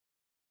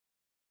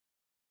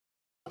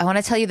I want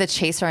to tell you the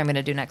chaser I'm going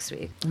to do next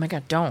week. Oh my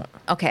God, don't.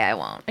 Okay, I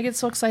won't. I get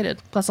so excited.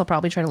 Plus, I'll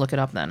probably try to look it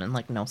up then and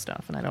like know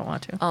stuff, and I don't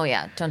want to. Oh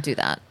yeah, don't do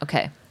that.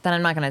 Okay, then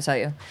I'm not going to tell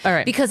you. All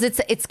right. Because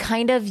it's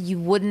kind of you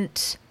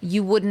wouldn't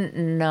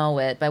know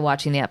it by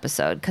watching the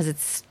episode because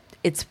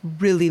it's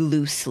really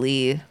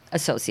loosely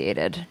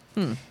associated.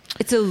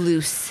 It's a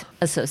loose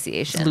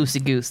association.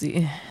 Loosey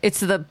goosey. It's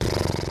the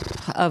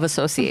of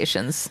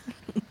associations.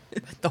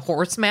 The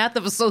horse math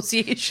of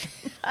association.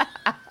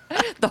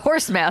 The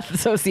Horse Math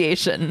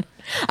Association.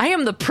 I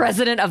am the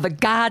president of the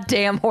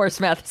goddamn Horse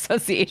Math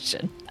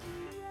Association.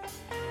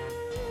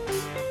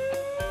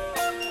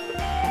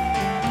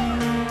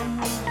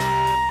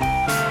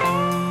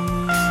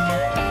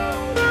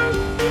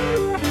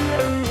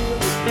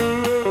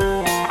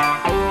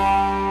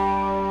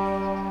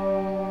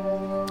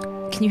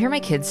 Can you hear my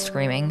kids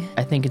screaming?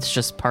 I think it's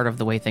just part of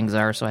the way things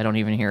are, so I don't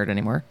even hear it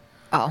anymore.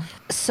 Oh,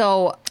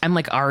 so I'm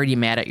like already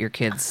mad at your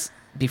kids.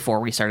 Before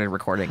we started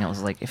recording, I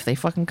was like, if they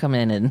fucking come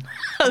in and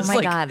I was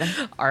God,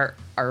 are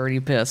already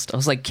pissed. I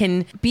was like,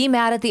 can be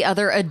mad at the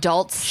other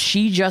adults.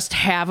 she just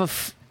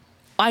have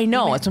I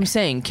know, that's what I'm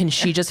saying. Can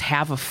she just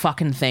have a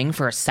fucking thing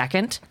for a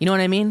second? You know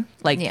what I mean?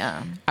 Like,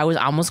 Yeah. I was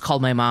almost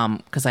called my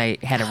mom because I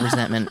had a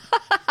resentment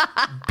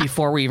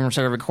before we even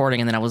started recording,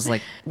 and then I was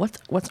like,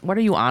 what are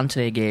you on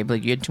today, Gabe?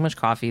 Like, you had too much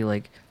coffee.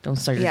 Like, don't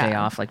start your day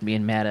off like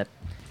being mad at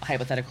a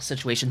hypothetical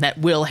situation that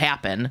will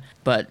happen.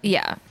 But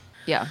Yeah.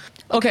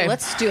 Okay.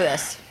 Let's do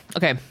this.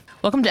 okay,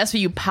 welcome to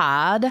SVU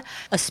Pod,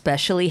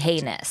 Especially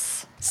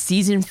heinous.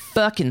 season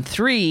fucking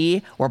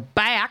 3. We're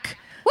back.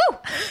 Woo!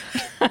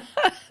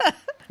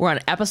 We're on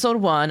episode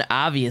 1.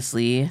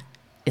 Obviously,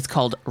 it's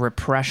called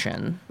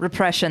Repression.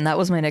 Repression. That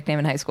was my nickname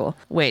in high school.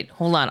 Wait,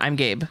 hold on. I'm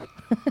Gabe.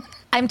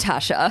 I'm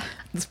Tasha.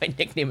 That's my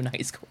nickname in high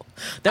school.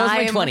 That was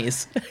my I'm-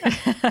 20s.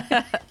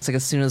 It's like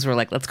as soon as we're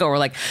like, let's go, we're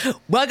like,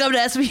 welcome to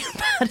SVU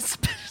Pod,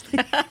 especially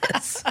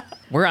this.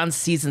 We're on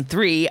season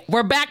 3.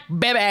 We're back,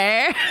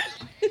 baby.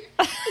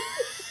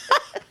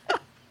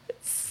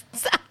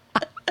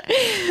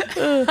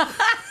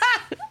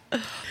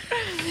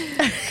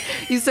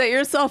 You set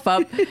yourself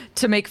up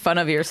to make fun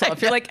of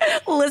yourself. You're like,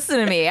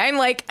 listen to me. I'm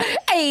like,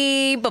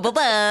 hey, blah, blah,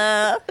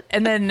 blah.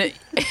 And then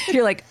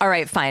you're like, all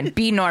right, fine.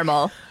 Be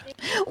normal.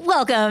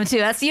 Welcome to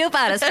SVU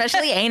Pod,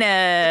 Especially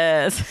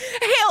Heinous.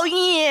 Hell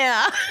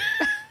yeah.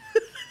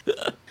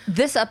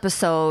 This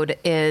episode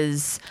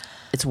is...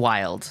 It's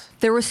wild.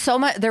 There was so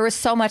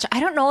much. I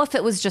don't know if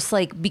it was just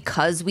like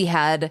because we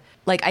had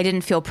like I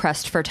didn't feel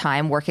pressed for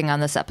time working on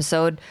this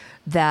episode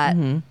that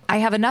I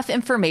have enough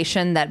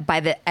information that by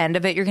the end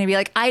of it you're going to be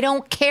like, I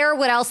don't care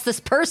what else this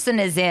person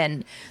is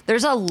in.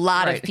 There's a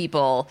lot of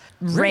people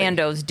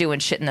randos doing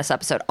shit in this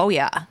episode. Oh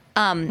yeah.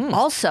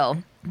 Also,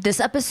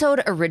 this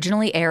episode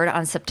originally aired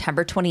on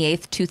September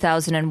 28th,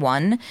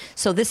 2001.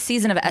 So this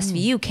season of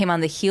SVU came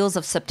on the heels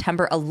of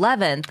September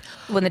 11th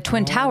when the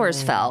Twin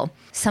Towers fell.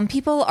 Some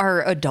people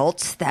are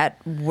adults that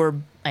were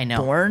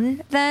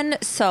born then.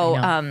 So,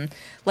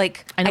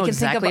 like, I know can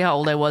exactly think of, how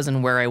old I was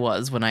and where I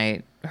was when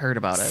I heard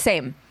about it.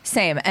 Same.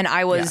 And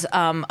I was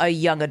a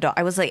young adult.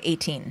 I was like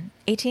 18.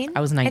 18?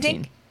 I was 19. I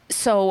think.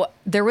 So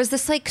there was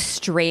this like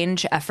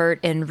strange effort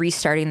in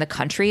restarting the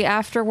country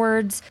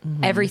afterwards.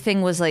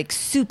 Everything was like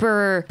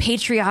super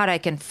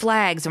patriotic and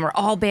flags and we're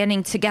all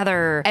banding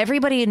together.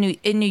 Everybody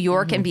in New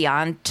York and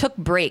beyond took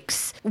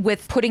breaks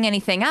with putting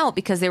anything out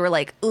because they were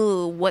like,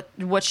 ooh,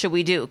 what should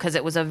we do? Because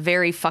it was a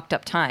very fucked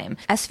up time.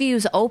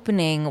 SVU's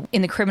opening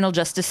in the criminal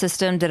justice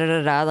system,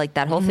 like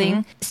that whole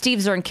thing. Steve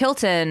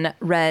Zorn-Kilton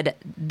read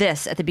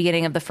this at the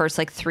beginning of the first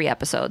like 3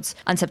 episodes.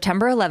 On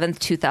September 11th,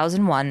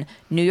 2001,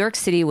 New York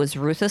City was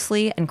ruthlessly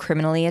and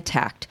criminally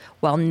attacked.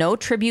 While no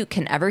tribute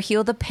can ever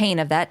heal the pain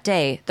of that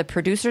day, the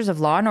producers of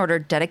Law & Order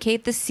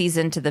dedicate this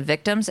season to the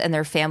victims and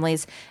their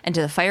families and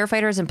to the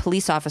firefighters and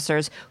police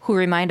officers who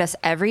remind us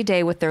every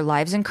day with their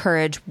lives and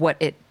courage what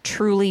it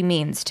truly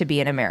means to be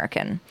an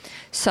American.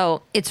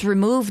 So it's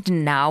removed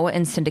now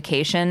in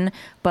syndication,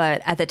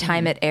 but at the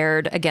time it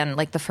aired, again,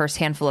 like the first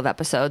handful of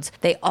episodes,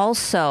 they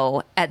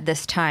also, at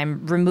this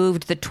time,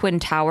 removed the Twin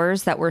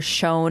Towers that were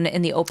shown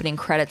in the opening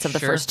credits of the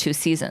first 2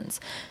 seasons.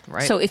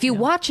 Right. So if you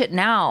watch it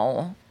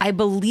now, I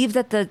believe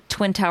that the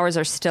Twin Towers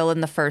are still in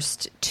the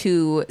first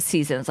 2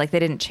 seasons. Like, they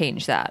didn't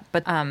change that.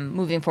 But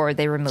moving forward,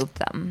 they removed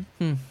them.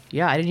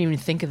 Yeah, I didn't even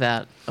think of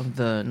that, of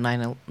the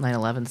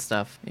 9/11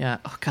 stuff. Yeah.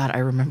 Oh, God, I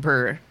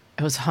remember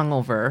I was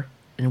hungover,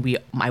 and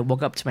I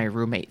woke up to my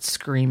roommate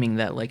screaming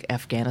that, like,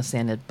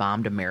 Afghanistan had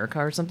bombed America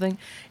or something.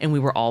 And we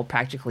were all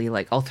practically,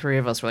 like, all 3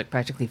 of us were, like,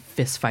 practically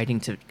fist fighting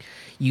to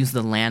use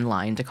the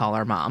landline to call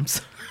our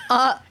moms.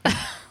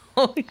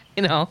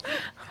 You know,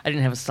 I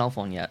didn't have a cell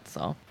phone yet,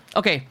 so.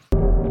 Okay.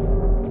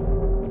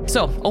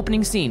 So,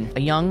 opening scene.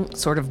 A young,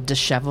 sort of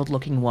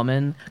disheveled-looking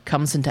woman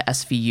comes into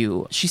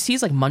SVU. She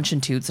sees, like, Munch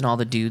and Toots and all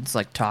the dudes,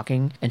 like,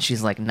 talking, and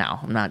she's like, no,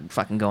 I'm not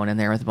fucking going in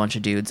there with a bunch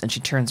of dudes. And she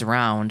turns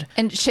around.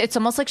 And it's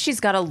almost like she's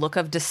got a look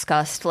of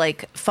disgust,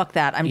 like, fuck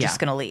that, I'm just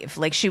going to leave.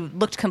 Like, she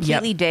looked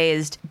completely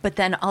dazed, but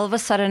then all of a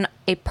sudden,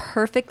 a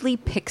perfectly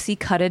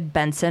pixie-cutted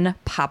Benson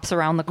pops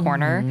around the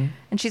corner,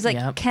 and she's like,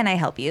 Yep. can I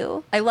help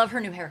you? I love her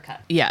new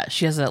haircut. Yeah,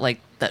 she has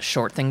that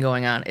short thing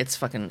going on. It's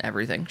fucking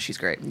everything. She's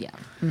great. Yeah.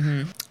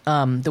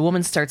 The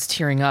woman starts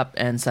tearing up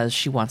and says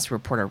she wants to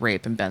report a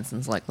rape, and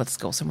Benson's like, let's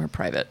go somewhere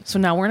private. So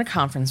now we're in a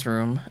conference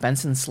room.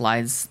 Benson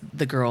slides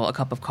the girl a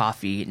cup of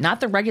coffee, not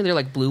the regular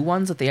like blue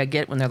ones that they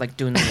get when they're like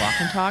doing the walk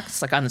and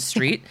talks like on the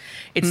street.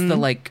 It's the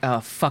like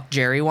fuck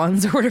Jerry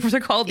ones or whatever they're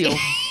called, the old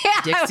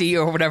Dixie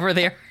or whatever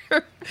they're.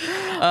 With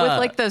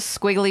like the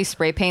squiggly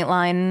spray paint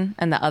line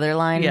and the other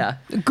line. Yeah.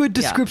 Good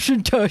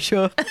description,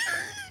 Tasha.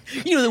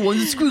 You know, the one,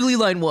 the squiggly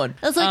line one.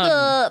 It's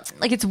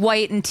like it's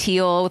white and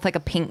teal with like a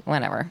pink,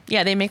 whatever.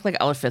 Yeah, they make like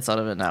outfits out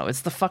of it now.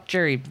 It's the fuck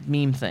Jerry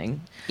meme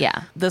thing.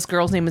 Yeah. This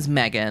girl's name is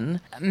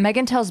Megan.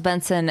 Megan tells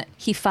Benson,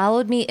 he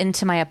followed me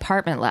into my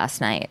apartment last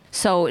night.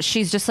 So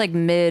she's just like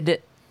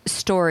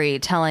mid-story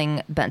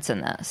telling Benson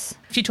this.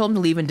 She told him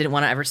to leave and didn't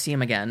want to ever see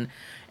him again.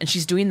 And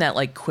she's doing that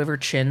like quiver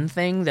chin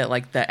thing that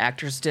like the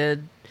actors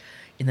did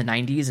in the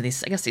 90s, and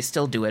I guess they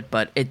still do it,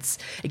 but it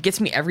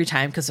gets me every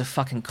time because of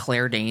fucking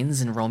Claire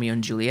Danes and Romeo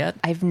and Juliet.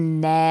 I've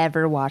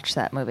never watched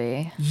that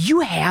movie.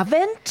 You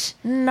haven't?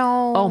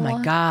 No. Oh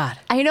my god!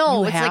 I know.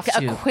 You It's have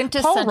like to. a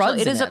quintessential. Paul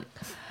Rudd's It is in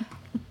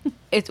a.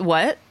 It's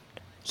what?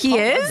 He Paul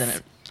is? Rudd's in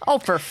it. Oh,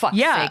 for fuck's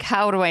Yeah. sake!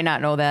 How do I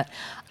not know that?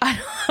 I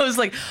was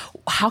like,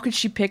 how could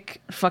she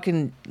pick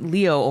fucking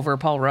Leo over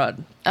Paul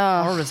Rudd?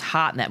 Paul Rudd was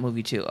hot in that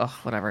movie too. Oh,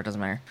 whatever, it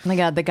doesn't matter. Oh my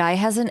god, the guy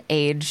hasn't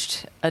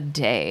aged a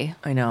day.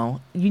 I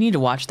know. You need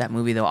to watch that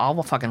movie though.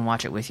 I'll fucking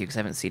watch it with you because I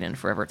haven't seen it in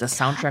forever. The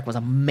soundtrack was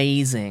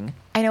amazing.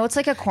 I know it's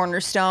like a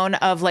cornerstone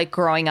of like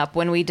growing up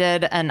when we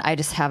did, and I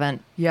just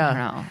haven't. I don't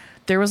know.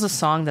 There was a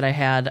song that I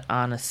had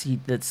on the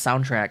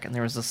soundtrack, and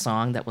there was a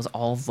song that was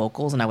all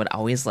vocals, and I would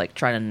always like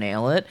try to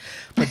nail it,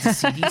 but the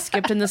CD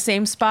skipped in the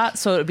same spot,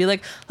 so it would be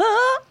like,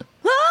 ah,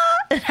 ah,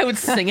 and I would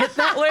sing it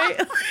that way.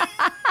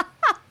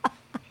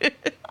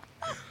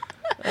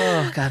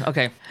 Oh god.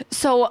 Okay.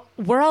 So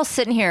we're all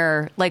sitting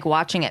here like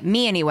watching it.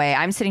 Me anyway.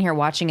 I'm sitting here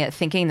watching it,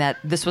 thinking that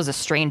this was a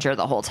stranger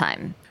the whole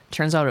time.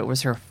 Turns out it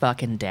was her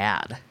fucking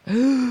dad.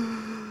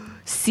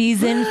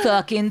 Season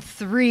fucking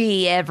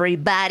 3,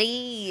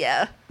 everybody.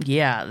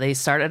 Yeah, they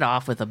started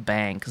off with a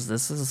bang because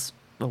this is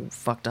a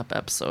fucked up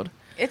episode.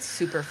 It's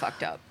super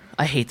fucked up.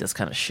 I hate this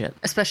kind of shit.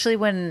 Especially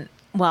when,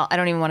 well, I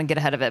don't even want to get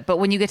ahead of it, but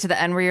when you get to the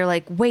end where you're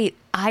like, wait,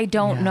 I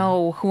don't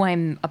know who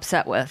I'm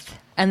upset with.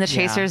 And the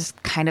Chaser's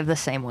kind of the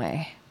same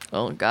way.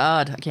 Oh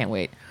god, I can't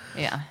wait.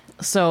 Yeah.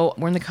 So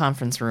we're in the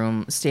conference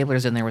room.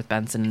 Stabler's in there with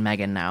Benson and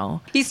Megan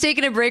now. He's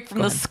taking a break from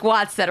the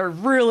squats that are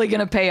really going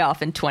to pay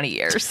off in 20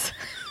 years.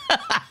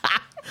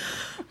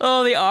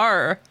 Oh, they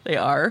are. They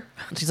are.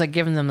 She's like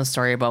giving them the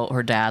story about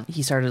her dad.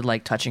 He started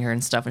like touching her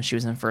and stuff when she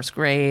was in first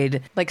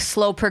grade. Like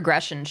slow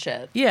progression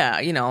shit. Yeah,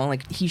 you know,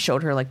 like he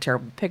showed her like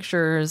terrible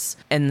pictures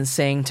and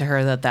saying to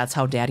her that that's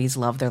how daddies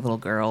love their little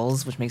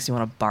girls, which makes me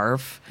want to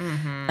barf.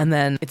 And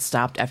then it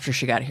stopped after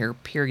she got her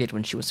period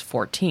when she was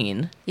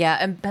 14. Yeah,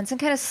 and Benson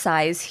kind of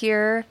sighs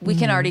here. We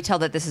can already tell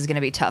that this is going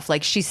to be tough.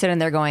 Like she's sitting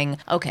there going,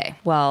 okay,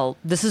 well,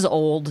 this is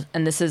old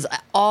and this is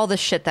all the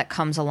shit that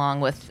comes along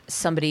with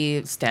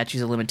somebody.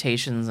 Statutes of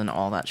limitations and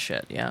all that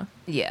shit, yeah.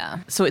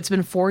 Yeah. So it's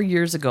been 4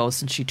 years ago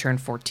since she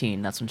turned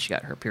 14. That's when she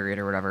got her period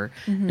or whatever.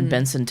 And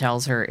Benson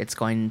tells her it's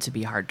going to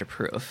be hard to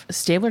prove.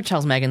 Stabler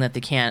tells Megan that they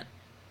can't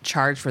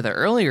charge for the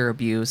earlier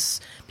abuse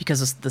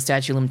because the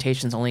statute of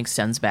limitations only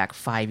extends back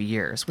 5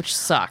 years, which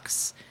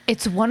sucks.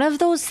 It's one of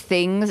those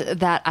things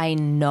that I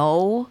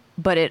know,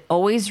 but it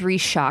always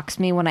re-shocks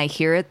me when I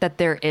hear it that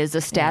there is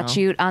a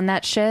statute on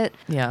that shit.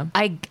 Yeah.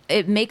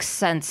 It makes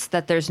sense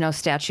that there's no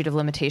statute of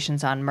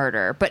limitations on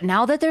murder. But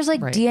now that there's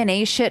like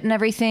DNA shit and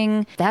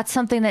everything, that's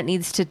something that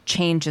needs to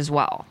change as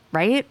well,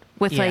 right?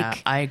 With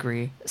like I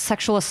agree.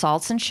 sexual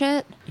assaults and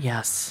shit.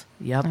 Yes.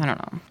 Yep. I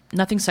don't know.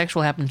 Nothing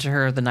sexual happened to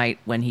her the night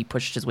when he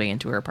pushed his way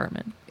into her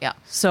apartment. Yeah.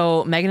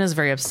 So Megan is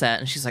very upset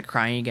and she's like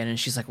crying again and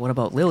she's like, what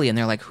about Lily? And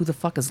they're like, who the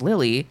fuck is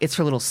Lily? It's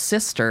her little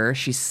sister.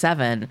 She's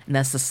 7 and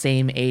that's the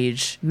same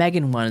age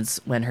Megan was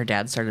when her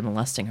dad started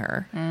molesting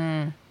her.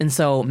 And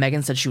so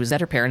Megan said she was at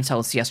her parents'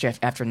 house yesterday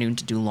afternoon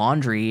to do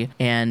laundry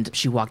and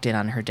she walked in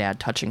on her dad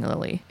touching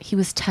Lily. He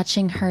was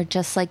touching her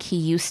just like he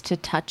used to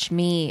touch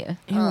me.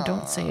 Ew,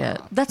 don't say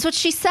it. That's what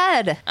she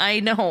said. I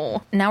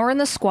know. Now we're in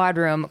the squad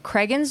room.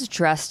 Craigan's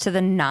dressed to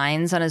the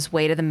nines on his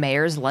way to the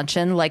mayor's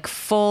luncheon, like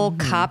full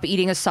cop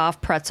eating a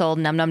soft pretzel,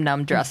 num num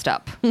num, dressed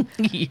up.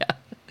 Yeah.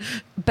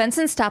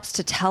 Benson stops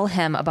to tell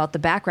him about the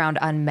background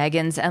on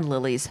Megan's and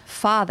Lily's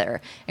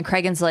father. And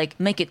Craigan's like,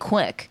 make it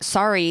quick.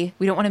 Sorry,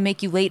 we don't want to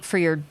make you late for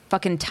your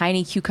fucking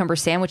tiny cucumber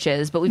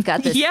sandwiches, but we've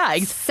got this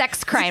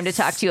sex crime to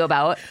talk to you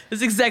about.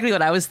 That's exactly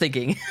what I was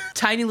thinking.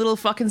 Tiny little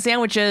fucking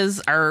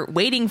sandwiches are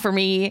waiting for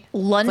me.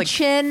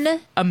 Luncheon.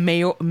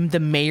 Like the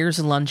mayor's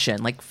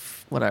luncheon. Like,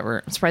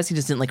 whatever. I'm surprised he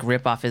just didn't like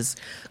rip off his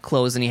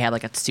clothes and he had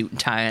like a suit and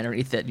tie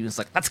underneath it. And he was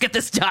like, let's get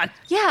this done.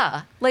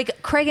 Yeah.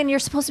 Like, Cragen, you're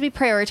supposed to be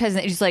prioritizing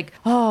it. He's like,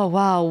 oh,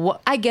 wow.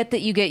 I get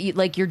that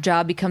like your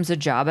job becomes a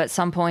job at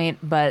some point,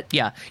 but.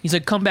 Yeah. He's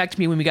like, come back to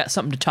me when we got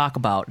something to talk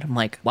about. I'm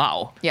like,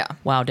 wow. Yeah.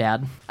 Wow,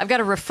 Dad. I've got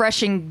a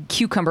refreshing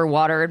cucumber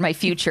water in my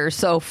future,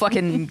 so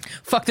fucking.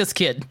 Fuck this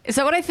kid. Is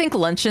that what I think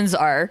luncheons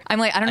are? I'm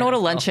like, I don't know what a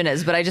luncheon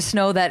is, but I just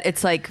know that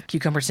it's like.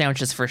 Cucumber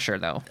sandwiches for sure,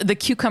 though. The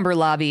cucumber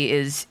lobby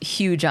is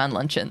huge on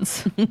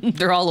luncheons.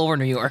 They're all over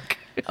New York.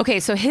 Okay,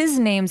 so his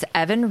name's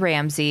Evan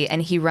Ramsey,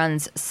 and he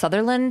runs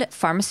Sutherland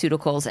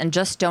Pharmaceuticals and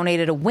just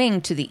donated a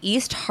wing to the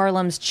East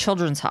Harlem's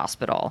Children's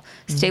Hospital.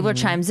 Stabler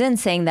chimes in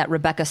saying that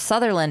Rebecca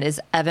Sutherland is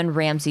Evan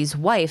Ramsey's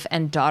wife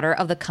and daughter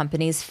of the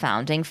company's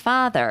founding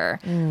father.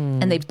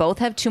 And they both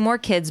have 2 more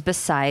kids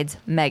besides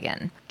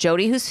Megan.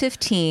 Jody, who's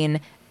 15,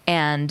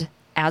 and,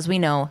 as we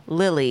know,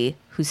 Lily,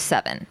 who's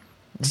 7.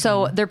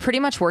 So they're pretty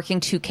much working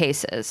 2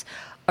 cases.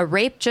 A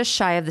rape just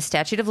shy of the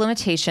statute of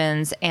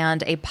limitations,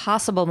 and a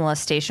possible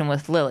molestation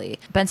with Lily.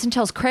 Benson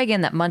tells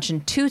Cragen that Munch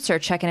and Toots are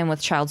checking in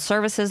with child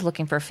services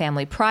looking for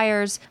family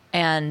priors,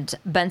 and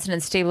Benson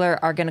and Stabler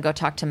are going to go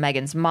talk to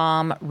Megan's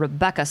mom,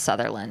 Rebecca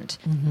Sutherland.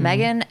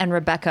 Megan and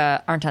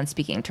Rebecca aren't on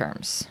speaking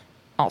terms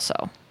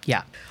also.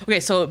 Yeah.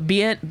 Okay, so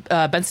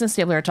Benson and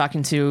Stabler are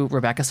talking to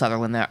Rebecca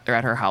Sutherland. They're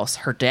at her house.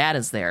 Her dad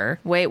is there.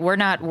 Wait,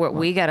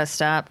 we got to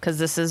stop because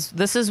this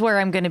is where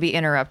I'm going to be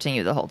interrupting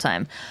you the whole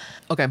time.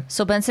 Okay.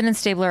 So Benson and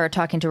Stabler are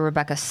talking to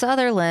Rebecca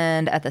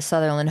Sutherland at the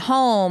Sutherland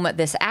home.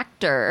 This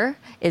actor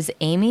is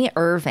Amy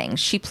Irving.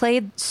 She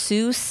played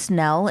Sue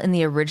Snell in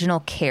the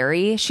original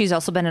Carrie. She's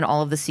also been in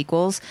all of the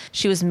sequels.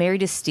 She was married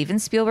to Steven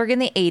Spielberg in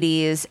the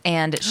 80s,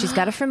 and she's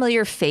got a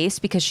familiar face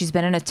because she's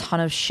been in a ton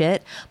of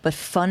shit. But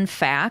fun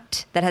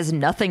fact, that has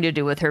nothing to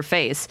do with her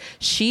face.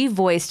 She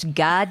voiced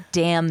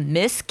goddamn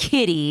Miss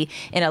Kitty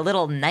in a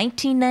little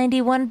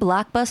 1991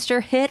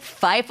 blockbuster hit,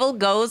 Fievel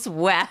Goes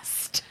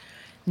West.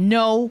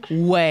 No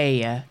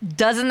way.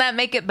 Doesn't that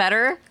make it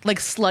better? Like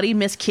slutty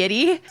Miss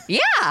Kitty? Yeah.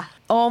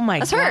 Oh my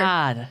That's her.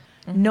 God.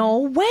 No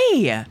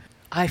way.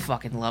 I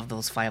fucking love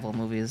those Fievel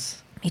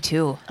movies. Me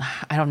too.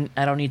 I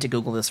don't need to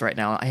Google this right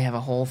now. I have a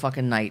whole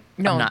fucking night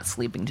of not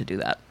sleeping to do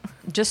that.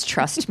 Just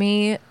trust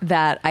me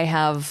that I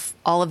have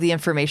all of the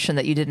information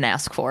that you didn't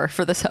ask for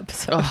this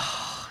episode.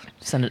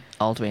 Send it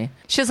all to me.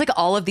 She has like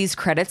all of these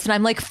credits, and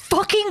I'm like,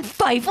 fucking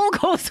Fievel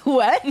Goes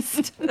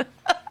West.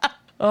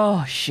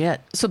 Oh,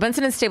 shit. So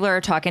Benson and Stabler are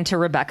talking to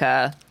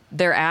Rebecca.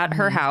 They're at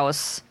her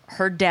house.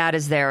 Her dad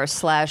is there,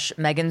 /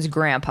 Megan's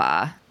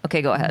grandpa.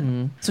 Okay, go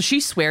ahead. So she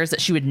swears that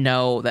she would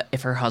know that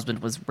if her husband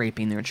was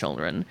raping their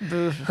children.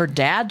 Her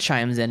dad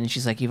chimes in and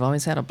she's like, you've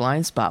always had a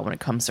blind spot when it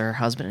comes to her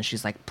husband. And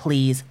she's like,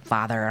 please,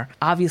 father.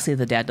 Obviously,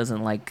 the dad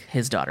doesn't like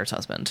his daughter's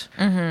husband.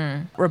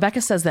 Rebecca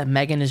says that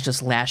Megan is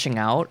just lashing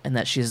out and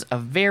that she's a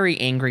very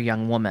angry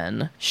young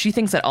woman. She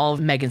thinks that all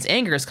of Megan's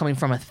anger is coming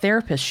from a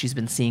therapist she's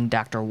been seeing,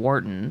 Dr.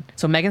 Wharton.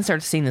 So Megan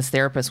started seeing this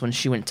therapist when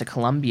she went to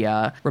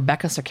Columbia.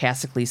 Rebecca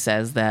sarcastically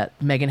says that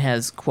Megan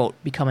has,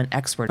 quote, become an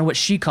expert on what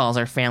she calls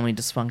our family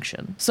dysfunction.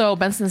 So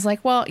Benson's like,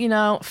 well,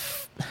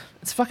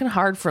 it's fucking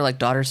hard for like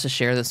daughters to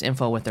share this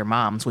info with their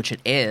moms, which it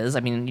is.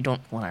 I mean, you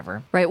don't,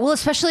 whatever. Right. Well,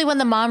 especially when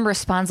the mom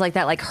responds like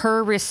that, like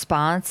her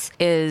response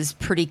is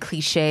pretty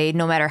cliche,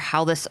 no matter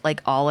how this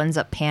like all ends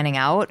up panning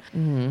out.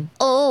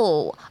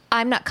 Oh,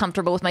 I'm not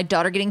comfortable with my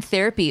daughter getting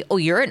therapy. Oh,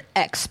 you're an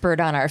expert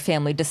on our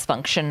family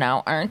dysfunction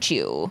now, aren't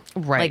you?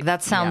 Right. Like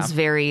that sounds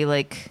very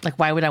like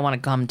why would I want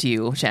to come to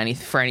you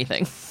for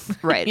anything?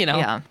 Right.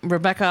 Yeah.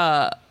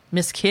 Rebecca,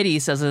 Miss Kitty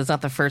says that it's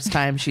not the first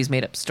time she's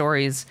made up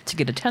stories to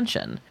get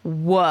attention.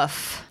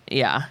 Woof.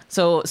 Yeah.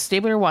 So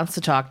Stabler wants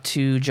to talk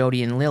to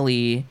Jody and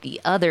Lily. The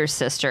other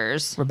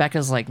sisters.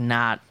 Rebecca's like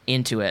not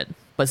into it.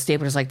 But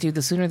Stabler's like, dude,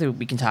 the sooner that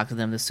we can talk to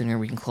them, the sooner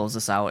we can close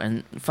this out.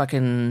 And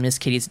fucking Miss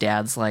Kitty's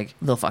dad's like,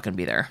 they'll fucking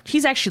be there.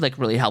 He's actually like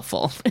really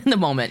helpful in the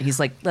moment. He's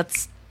like,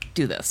 let's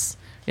do this.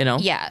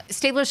 Yeah,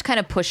 Stabler's kind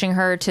of pushing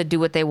her to do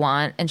what they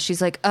want, and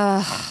she's like,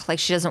 ugh, like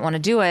she doesn't want to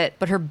do it.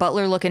 But her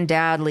butler-looking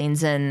dad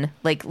leans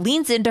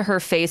into her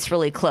face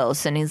really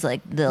close, and he's like,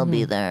 they'll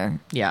be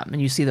there. Yeah,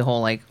 and you see the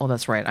whole like, oh,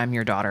 that's right, I'm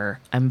your daughter.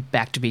 I'm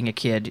back to being a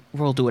kid.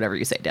 We'll do whatever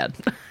you say, Dad.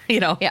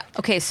 Yeah.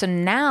 Okay, so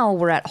now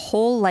we're at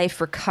Whole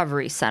Life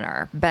Recovery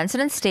Center. Benson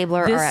and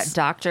Stabler are at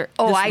Dr.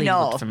 Oh, this I lady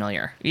know. Looked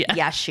familiar. Yeah.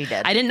 Yes, she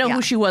did. I didn't know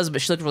who she was,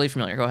 but she looked really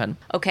familiar. Go ahead.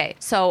 Okay,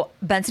 so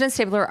Benson and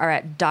Stabler are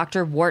at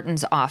Dr.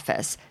 Wharton's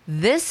office.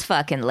 This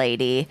fucking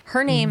lady,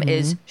 her name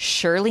is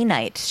Shirley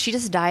Knight. She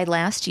just died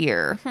last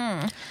year.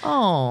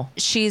 Oh.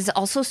 She's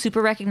also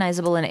super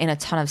recognizable in a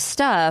ton of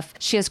stuff.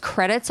 She has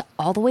credits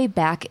all the way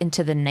back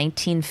into the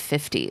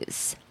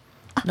 1950s.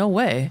 No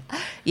way.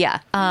 Yeah.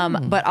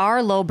 But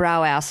our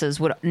lowbrow asses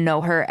would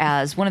know her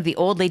as one of the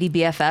old lady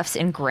BFFs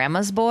in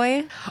Grandma's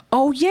Boy.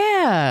 Oh,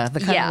 yeah. The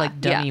kind Yeah, of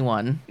like dummy yeah.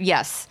 one,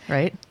 Yes.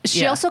 right?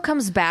 She Yeah. also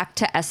comes back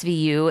to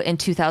SVU in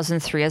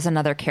 2003 as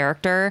another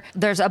character.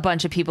 There's a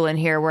bunch of people in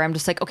here where I'm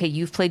just like, okay,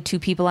 you've played 2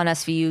 people on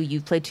SVU,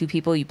 you've played 2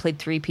 people, you played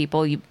 3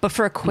 people. But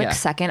for a quick Yeah.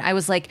 second, I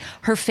was like,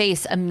 her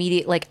face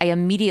I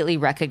immediately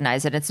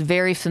recognize it. It's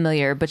very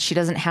familiar, but she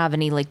doesn't have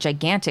any like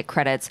gigantic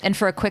credits. And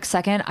for a quick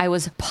second, I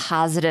was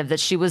positive that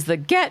she was the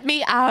 "get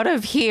me out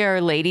of here"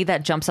 lady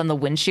that jumps on the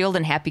windshield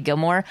in Happy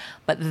Gilmore.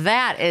 But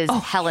that is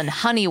Helen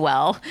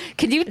Honeywell.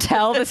 Can you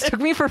tell? This took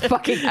me for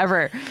fucking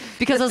ever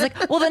because I was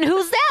like, well, then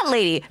who's that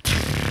lady?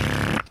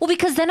 Well,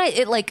 because then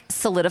it like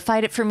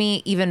solidified it for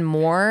me even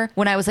more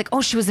when I was like, oh,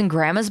 she was in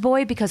Grandma's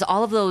Boy, because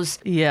all of those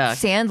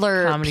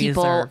Sandler comedies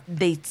people,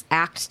 they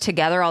act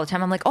together all the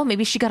time. I'm like, oh,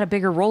 maybe she got a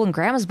bigger role in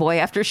Grandma's Boy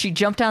after she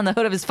jumped down the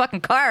hood of his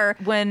fucking car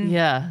when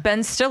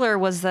Ben Stiller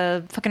was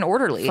the fucking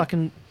orderly.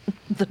 Fucking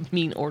the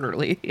mean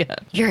orderly. Yeah.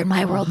 You're in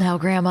my world now,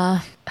 Grandma.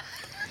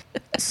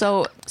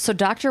 So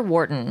Dr.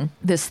 Wharton,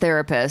 this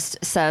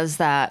therapist, says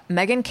that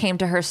Megan came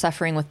to her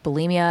suffering with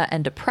bulimia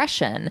and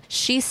depression.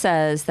 She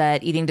says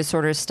that eating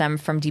disorders stem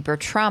from deeper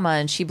trauma,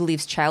 and she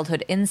believes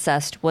childhood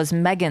incest was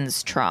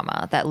Megan's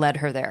trauma that led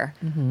her there.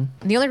 Mm-hmm.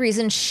 The only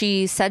reason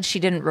she said she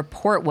didn't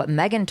report what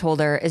Megan told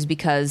her is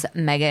because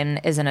Megan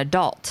is an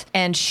adult.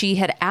 And she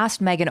had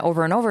asked Megan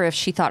over and over if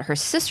she thought her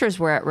sisters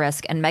were at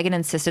risk, and Megan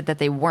insisted that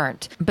they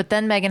weren't. But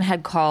then Megan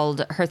had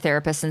called her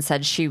therapist and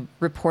said she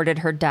reported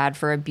her dad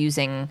for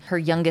abusing her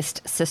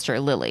youngest sister,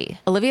 Lily.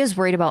 Olivia's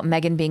worried about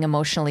Megan being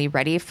emotionally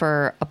ready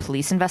for a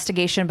police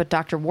investigation, but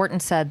Dr. Wharton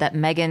said that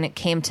Megan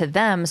came to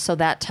them, so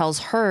that tells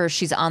her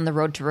she's on the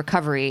road to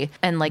recovery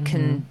and like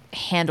can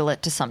handle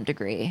it to some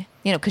degree.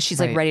 You know, because she's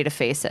like ready to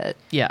face it.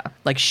 Yeah.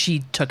 Like she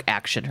took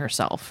action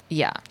herself.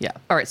 Yeah. Yeah.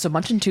 All right. So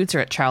Munch and Toots are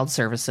at Child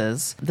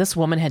Services. This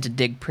woman had to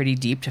dig pretty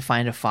deep to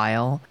find a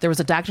file. There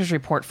was a doctor's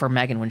report for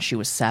Megan when she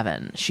was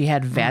 7. She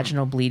had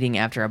vaginal bleeding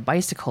after a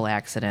bicycle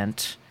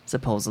accident.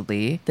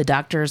 Supposedly. The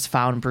doctors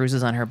found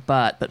bruises on her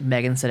butt, but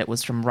Megan said it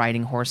was from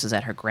riding horses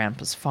at her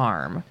grandpa's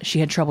farm. She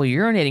had trouble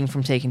urinating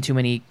from taking too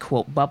many,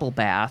 quote, bubble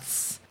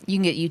baths. You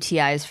can get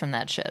UTIs from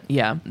that shit.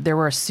 Yeah. There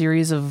were a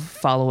series of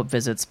follow-up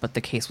visits, but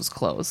the case was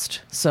closed.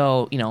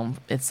 So, you know,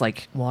 it's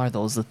like, well, are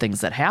those the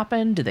things that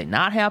happened? Did they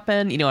not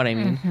happen? You know what I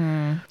mean?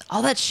 Mm-hmm.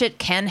 All that shit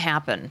can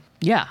happen.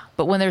 Yeah.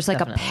 But when there's like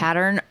definitely. a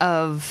pattern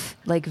of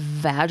like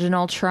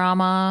vaginal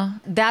trauma,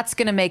 that's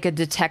going to make a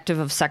detective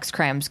of sex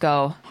crimes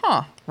go,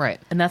 huh. Right.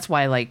 And that's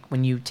why, like,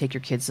 when you take your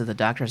kids to the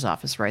doctor's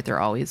office, right, they're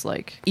always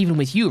like, even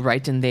with you,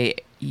 right? Didn't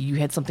you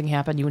had something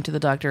happen, you went to the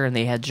doctor and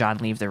they had John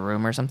leave their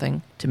room or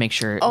something to make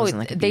sure it wasn't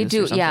like they abuse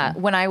do. or something? Yeah.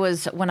 When I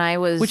was,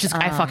 which is,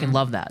 I fucking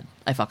love that.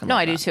 I fucking love No,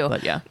 I that. do too.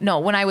 But yeah. No,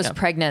 when I was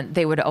pregnant,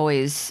 they would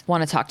always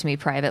want to talk to me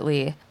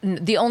privately.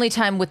 The only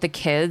time with the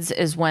kids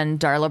is when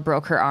Darla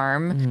broke her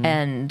arm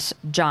and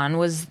John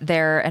was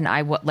there, and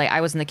I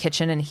was in the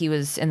kitchen and he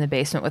was in the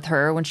basement with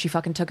her when she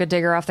fucking took a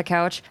digger off the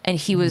couch, and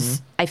he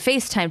was. I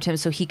FaceTimed him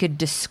so he could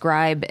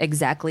describe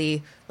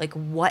exactly like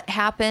what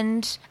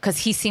happened, because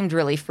he seemed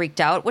really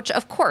freaked out, which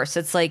of course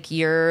it's like,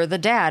 you're the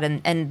dad,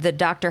 and the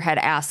doctor had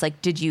asked, like,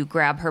 did you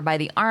grab her by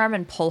the arm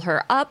and pull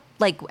her up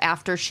like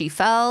after she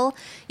fell,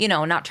 you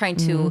know, not trying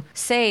to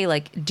say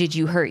like, did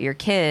you hurt your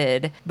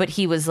kid? But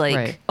he was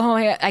like, oh,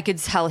 I could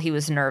tell he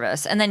was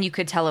nervous. And then you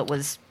could tell it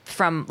was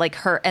from like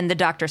her, and the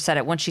doctor said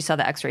it when she saw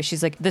the x-ray.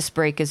 She's like, this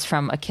break is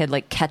from a kid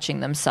like catching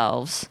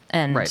themselves.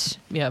 And it's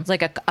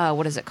like a,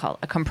 what is it called?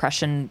 A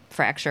compression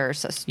fracture or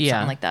something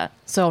like that.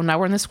 So now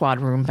we're in the squad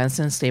room.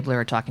 Benson and Stabler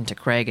are talking to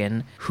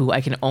Cragen, who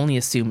I can only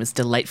assume is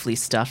delightfully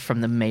stuffed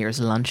from the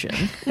mayor's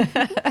luncheon.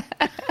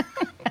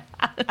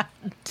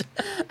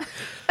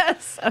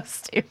 That's so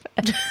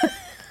stupid.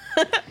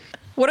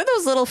 What are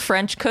those little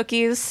French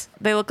cookies?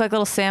 They look like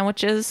little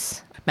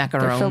sandwiches.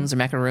 Macarons or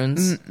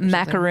macaroons?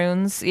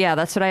 Macaroons. Yeah,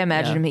 that's what I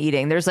imagine him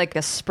eating. There's like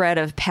a spread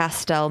of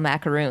pastel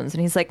macaroons.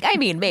 And he's like, I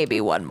mean, maybe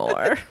one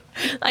more.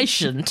 I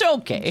shouldn't.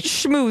 Okay.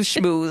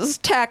 Schmooze.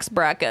 Tax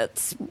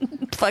brackets.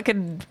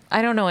 Fucking,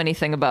 I don't know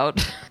anything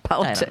about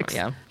politics.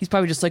 Yeah. He's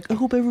probably just like, I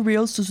hope everybody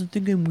else doesn't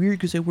think I'm weird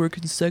because I work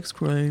in sex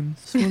crimes.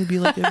 I just want to be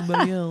like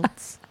everybody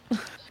else.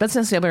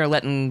 Benson and Stabler are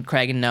letting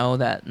Cragen know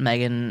that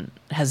Megan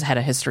has had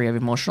a history of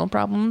emotional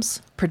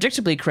problems.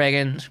 Predictably,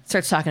 Cragen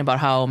starts talking about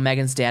how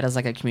Megan's dad is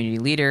like a community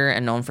leader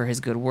and known for his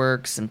good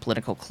works and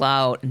political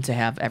clout, and to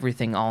have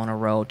everything all in a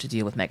row to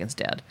deal with Megan's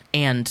dad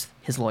and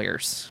his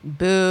lawyers.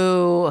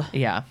 Boo.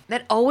 Yeah.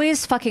 That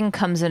always fucking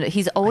comes in.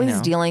 He's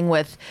always dealing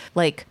with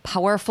like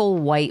powerful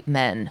white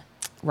men.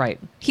 Right.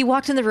 He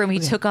walked in the room, he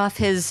took off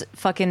his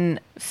fucking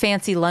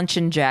fancy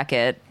luncheon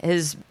jacket,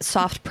 his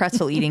soft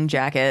pretzel eating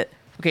jacket.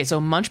 Okay,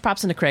 so Munch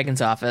pops into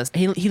Cragen's office.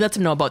 He lets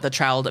him know about the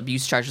child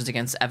abuse charges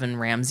against Evan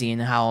Ramsey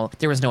and how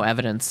there was no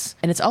evidence.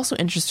 And it's also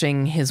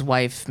interesting his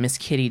wife, Miss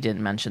Kitty,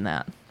 didn't mention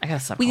that. I gotta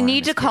stop. We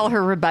need to call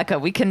her Rebecca.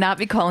 We cannot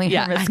be calling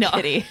her Miss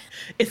Kitty.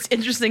 It's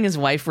interesting his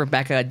wife,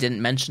 Rebecca,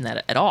 didn't mention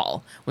that at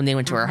all when they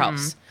went to her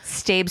house.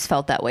 Stabes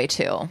felt that way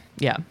too.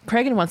 Yeah.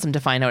 Cragen wants them to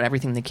find out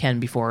everything they can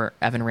before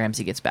Evan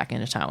Ramsey gets back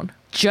into town.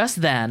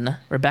 Just then,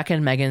 Rebecca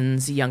and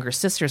Megan's younger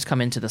sisters come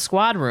into the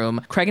squad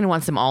room. Cragen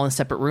wants them all in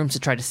separate rooms to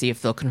try to see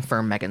if they'll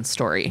confirm Megan's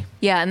story.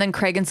 Yeah, and then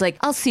Cragen's like,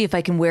 I'll see if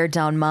I can wear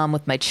down Mom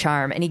with my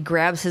charm. And he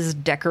grabs his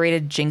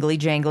decorated jingly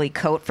jangly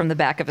coat from the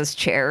back of his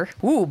chair.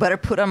 Ooh, better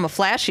put on my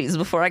flashies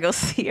before I go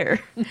see her.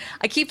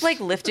 I keep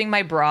like lifting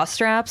my bra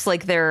straps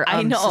like they're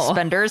I know.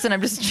 suspenders, and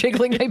I'm just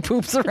jiggling my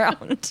poops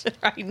around.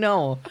 I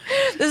know.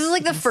 This is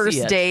like the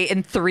first day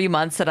in 3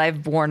 months that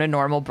I've worn a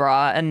normal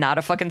bra and not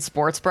a fucking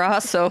sports bra,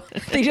 so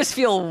they just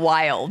feel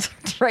wild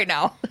right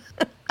now.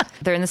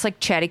 They're in this like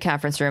chatty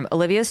conference room.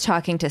 Olivia's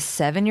talking to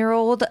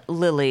 7-year-old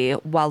Lily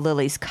while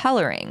Lily's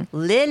coloring.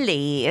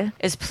 Lily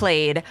is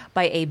played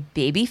by a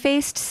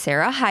baby-faced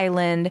Sarah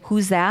Hyland.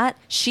 Who's that?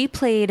 She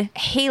played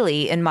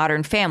Haley in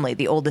Modern Family,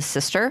 the oldest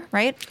sister,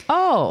 right?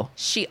 Oh.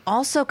 She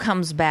also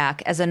comes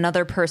back as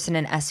another person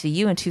in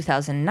SVU in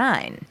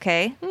 2009.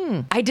 Okay.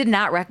 I did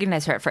not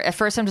recognize her at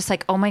first. I'm just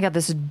like, oh my God,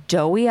 this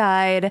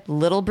doughy-eyed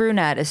little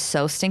brunette is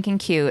so stinking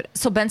cute.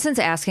 So Benson's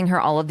asking her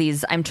all of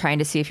these, I'm trying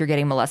to see if you're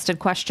getting molested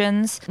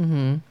questions.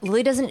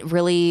 Lily doesn't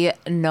really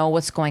know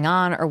what's going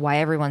on or why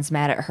everyone's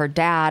mad at her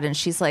dad. And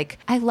she's like,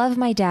 I love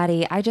my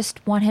daddy. I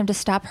just want him to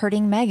stop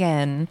hurting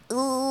Megan.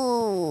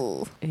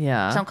 Ooh.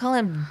 Yeah. Don't call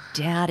him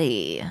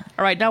daddy.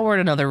 All right, now we're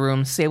in another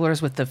room.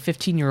 Stabler's with the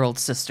 15-year-old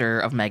sister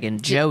of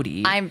Megan,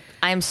 Jody.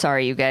 I'm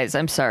sorry, you guys.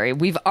 I'm sorry.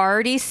 We've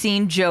already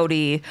seen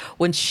Jody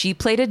when she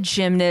played a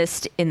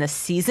gymnast in the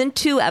season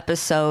 2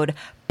 episode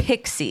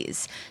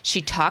Pixies.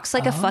 She talks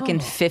like a fucking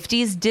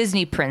 50s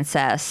Disney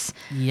princess.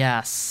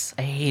 Yes.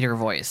 I hate her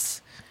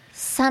voice.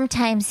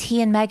 Sometimes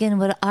he and Megan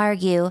would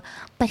argue,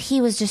 but he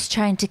was just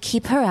trying to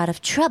keep her out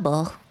of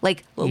trouble.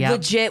 Like,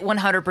 legit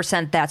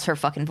 100% that's her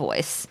fucking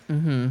voice.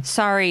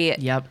 Sorry,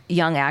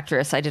 young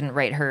actress. I didn't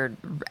write her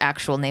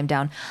actual name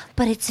down.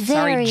 But it's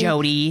very... Sorry,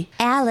 Jody.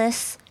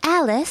 Alice,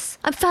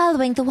 I'm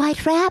following the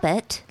White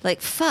Rabbit.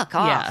 Like, fuck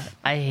off. Yeah,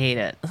 I hate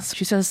it.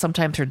 She says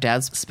sometimes her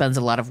dad spends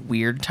a lot of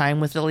weird time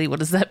with Lily. What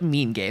does that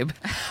mean, Gabe?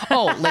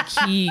 Oh,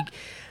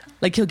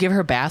 like he'll give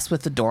her baths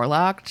with the door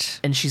locked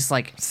and she's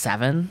like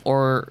 7,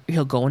 or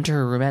he'll go into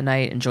her room at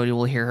night and Jody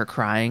will hear her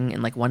crying.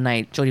 And like one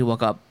night Jody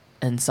woke up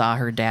and saw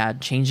her dad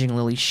changing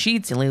Lily's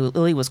sheets, and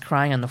Lily was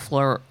crying on the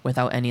floor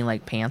without any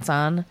like pants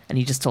on, and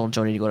he just told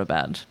Jody to go to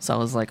bed. So I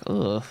was like,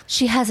 ugh.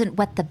 She hasn't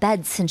wet the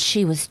bed since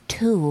she was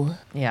 2.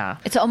 Yeah.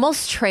 It's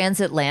almost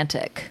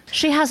transatlantic.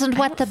 She hasn't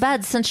wet the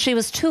bed since she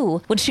was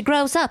 2. When she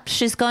grows up,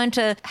 she's going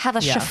to have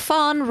a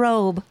chiffon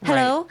robe.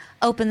 Hello? Right.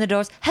 Open the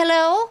doors.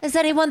 Hello? Is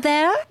anyone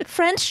there?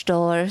 French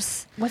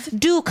doors.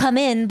 Do come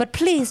in, but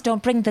please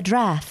don't bring the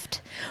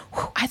draft.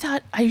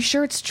 Are you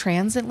sure it's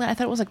transatlantic? I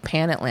thought it was like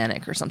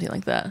pan-Atlantic or something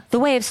like that. The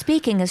way of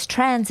speaking is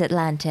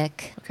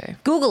transatlantic. Okay.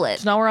 Google it.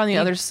 So now we're on the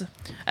other side.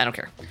 I don't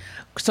care.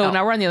 So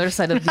now we're on the other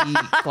side of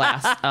the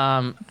glass.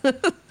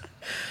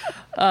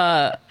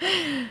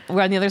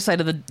 We're on the other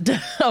side of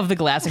the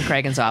glass in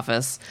Cragen's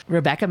office.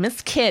 Rebecca,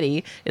 Miss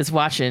Kitty, is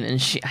watching,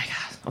 and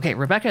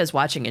Rebecca is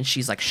watching, and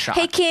she's like shocked.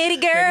 Hey, kitty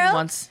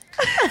girl.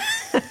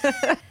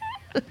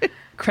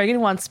 Cragen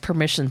wants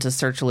permission to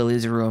search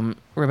Lily's room.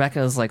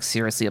 Rebecca is like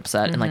seriously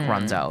upset and like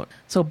runs out.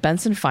 So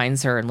Benson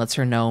finds her and lets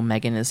her know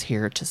Megan is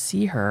here to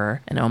see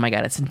her. And oh my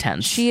God, it's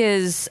intense. She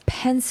is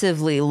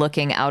pensively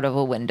looking out of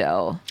a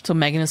window. So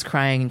Megan is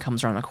crying and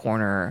comes around the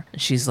corner.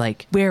 She's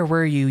like, where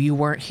were you? You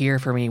weren't here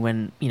for me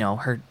when,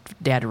 her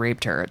dad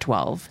raped her at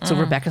 12. So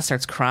Rebecca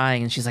starts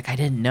crying and she's like, I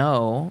didn't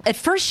know. At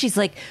first she's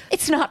like,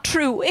 it's not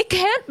true. It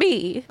can't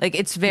be. Like,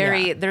 it's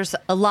there's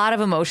a lot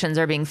of emotions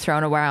are being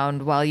thrown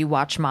around while you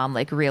watch Mom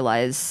like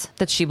realize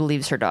that she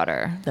believes her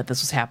daughter. That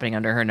this was happening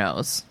under her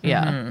nose.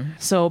 Yeah.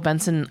 So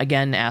Benson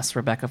again asks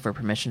Rebecca for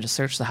permission to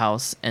search the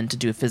house and to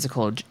do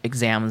physical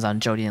exams on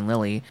Jody and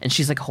Lily. And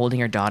she's like holding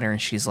her daughter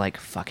and she's like,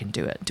 fucking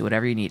do it. Do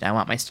whatever you need. I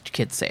want my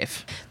kids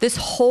safe. This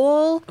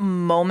whole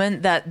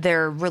moment that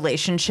their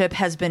relationship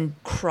has been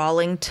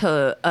crawling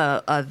to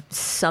a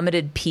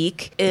summited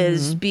peak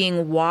is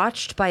being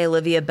watched by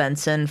Olivia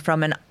Benson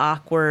from an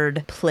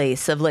awkward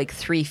place of like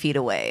 3 feet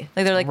away.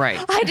 Like they're like, right.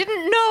 I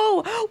didn't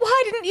know.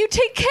 Why didn't you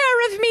take care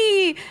of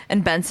me?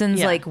 And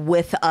Benson's like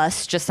with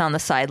us just on the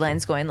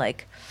sidelines going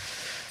like,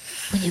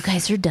 when you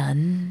guys are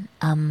done,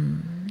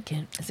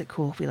 Is it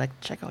cool if we like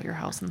check out your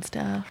house and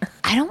stuff?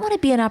 I don't want to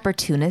be an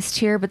opportunist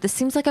here, but this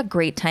seems like a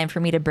great time for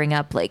me to bring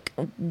up, like,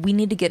 we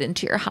need to get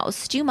into your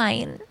house. Do you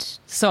mind?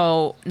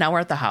 So now we're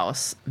at the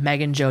house.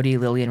 Megan, Jody,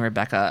 Lily, and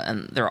Rebecca,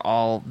 and they're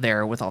all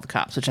there with all the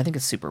cops, which I think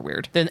is super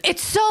weird. Then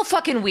It's so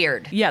fucking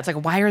weird. yeah, it's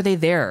like, why are they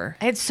there?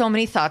 I had so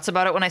many thoughts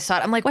about it when I saw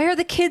it. I'm like, why are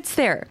the kids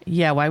there?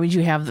 Yeah, why would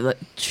you have the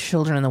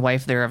children and the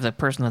wife there of the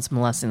person that's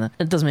molesting them?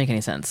 It doesn't make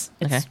any sense.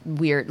 Okay. It's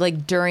weird.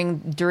 Like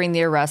during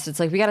the arrest, it's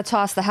like, we got to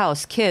toss the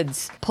house.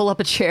 Kids, pull up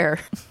a chair.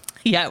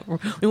 Yeah,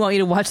 we want you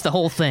to watch the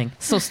whole thing.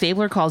 So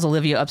Stabler calls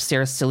Olivia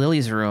upstairs to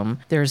Lily's room.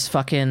 There's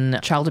fucking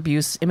child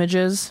abuse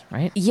images,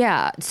 right?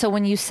 Yeah. So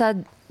when you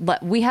said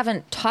we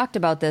haven't talked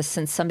about this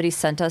since somebody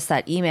sent us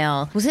that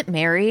email. Was it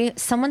Mary?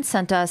 Someone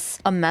sent us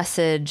a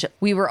message.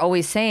 We were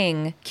always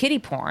saying kitty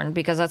porn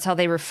because that's how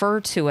they refer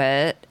to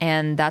it.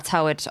 And that's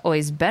how it's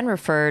always been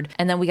referred.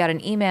 And then we got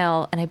an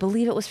email, and I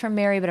believe it was from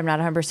Mary, but I'm not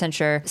 100%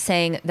 sure,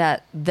 saying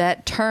that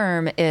that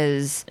term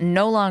is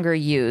no longer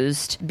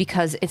used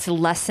because it's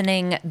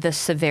lessening the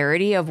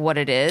severity of what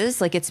it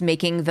is. Like it's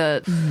making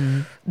the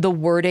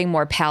wording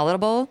more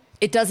palatable.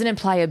 It doesn't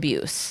imply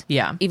abuse.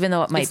 Yeah. Even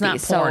though it might it's not be.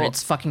 porn. So,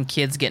 It's fucking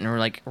kids getting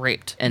like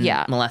raped and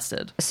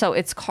molested. so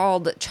it's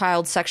called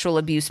child sexual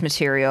abuse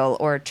material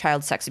or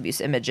child sex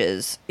abuse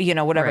images, you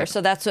know, whatever. Right.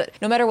 So that's what,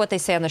 no matter what they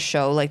say on the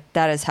show, like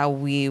that is how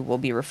we will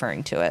be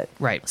referring to it.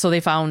 Right. So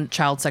they found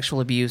child sexual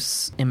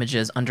abuse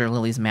images under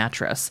Lily's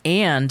mattress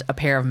and a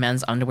pair of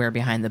men's underwear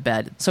behind the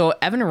bed. So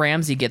Evan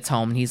Ramsey gets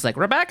home and he's like,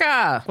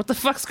 Rebecca, what the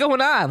fuck's going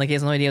on? Like he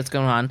has no idea what's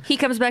going on. He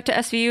comes back to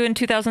SVU in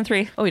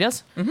 2003. Oh, he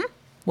does? Mm-hmm.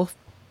 Well,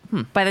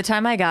 By the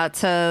time I got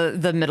to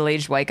the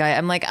middle-aged white guy,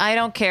 I'm like, I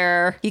don't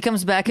care. He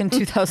comes back in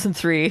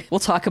 2003. We'll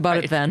talk about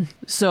it then.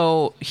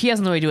 so he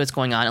has no idea what's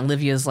going on.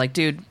 Olivia's like,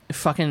 dude,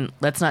 fucking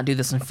let's not do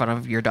this in front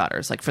of your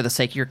daughters. Like for the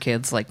sake of your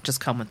kids, like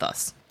just come with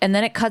us. And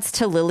then it cuts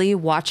to Lily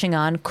watching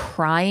on,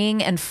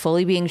 crying and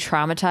fully being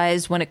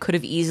traumatized when it could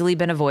have easily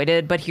been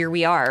avoided. But here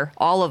we are,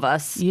 all of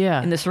us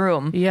in this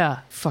room. Yeah.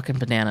 Fucking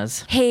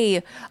bananas.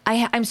 Hey,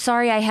 I'm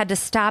sorry I had to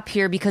stop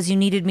here because you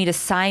needed me to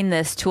sign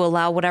this to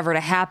allow whatever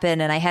to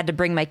happen, and I had to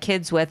bring my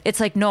kids with.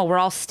 It's like, no, we're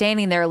all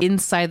standing there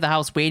Inside the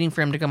house waiting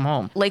for him to come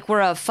home. like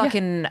we're a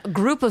fucking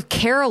group of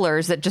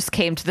carolers that just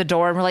came to the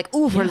door, and we're like,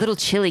 ooh, we're a little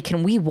chilly.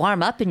 Can we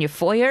warm up in your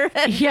foyer?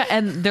 Yeah,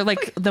 and they're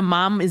like, the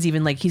mom is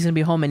even like, he's gonna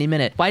be home any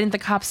minute. Why didn't the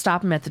cops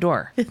stop him at the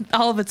door?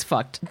 All of it's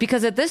fucked.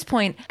 Because at this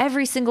point,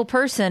 every single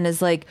person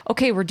is like,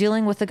 okay, we're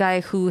dealing with a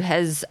guy who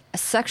has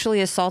sexually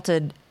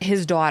assaulted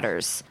his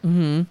daughters.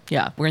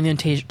 Yeah, we're in the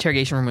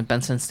interrogation room with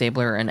Benson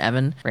Stabler and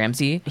Evan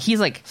Ramsey. He's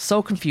like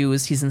so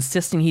confused. He's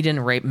insisting he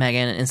didn't rape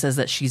Megan and says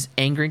that she's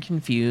angry and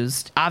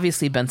confused.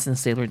 Obviously, Benson and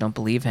Stabler don't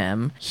believe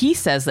him. He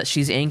says that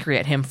she's angry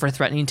at him for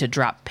threatening to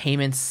drop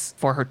payments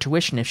for her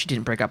tuition if she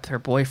didn't break up with her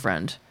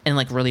boyfriend and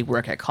like really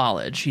work at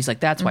college. He's like,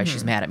 that's why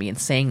she's mad at me and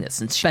saying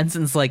this. And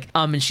Benson's like,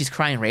 and she's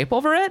crying rape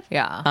over it.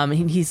 Yeah.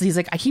 He's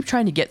like, I keep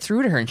trying to get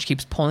through to her and she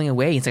keeps pulling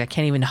away. He's like, I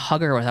can't even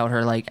hug her without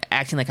her like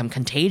acting like I'm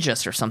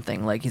contagious or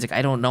something. Like he's like,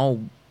 I don't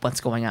know what's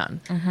going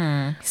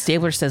on.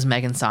 Stabler says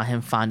Megan saw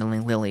him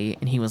fondling Lily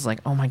and he was like,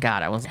 oh my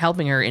god, I was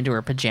helping her into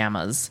her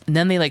pajamas. And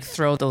then they like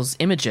throw those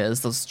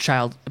images, those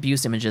child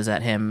abuse images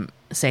at him,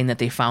 saying that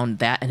they found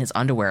that in his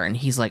underwear, and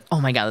he's like,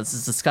 oh my god, this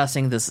is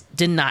disgusting, this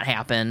did not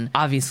happen.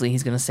 Obviously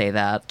he's gonna say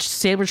that.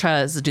 Stabler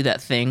tries to do that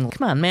thing,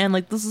 come on man,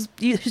 like this is,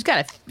 you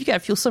gotta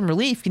feel some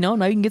relief, you know,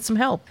 now you can get some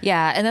help.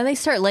 Yeah, and then they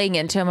start laying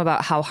into him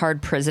about how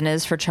hard prison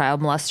is for child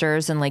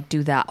molesters and like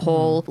do that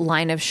whole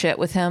line of shit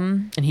with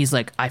him. And he's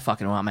like, I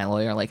fucking want my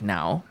lawyer like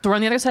now. So we're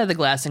on the other side of the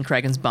glass in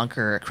Cregan's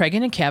bunker.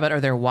 Cregan and Cabot are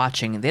there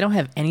watching. They don't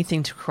have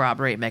anything to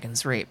corroborate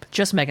Megan's rape,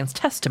 just Megan's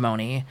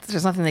testimony.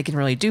 There's nothing they can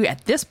really do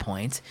at this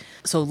point.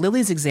 So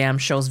Lily's exam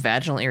shows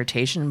vaginal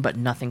irritation, but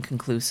nothing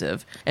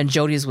conclusive. And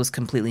Jody's was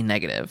completely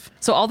negative.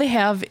 So all they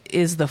have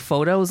is the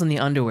photos and the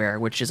underwear,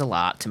 which is a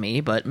lot to me.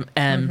 But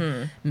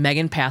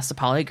Megan passed the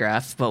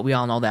polygraph, but we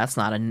all know that's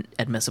not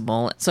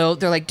admissible. So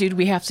they're like, dude,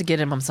 we have to get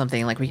him on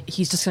something. Like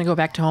he's just going to go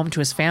back to home to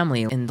his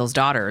family and those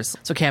daughters.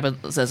 So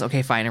Cabot says,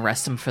 okay, fine,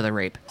 arrest him for the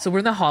rape. So we're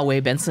in the hallway.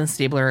 Benson and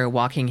Stabler are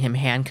walking him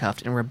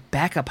handcuffed, and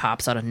Rebecca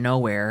pops out of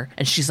nowhere,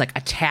 and she's like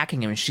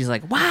attacking him. And she's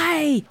like,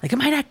 why? Like,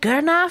 am I not good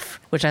enough?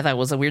 Which I thought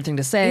was a weird thing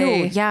to say.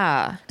 Ew,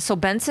 yeah. So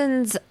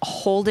Benson's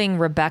holding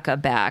Rebecca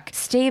back.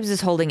 Stabes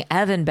is holding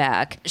Evan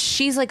back.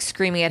 She's like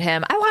screaming at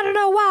him, I want to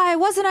know why.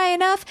 Wasn't I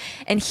enough?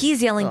 And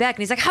he's yelling back,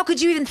 and he's like, how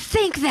could you even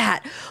think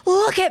that?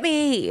 Look at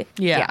me.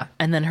 Yeah.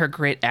 And then her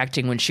great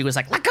acting when she was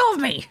like, let go of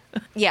me.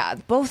 Yeah,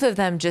 both of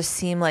them just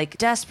seem like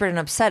desperate and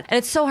upset. And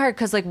it's so hard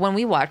because like when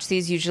we watch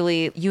these,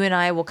 usually you and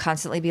I will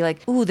constantly be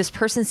like, ooh, this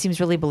person seems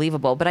really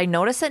believable. But I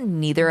notice that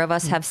neither of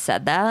us have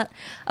said that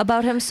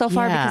about him so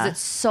far because it's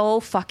so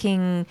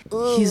fucking...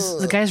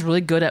 The guy's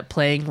really good at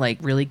playing like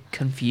really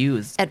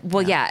confused.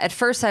 At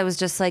first I was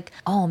just like,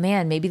 oh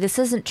man, maybe this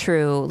isn't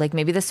true. Like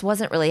maybe this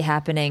wasn't really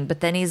happening. But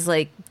then he's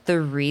like, the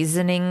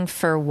reasoning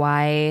for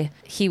why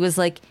he was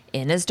like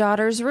in his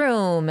daughter's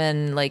room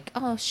and like,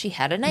 oh, she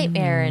had a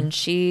nightmare and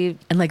she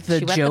like the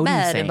she went to Jody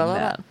bed saying and blah, blah,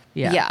 that. blah.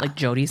 Yeah, like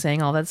Jody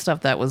saying all that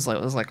stuff. That was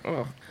like,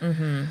 oh.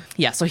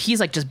 Yeah, so he's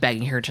like just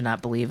begging her to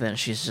not believe it, and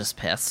she's just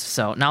pissed.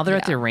 So now they're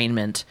at the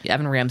arraignment.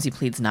 Evan Ramsey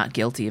pleads not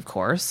guilty, of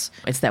course.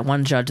 It's that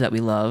one judge that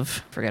we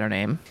love. Forget her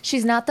name.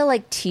 She's not the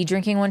like tea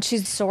drinking one. She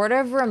sort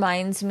of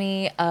reminds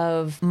me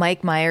of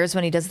Mike Myers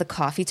when he does the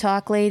coffee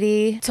talk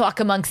lady.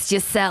 Talk amongst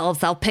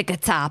yourselves. I'll pick a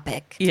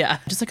topic. Yeah,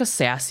 just like a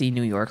sassy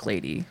New York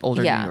lady,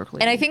 older New York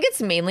lady. And I think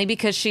it's mainly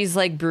because she's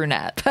like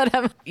brunette.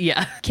 But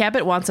yeah,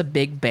 Cabot wants a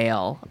big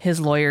bail. His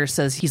lawyer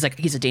says he's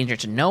a danger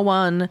to no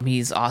one.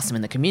 He's awesome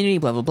in the community,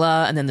 blah, blah,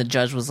 blah. And then the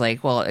judge was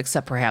like, well,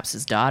 except perhaps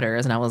his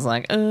daughters. And I was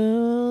like,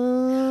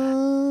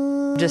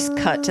 Just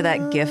cut to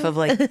that gif of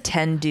like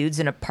 10 dudes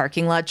in a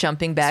parking lot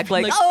jumping back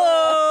like,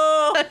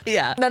 oh!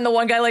 Yeah. Then the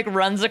one guy like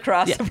runs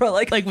across the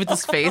road, like with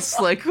his face,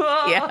 like,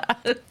 "Whoa." Yeah.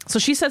 So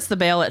she sets the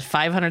bail at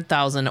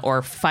 500,000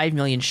 or 5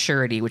 million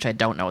surety, which I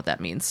don't know what that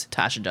means.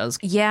 Tasha does.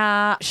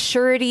 Yeah,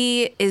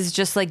 surety is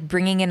just like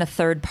bringing in a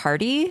third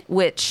party,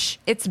 which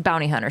it's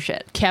bounty hunter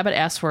shit. Cabot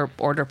asks for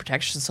order of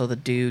protection so the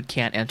dude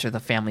can't enter the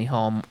family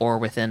home or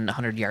within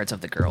 100 yards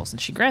of the girls,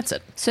 and she grants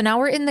it. So now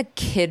we're in the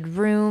kid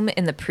room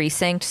in the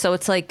precinct. So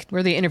it's like,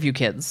 Where they interview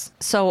kids.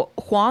 so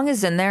Huang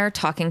is in there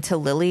talking to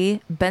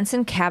Lily.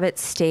 Benson, Cabot,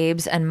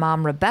 Stabes, and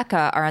mom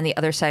Rebecca are on the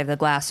other side of the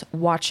glass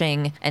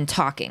watching and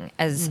talking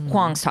as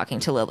Huang's talking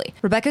to Lily.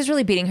 Rebecca's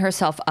really beating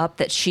herself up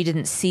that she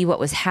didn't see what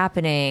was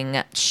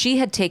happening. She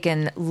had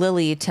taken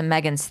Lily to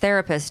Megan's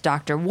therapist,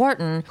 Dr.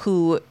 Wharton,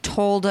 who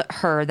told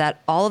her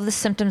that all of the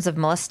symptoms of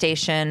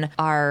molestation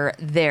are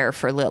there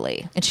for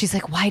Lily. And she's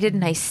like, why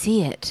didn't I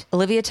see it?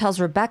 Olivia tells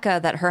Rebecca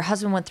that her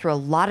husband went through a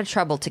lot of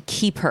trouble to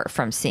keep her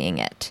from seeing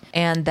it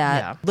and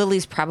that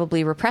Lily's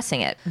probably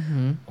repressing it.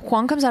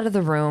 Huang comes out of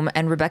the room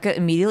and Rebecca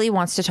immediately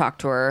wants to talk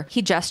to her.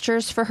 He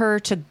gestures for her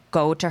to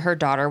go to her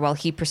daughter while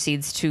he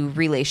proceeds to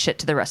relay shit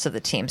to the rest of the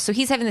team. So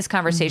he's having this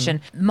conversation.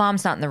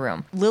 Mom's not in the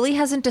room. Lily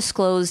hasn't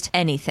disclosed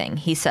anything,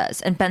 he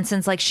says. And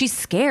Benson's like, she's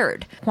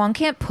scared. Huang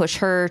can't push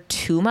her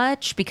too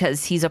much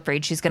because he's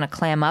afraid she's going to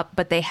clam up,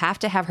 but they have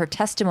to have her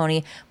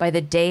testimony by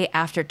the day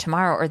after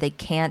tomorrow or they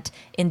can't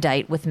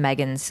indict with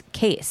Megan's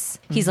case.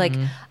 He's like,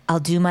 I'll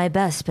do my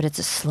best, but it's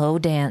a slow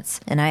dance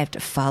and I have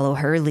to follow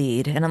her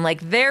lead. And I'm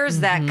like, there's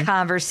that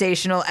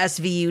conversational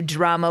SVU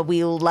drama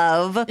we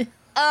love.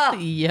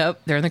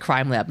 Yep. They're in the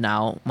crime lab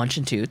now. Munch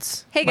and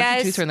Toots. Hey, Munch guys.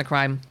 and Toots are in the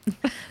crime.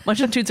 Munch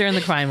and Toots are in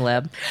the crime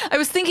lab. I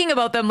was thinking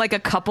about them like a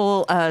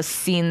couple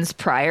scenes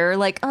prior,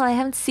 like, oh, I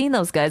haven't seen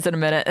those guys in a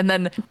minute. And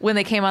then when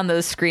they came on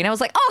the screen, I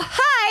was like, oh,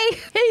 hi.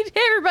 Hey,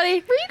 everybody.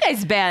 Where you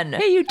guys been?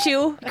 Hey, you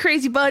two.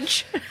 Crazy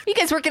bunch. You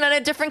guys working on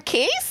a different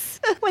case?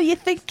 What are you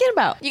thinking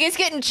about? You guys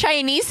getting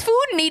Chinese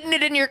food and eating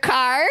it in your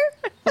car?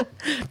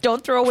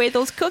 Don't throw away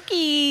those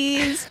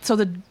cookies. So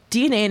the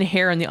DNA and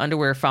hair in the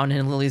underwear found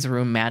in Lily's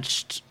room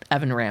matched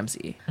Evan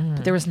Ramsey.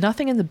 But there was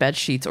nothing in the bed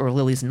sheets or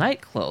Lily's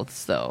night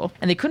clothes, though.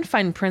 And they couldn't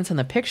find prints on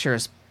the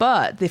pictures,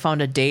 but they found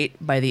a date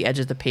by the edge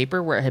of the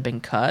paper where it had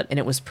been cut, and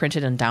it was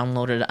printed and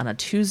downloaded on a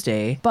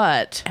Tuesday.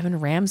 But Evan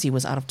Ramsey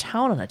was out of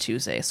town on a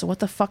Tuesday, so what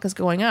the fuck is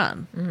going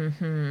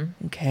on?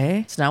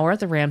 Okay. So now we're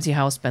at the Ramsey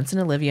house. Benson,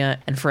 Olivia,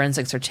 and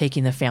forensics are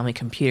taking the family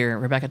computer.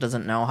 Rebecca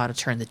doesn't know how to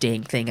turn the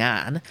dang thing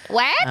on.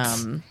 What?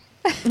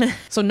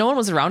 So no one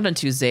was around on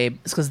Tuesday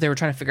because they were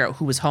trying to figure out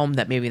who was home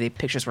that maybe the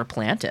pictures were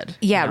planted.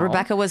 Yeah, you know?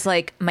 Rebecca was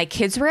like, my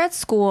kids were at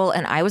school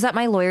and I was at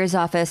my lawyer's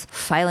office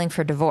filing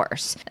for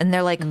divorce. And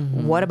they're like,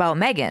 what about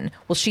Megan?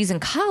 Well, she's in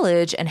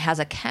college and has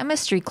a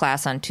chemistry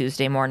class on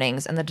Tuesday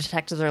mornings. And the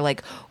detectives are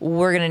like,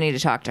 we're going to need to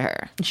talk to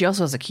her. She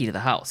also has a key to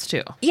the house,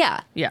 too.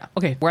 Yeah. Yeah.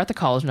 Okay, we're at the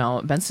college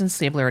now. Benson and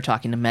Stabler are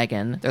talking to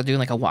Megan. They're doing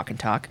like a walk and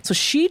talk. So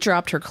she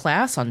dropped her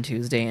class on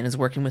Tuesday and is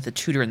working with a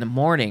tutor in the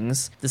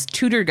mornings. This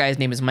tutor guy's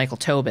name is Michael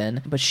Tobin,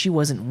 but she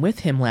wasn't with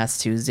him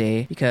last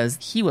Tuesday because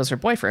he was her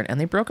boyfriend and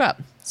they broke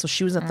up. So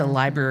she was at the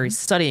library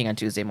studying on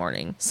Tuesday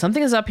morning.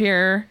 Something is up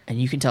here,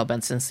 and you can tell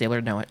Benson and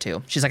Stabler know it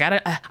too. She's like,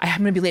 I'm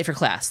going to be late for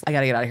class. I got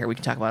to get out of here. We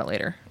can talk about it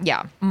later.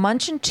 Yeah.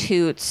 Munch and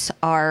Toots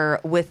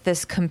are with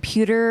this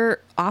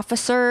computer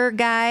officer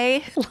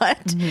guy.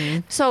 What?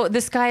 So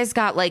this guy's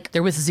got like...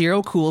 They're with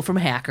Zero Cool from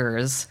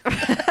Hackers.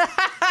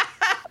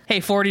 Hey,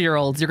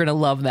 40-year-olds, you're going to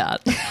love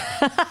that.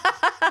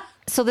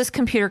 So this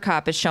computer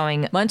cop is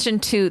showing Munch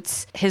and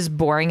Toots his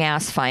boring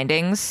ass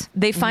findings.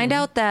 They find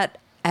out that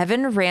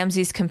Evan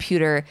Ramsey's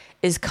computer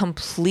is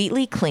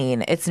completely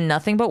clean. It's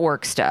nothing but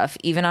work stuff,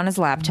 even on his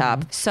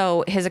laptop.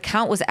 So his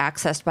account was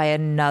accessed by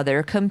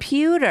another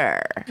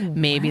computer.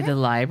 Maybe the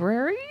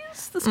libraries?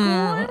 The school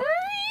libraries?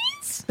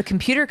 The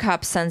computer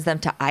cop sends them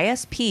to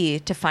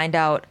ISP to find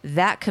out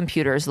that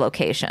computer's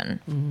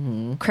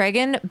location.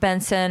 Cregan,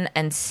 Benson,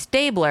 and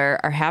Stabler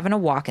are having a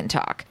walk and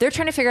talk. They're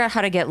trying to figure out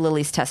how to get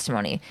Lily's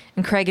testimony.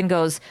 And Cregan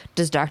goes,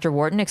 does Dr.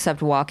 Wharton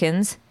accept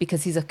walk-ins?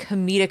 Because he's a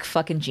comedic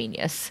fucking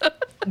genius.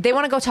 They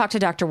want to go talk to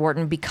Dr.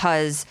 Wharton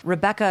because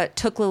Rebecca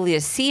took Lily to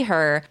see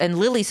her, and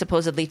Lily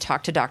supposedly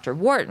talked to Dr.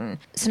 Wharton.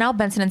 So now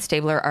Benson and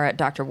Stabler are at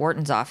Dr.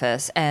 Wharton's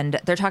office, and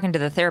they're talking to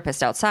the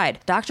therapist outside.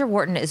 Dr.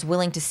 Wharton is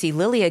willing to see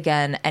Lily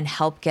again and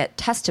help get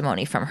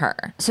testimony from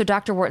her. So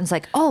Dr. Wharton's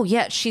like, oh,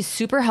 yeah, she's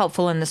super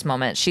helpful in this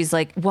moment. She's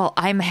like, well,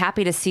 I'm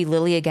happy to see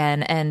Lily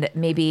again, and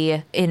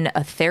maybe in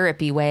a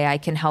therapy way I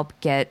can help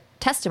get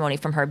testimony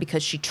from her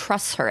because she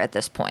trusts her at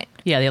this point.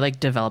 Yeah, they like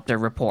developed a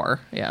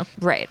rapport. Yeah.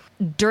 Right.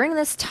 During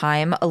this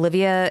time,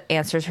 Olivia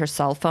answers her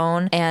cell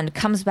phone and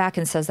comes back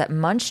and says that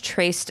Munch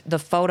traced the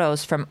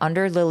photos from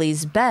under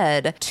Lily's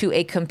bed to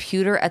a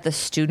computer at the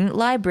student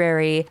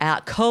library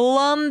at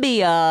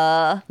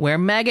Columbia. Where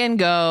Megan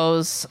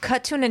goes.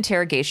 Cut to an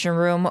interrogation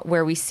room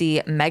where we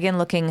see Megan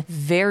looking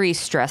very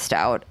stressed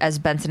out as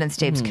Benson and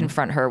Stabes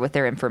confront her with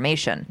their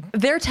information.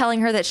 They're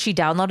telling her that she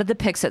downloaded the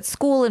pics at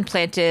school and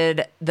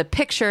planted the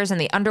pictures in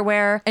the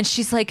underwear. And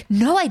she's like,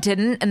 no, I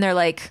didn't. And they're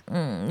like,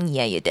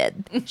 yeah, you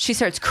did. She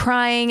starts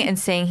crying and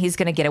saying he's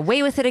going to get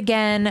away with it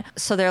again.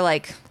 So they're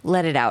like,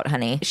 let it out,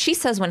 honey. She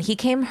says when he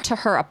came to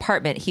her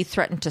apartment, he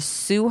threatened to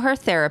sue her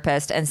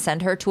therapist and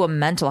send her to a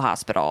mental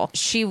hospital.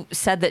 She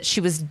said that she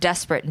was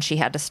desperate and she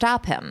had to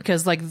stop him.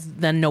 Because, like,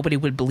 then nobody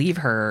would believe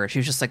her. She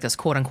was just like this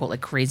quote unquote,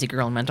 like, crazy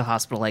girl in mental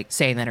hospital, like,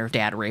 saying that her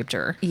dad raped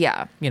her.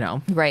 Yeah. You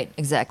know? Right,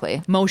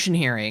 exactly. Motion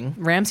hearing.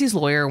 Ramsey's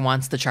lawyer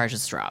wants the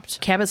charges dropped.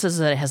 Cabot says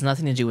that it has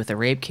nothing to do with the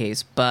rape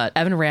case, but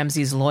Evan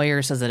Ramsey's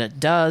lawyer says that it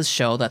does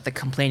show that the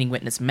complaining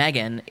witness,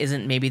 Megan,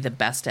 isn't maybe the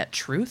best at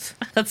truth.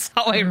 That's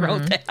how I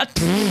wrote that.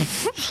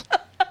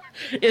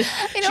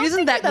 She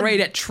isn't that great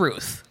at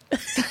truth.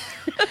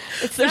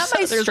 It's not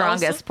my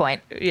strongest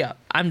point. Yeah,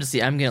 I'm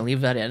gonna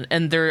leave that in.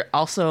 And they're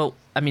also,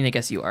 I mean, I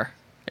guess you are.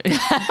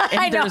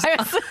 I know.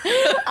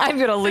 I'm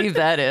gonna leave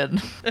that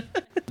in.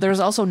 There's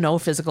also no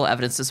physical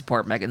evidence to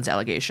support Megan's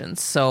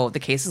allegations, so the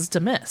case is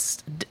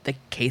dismissed.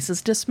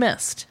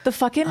 The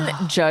fucking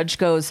judge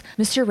goes,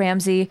 Mr.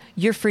 Ramsey,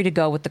 you're free to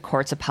go with the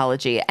court's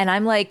apology. And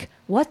I'm like,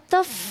 what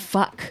the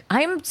fuck?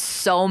 I'm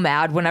so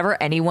mad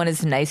whenever anyone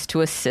is nice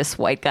to a cis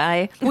white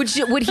guy. Would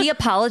he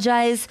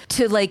apologize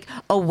to like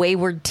a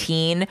wayward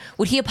teen?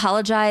 Would he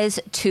apologize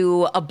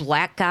to a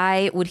black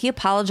guy? Would he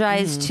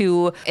apologize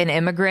to an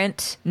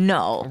immigrant?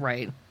 No.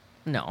 Right.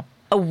 No.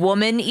 A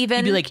woman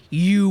even? He'd be like,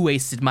 you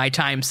wasted my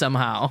time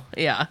somehow.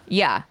 Yeah.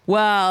 Yeah.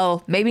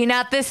 Well, maybe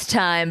not this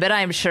time, but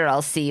I'm sure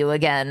I'll see you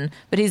again.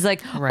 But he's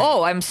like, right.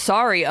 Oh, I'm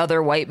sorry,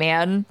 other white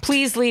man.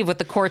 Please leave with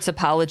the court's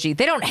apology.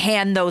 They don't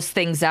hand those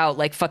things out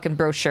like fucking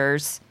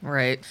brochures.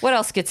 Right. What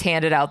else gets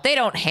handed out? They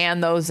don't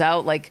hand those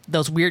out like...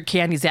 Those weird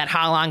candies at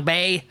Ha Long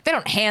Bay. They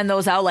don't hand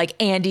those out like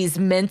Andy's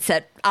Mints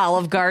at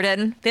Olive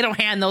Garden. They don't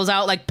hand those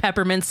out like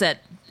peppermints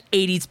at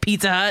 80s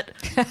Pizza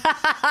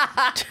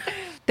Hut.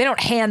 They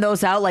don't hand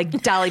those out like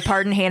Dolly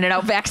Parton handed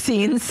out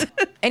vaccines.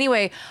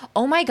 Anyway,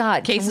 oh my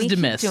God. Case is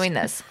dismissed. Keep doing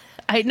this?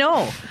 I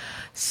know.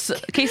 So,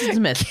 case is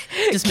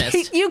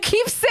dismissed. You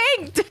keep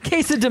saying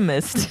case is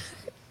dismissed.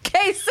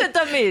 Case is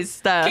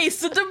dismissed.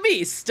 Case is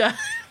dismissed.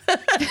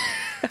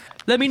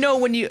 Let me know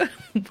when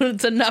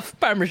it's enough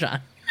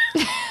Parmesan.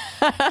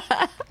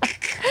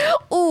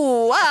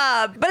 Ooh,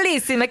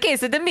 bellissima,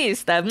 case is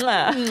dismissed.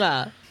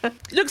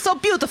 Look so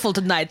beautiful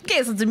tonight.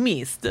 Case is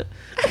dismissed.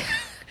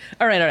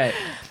 All right.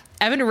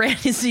 Evan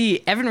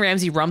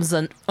Ramsey runs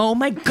on. Oh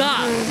my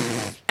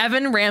God.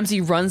 Evan Ramsey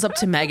runs up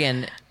to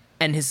Megan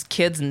and his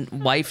kids and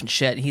wife and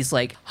shit. He's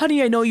like,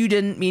 honey, I know you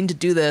didn't mean to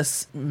do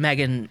this.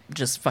 Megan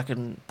just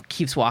fucking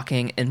keeps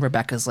walking. And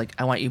Rebecca's like,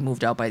 I want you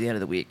moved out by the end of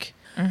the week.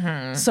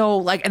 Mm-hmm. So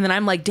like, and then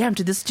I'm like, damn,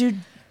 did this dude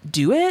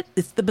do it?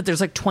 But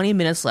there's like 20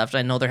 minutes left.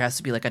 I know there has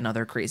to be like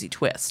another crazy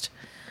twist.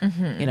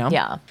 Mm-hmm. You know?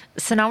 Yeah.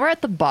 So now we're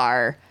at the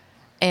bar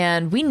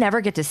and we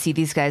never get to see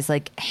these guys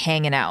like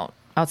hanging out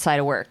outside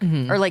of work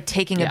or like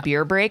taking a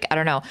beer break. I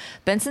don't know.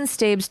 Benson,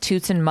 Stabes,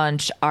 Toots, and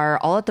Munch are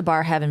all at the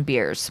bar having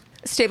beers.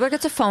 Stabler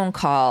gets a phone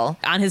call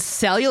on his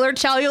cellular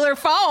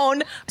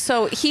phone.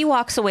 So he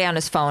walks away on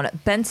his phone.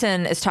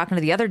 Benson is talking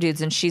to the other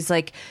dudes and she's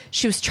like,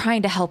 she was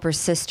trying to help her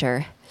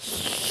sister.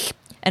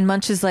 And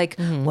Munch is like,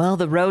 well,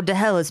 the road to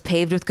hell is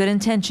paved with good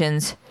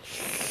intentions.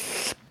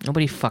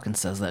 Nobody fucking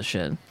says that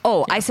shit.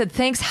 Oh, yeah. I said,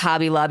 thanks,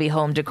 Hobby Lobby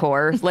Home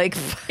Decor. Like,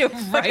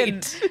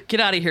 right. Get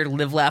out of here,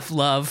 live, laugh,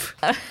 love.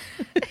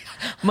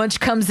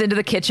 Munch comes into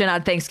the kitchen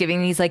on Thanksgiving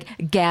and he's like,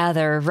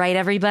 gather, right,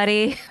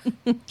 everybody?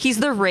 He's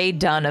the Ray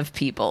Dunn of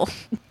people.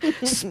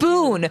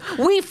 Spoon,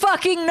 we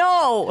fucking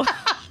know.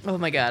 Oh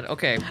my God,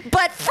 okay.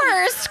 But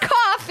first,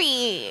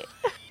 coffee.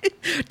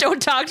 Don't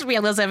talk to me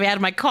unless I've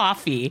had my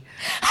coffee.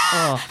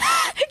 Oh.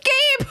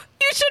 Gabe,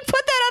 you should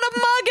put that on a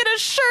mug and a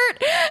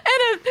shirt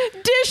and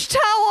a dish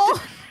towel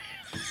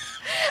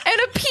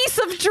and a piece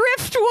of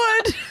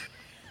driftwood.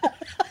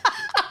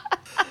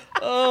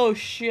 Oh,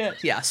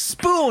 shit. Yeah,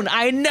 spoon.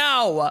 I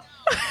know.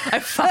 I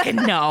fucking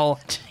know.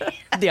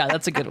 Yeah,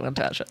 that's a good one,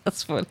 Tasha.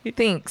 That's funny.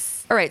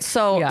 Thanks. All right,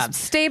 so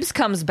Stabes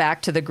comes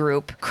back to the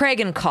group.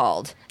 Cragen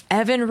called.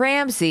 Evan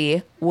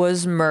Ramsey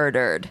was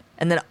murdered.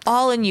 And then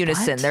all in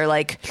unison, they're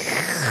like...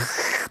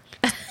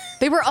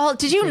 They were all,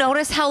 did you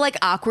notice how like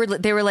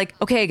awkward, they were like,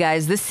 okay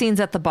guys, this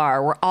scene's at the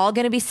bar. We're all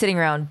going to be sitting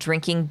around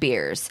drinking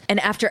beers. And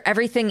after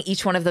everything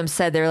each one of them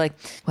said, they're like,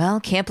 well,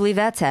 can't believe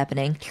that's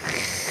happening.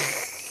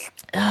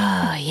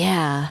 Oh,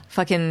 yeah.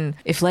 Fucking,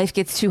 if life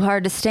gets too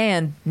hard to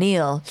stand,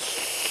 Neil.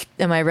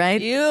 Am I right?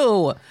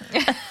 Ew.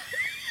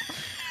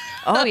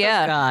 Oh,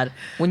 yeah. God.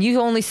 When you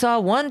only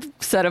saw one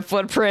set of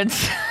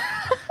footprints,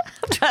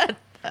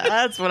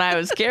 that's when I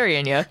was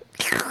carrying you.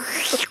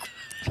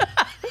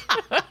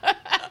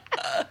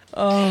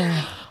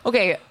 Oh.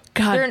 Okay.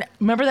 God,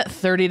 remember that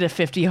 30 to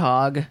 50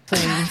 hog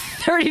thing?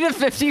 30 to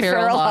 50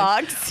 feral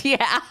hogs.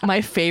 Yeah.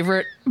 My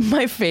favorite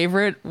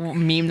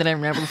meme that I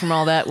remember from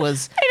all that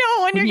was I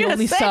know when you're we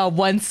only saw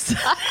one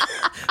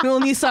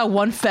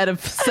set of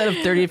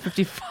 30 to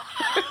 50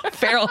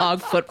 feral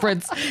hog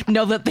footprints.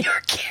 Know that they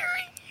were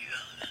carrying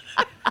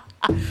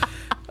you.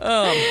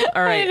 All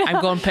right, I'm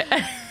going.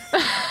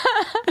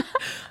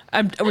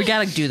 We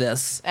gotta do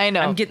this. I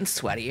know. I'm getting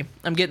sweaty.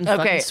 I'm getting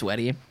fucking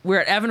sweaty. We're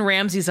at Evan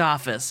Ramsey's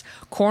office.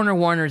 Coroner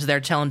Warner's there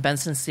telling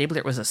Benson Stabler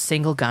it was a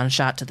single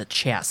gunshot to the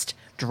chest.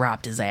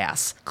 Dropped his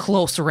ass.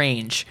 Close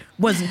range.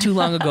 Wasn't too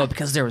long ago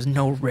because there was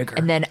no rigor.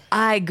 And then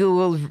I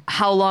Googled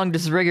how long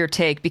does rigor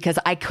take because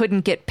I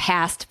couldn't get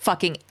past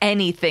fucking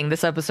anything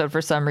this episode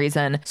for some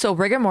reason. So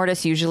rigor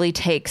mortis usually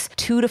takes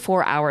 2 to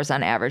 4 hours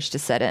on average to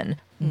set in.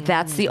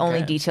 That's the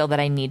only detail that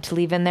I need to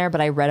leave in there,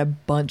 but I read a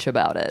bunch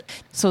about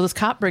it. So this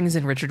cop brings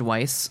in Richard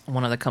Weiss,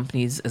 one of the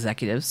company's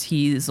executives.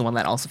 He's the one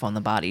that also found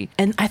the body.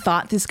 And I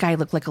thought this guy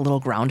looked like a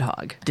little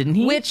groundhog, didn't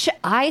he? Which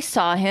I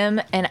saw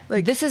him, and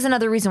this is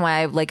another reason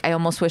why I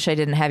almost wish I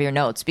didn't have your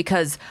notes,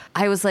 because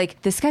I was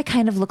like, this guy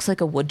kind of looks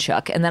like a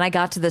woodchuck. And then I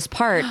got to this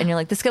part, and you're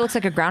like, this guy looks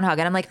like a groundhog.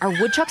 And I'm like, are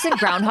woodchucks and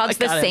groundhogs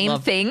the same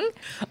thing?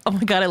 Oh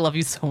my God, I love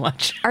you so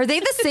much. Are they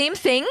the same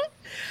thing?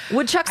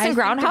 Woodchucks and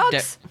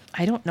groundhogs?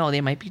 I don't know.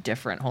 They might be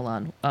different.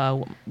 Hold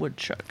on.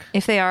 Woodchuck.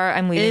 If they are,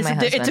 I'm leaving my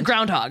husband. It's a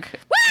groundhog.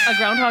 A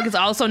groundhog is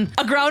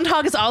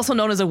also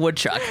known as a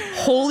woodchuck.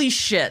 Holy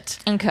shit.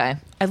 Okay.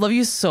 I love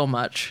you so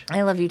much.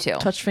 I love you too.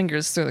 Touch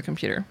fingers through the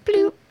computer.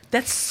 Bloop.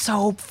 That's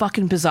so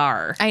fucking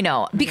bizarre. I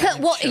know.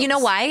 Because, you know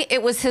why?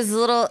 It was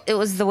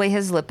the way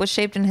his lip was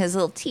shaped and his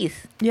little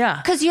teeth. Yeah.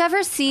 Because you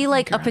ever see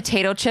a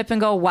potato chip and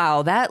go,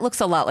 wow, that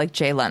looks a lot like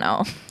Jay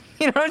Leno.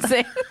 You know what I'm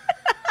saying?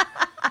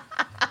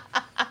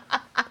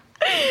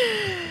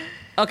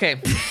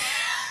 Okay.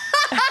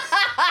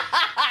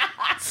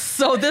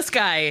 So this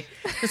guy,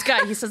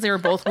 he says they were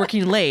both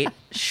working late.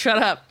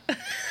 Shut up. You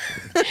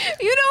know what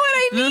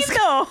I mean,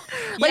 though?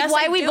 Yes,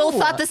 why I we do. both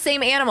thought the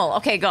same animal.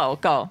 Okay,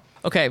 go.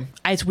 Okay.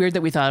 It's weird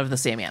that we thought of the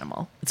same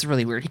animal. It's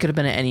really weird. He could have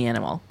been any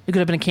animal. He could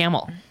have been a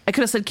camel. I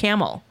could have said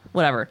camel.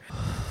 Whatever.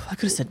 I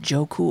could have said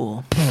Joe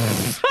Cool.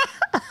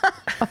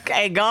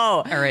 Okay, go.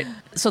 All right.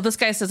 So this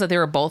guy says that they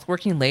were both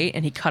working late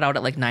and he cut out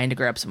at 9 to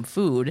grab some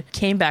food,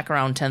 came back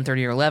around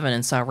 10:30 or 11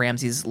 and saw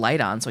Ramsey's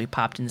light on, so he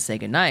popped in to say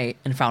goodnight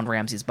and found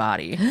Ramsey's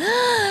body.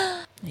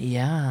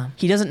 Yeah.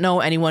 He doesn't know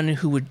anyone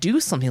who would do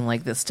something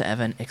like this to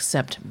Evan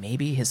except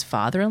maybe his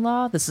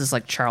father-in-law. This is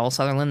Charles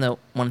Sutherland, the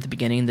one at the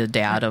beginning, the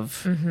dad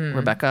of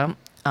Rebecca.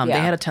 They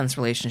had a tense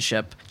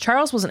relationship.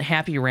 Charles wasn't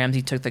happy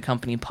Ramsey took the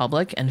company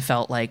public and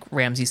felt like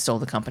Ramsey stole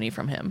the company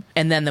from him.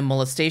 And then the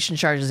molestation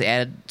charges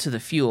added to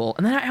the fuel.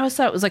 And then I always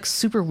thought it was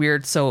super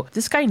weird. So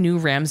this guy knew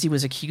Ramsey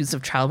was accused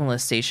of child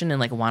molestation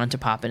and wanted to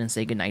pop in and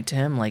say goodnight to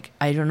him.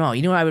 I don't know.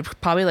 I would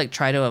probably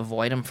try to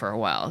avoid him for a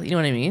while. You know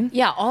what I mean?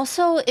 Yeah.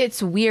 Also,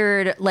 it's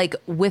weird,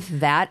 with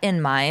that in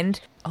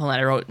mind. Hold on,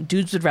 I wrote,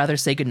 dudes would rather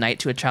say goodnight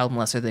to a child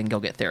molester than go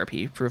get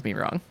therapy. Prove me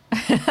wrong.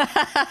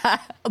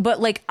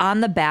 But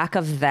on the back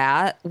of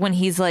that, when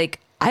he's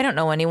like, I don't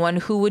know anyone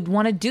who would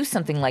want to do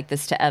something like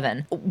this to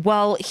Evan.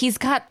 Well, he's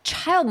got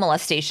child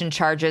molestation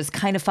charges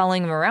kind of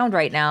following him around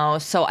right now.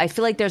 So I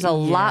feel like there's a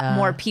lot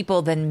more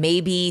people than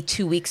maybe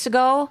 2 weeks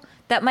ago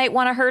that might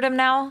want to hurt him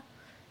now.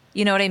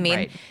 You know what I mean?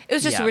 Right. It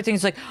was just a weird thing.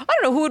 It's I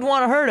don't know who would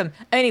want to hurt him.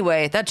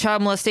 Anyway, that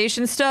child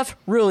molestation stuff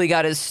really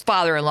got his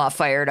father-in-law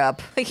fired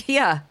up.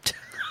 Yeah.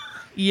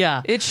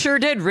 Yeah. It sure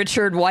did,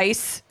 Richard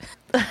Weiss.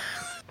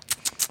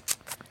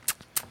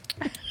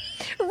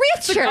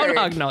 Richard!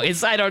 Groundhog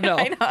noise. I don't know.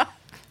 I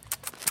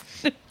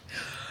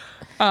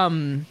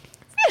know.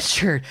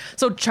 Richard.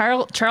 So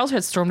Charles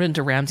had stormed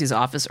into Ramsey's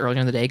office earlier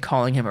in the day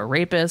calling him a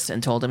rapist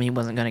and told him he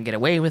wasn't going to get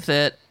away with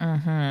it.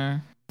 Mm-hmm.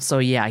 So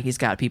yeah, he's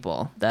got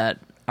people that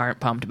aren't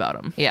pumped about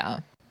him.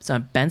 Yeah. So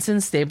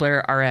Benson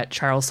Stabler are at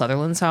Charles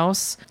Sutherland's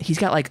house. He's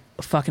got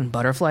fucking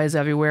butterflies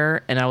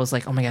everywhere. And I was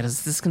like, oh my God,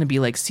 is this going to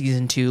be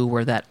season 2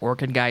 where that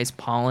orchid guy's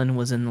pollen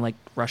was in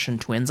Russian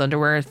twins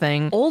underwear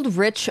thing? Old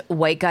rich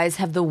white guys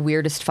have the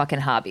weirdest fucking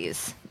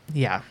hobbies.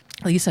 Yeah.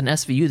 At least on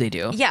SVU they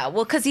do. Yeah,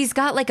 well, because he's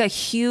got a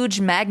huge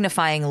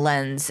magnifying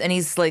lens and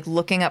he's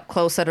looking up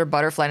close at her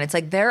butterfly. And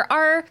it's there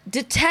are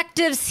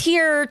detectives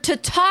here to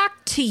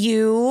talk to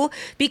you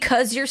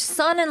because your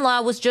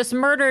son-in-law was just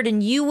murdered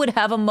and you would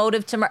have a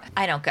motive to murder.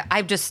 I don't get,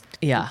 I just,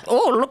 yeah.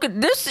 Oh, look at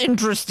this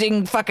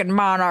interesting fucking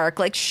monarch.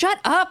 Shut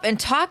up and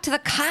talk to the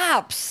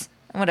cops.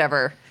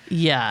 Whatever.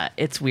 Yeah,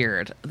 it's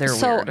weird. They're weird.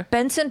 So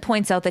Benson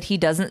points out that he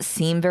doesn't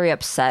seem very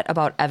upset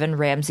about Evan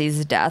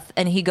Ramsey's death.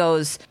 And he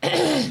goes...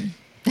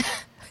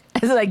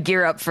 as I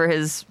gear up for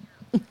his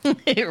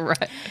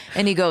right.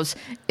 And he goes,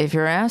 if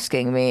you're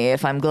asking me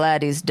if I'm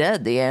glad he's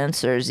dead, the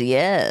answer's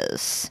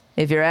yes.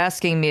 If you're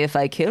asking me if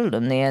I killed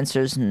him, the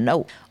answer's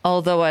no.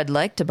 Although I'd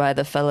like to buy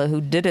the fella who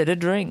did it a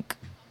drink.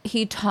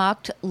 He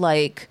talked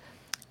like...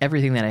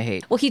 everything that I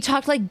hate. Well, he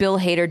talked like Bill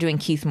Hader doing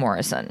Keith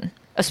Morrison.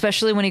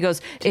 Especially when he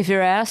goes, if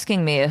you're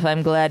asking me if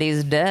I'm glad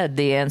he's dead,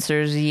 the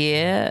answer's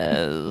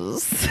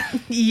yes.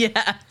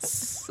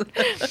 Yes.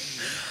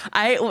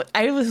 I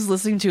was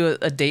listening to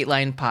a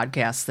Dateline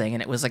podcast thing,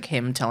 and it was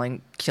him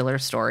telling killer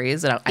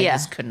stories, and I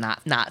just could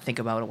not think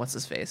about it. What's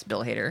his face?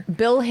 Bill Hader.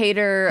 Bill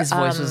Hader. His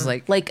voice was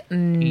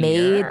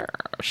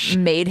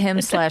made him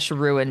 /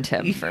 ruined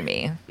him for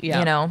me. Yeah.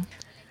 You know?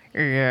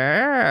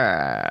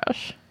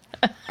 Yes.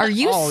 Are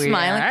you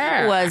smiling?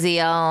 yeah. Was he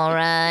all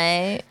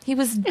right? He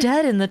was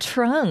dead in the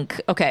trunk.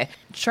 Okay.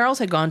 Charles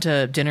had gone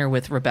to dinner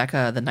with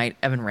Rebecca the night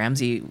Evan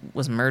Ramsey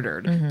was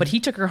murdered, but he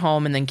took her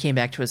home and then came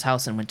back to his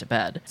house and went to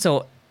bed.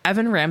 So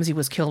Evan Ramsey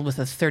was killed with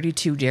a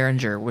 .32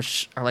 Derringer,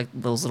 which are like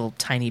those little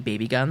tiny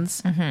baby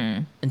guns.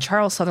 Mm-hmm. And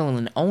Charles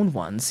Sutherland owned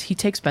ones. He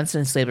takes Benson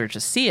and Stabler to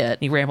see it.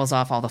 He rambles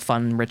off all the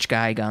fun rich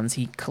guy guns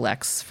he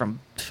collects from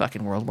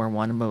fucking World War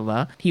I and blah, blah,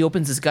 blah. He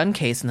opens his gun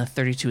case and the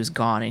 .32 is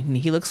gone. And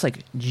he looks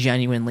like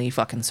genuinely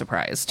fucking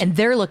surprised. And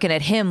they're looking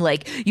at him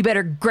like, you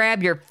better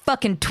grab your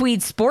fucking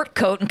tweed sport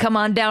coat and come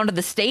on down to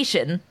the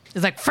station.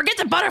 He's like, forget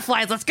the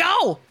butterflies, let's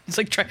go! He's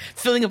like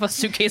filling up a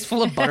suitcase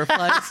full of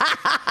butterflies.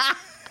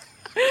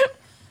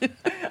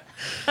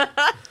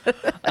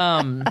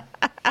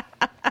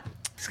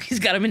 He's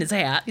got him in his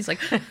hat. He's like,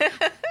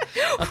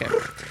 okay.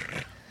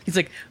 He's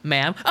like,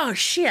 ma'am. Oh,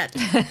 shit.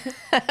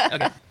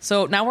 Okay.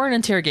 So now we're in an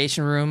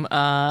interrogation room.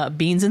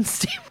 Beans and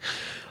Stabler.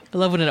 I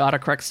love when it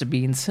autocorrects to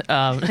Beans.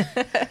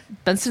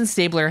 Benson and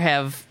Stabler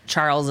have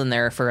Charles in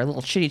there for a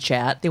little chitty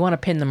chat. They want to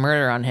pin the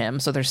murder on him.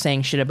 So they're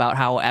saying shit about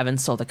how Evan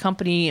sold the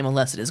company and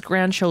molested his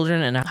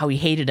grandchildren and how he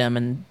hated him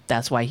and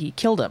that's why he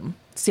killed him.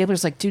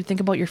 Stabler's like, dude, think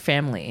about your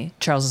family.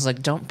 Charles is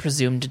like, don't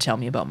presume to tell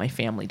me about my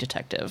family,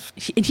 detective.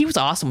 And he was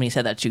awesome when he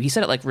said that too. He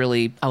said it like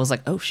really, I was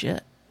like, oh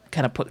shit.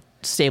 Kind of put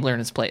Stabler in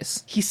his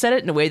place. He said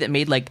it in a way that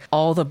made like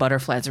all the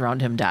butterflies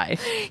around him die.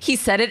 He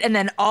said it, and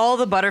then all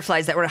the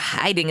butterflies that were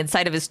hiding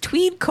inside of his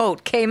tweed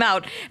coat came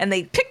out, and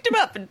they picked him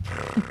up and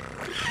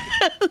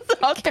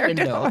out their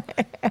window.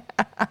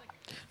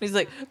 He's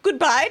like,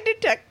 goodbye,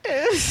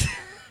 detectives.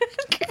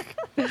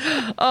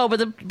 Oh, but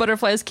the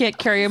butterflies can't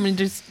carry him and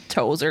his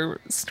toes are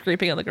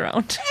scraping on the ground.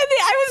 And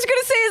I was going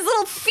to say his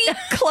little feet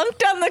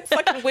clunked on the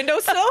fucking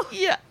windowsill.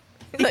 Yeah.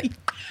 He's like,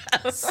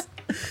 Yes.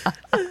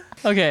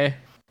 Okay.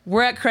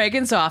 We're at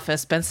Cragen's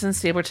office. Benson and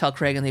Stabler tell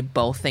Cragen they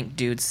both think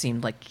dude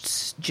seemed like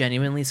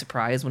genuinely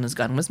surprised when his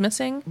gun was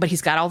missing. But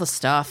he's got all the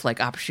stuff like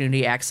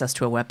opportunity, access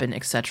to a weapon,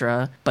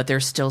 etc. But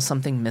there's still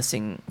something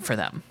missing for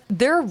them.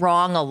 they're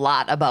wrong a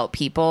lot about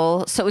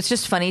people. So it's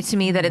just funny to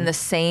me that in the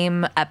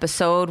same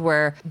episode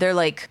where they're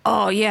like,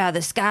 oh yeah,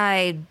 this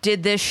guy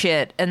did this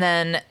shit. And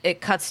then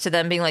it cuts to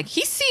them being like,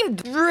 he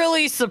seemed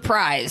really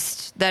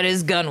surprised that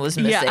his gun was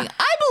missing. Yeah.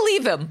 I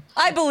believe him.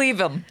 I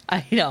believe him.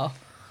 I know.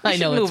 I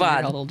know. Move It's weird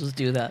on. how they'll just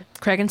do that.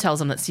 Cragen tells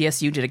them that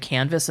CSU did a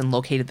canvass and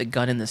located the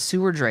gun in the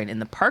sewer drain in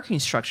the parking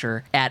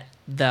structure at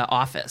the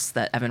office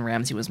that Evan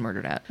Ramsey was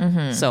murdered at.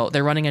 Mm-hmm. So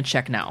they're running a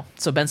check now.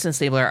 So Benson and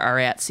Stabler are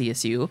at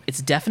CSU.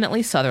 It's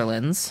definitely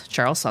Sutherland's,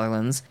 Charles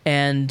Sutherland's,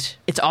 and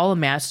it's all a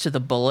match to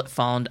the bullet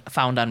found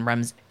on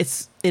Rams.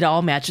 It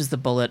all matches the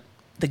bullet.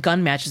 The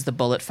gun matches the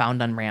bullet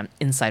found on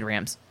inside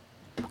Rams.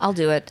 I'll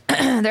do it.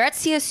 They're at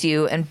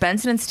CSU and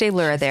Benson and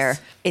Stabler are there.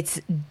 It's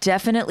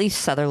definitely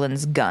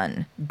Sutherland's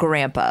gun.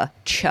 Grandpa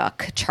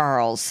Chuck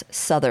Charles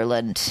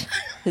Sutherland.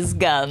 His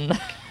gun.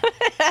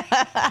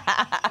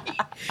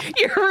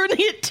 You're ruining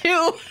it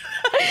too.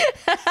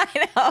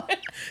 I know.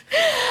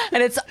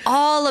 And it's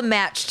all a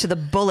match to the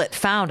bullet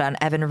found on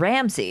Evan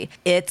Ramsey.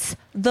 It's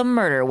the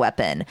murder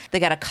weapon. They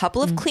got a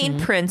couple of clean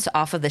prints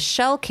off of the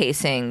shell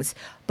casings,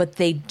 but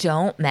they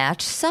don't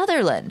match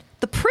Sutherland.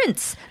 The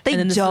prints,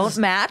 they don't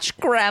match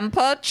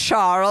Grandpa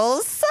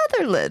Charles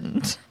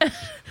Sutherland.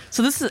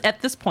 So this is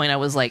at this point I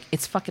was like,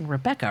 it's fucking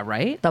Rebecca,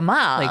 right? The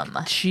mom.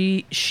 Like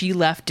she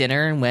left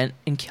dinner and went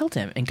and killed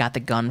him and got the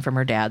gun from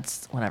her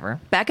dad's whatever.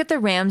 Back at the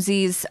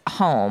Ramseys'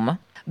 home,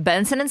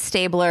 Benson and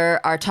Stabler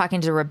are talking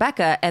to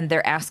Rebecca and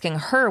they're asking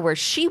her where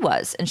she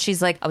was. And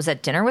she's like, I was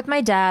at dinner with my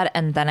dad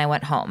and then I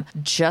went home.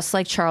 Just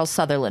like Charles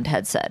Sutherland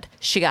had said.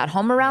 She got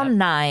home around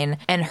 9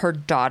 and her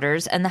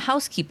daughters and the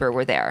housekeeper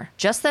were there.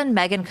 Just then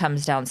Megan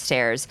comes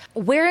downstairs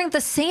wearing the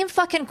same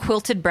fucking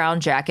quilted brown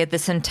jacket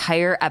this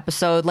entire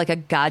episode, like a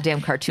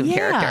goddamn cartoon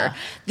character.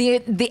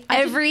 The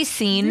every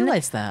scene.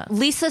 realize that.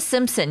 Lisa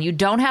Simpson, you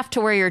don't have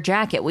to wear your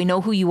jacket. We know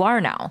who you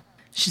are now.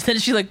 She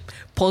said she like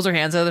pulls her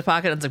hands out of the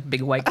pocket and it's like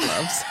big white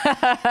gloves.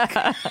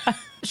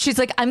 She's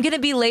like, I'm going to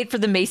be late for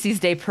the Macy's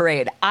Day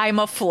Parade. I'm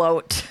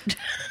afloat.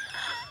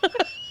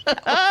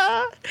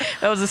 That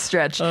was a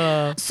stretch.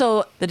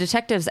 So the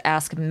detectives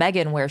ask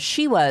Megan where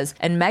she was,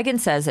 and Megan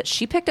says that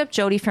she picked up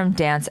Jody from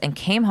dance and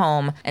came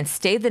home and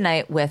stayed the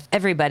night with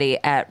everybody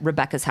at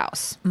Rebecca's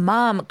house.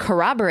 Mom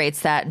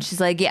corroborates that, and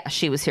she's like, yeah,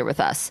 she was here with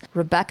us.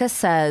 Rebecca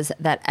says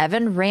that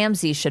Evan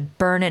Ramsey should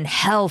burn in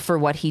hell for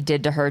what he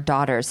did to her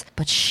daughters,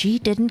 but she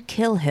didn't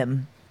kill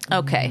him.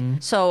 Okay,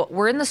 so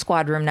we're in the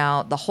squad room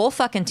now. The whole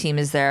fucking team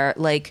is there.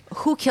 Like,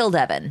 who killed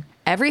Evan?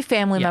 Every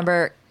family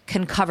member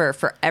can cover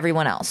for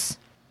everyone else.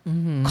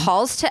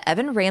 Calls to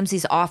Evan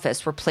Ramsey's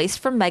office were placed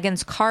from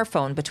Megan's car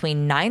phone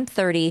between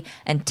 9:30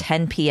 and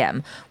 10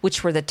 p.m.,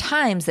 which were the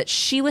times that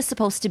she was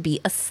supposed to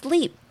be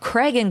asleep.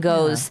 Cragen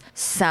goes,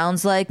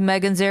 sounds like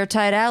Megan's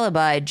airtight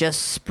alibi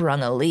just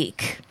sprung a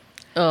leak.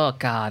 Oh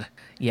God.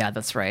 Yeah,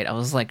 that's right. I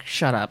was like,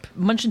 shut up.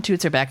 Munch and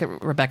Toots are back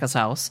at Rebecca's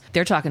house.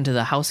 They're talking to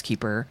the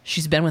housekeeper.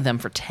 She's been with them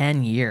for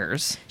 10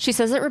 years. She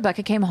says that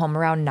Rebecca came home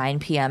around 9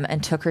 p.m.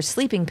 and took her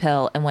sleeping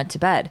pill and went to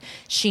bed.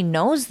 She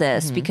knows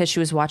this because she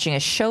was watching a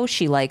show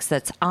she likes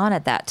that's on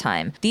at that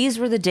time. These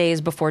were the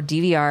days before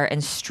DVR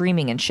and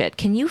streaming and shit.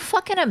 Can you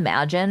fucking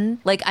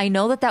imagine? Like, I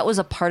know that was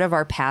a part of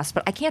our past,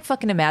 but I can't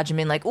fucking imagine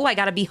being like, oh, I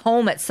gotta be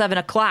home at 7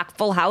 o'clock.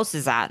 Full House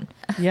is on.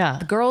 Yeah.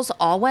 The girls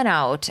all went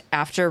out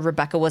after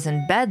Rebecca was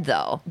in bed,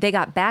 though. They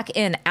got back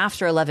in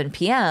after 11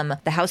 p.m.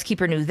 The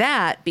housekeeper knew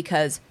that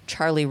because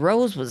Charlie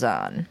Rose was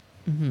on.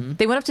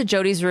 They went up to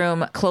Jody's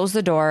room, closed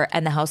the door,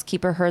 and the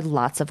housekeeper heard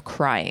lots of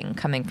crying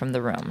coming from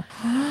the room.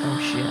 Oh,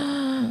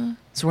 shit.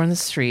 So we're in the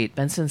street.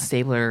 Benson and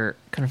Stabler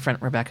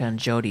confront Rebecca and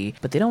Jody,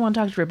 but they don't want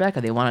to talk to Rebecca.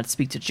 They want to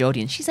speak to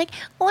Jody, and she's like,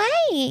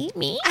 Why?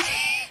 Me?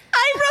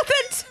 I wrote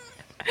it.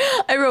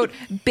 I wrote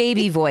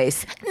baby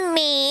voice.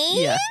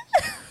 Me? yeah.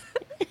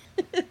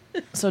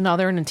 So now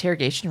they're in an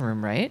interrogation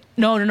room, right?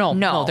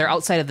 No. They're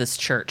outside of this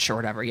church or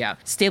whatever. Yeah.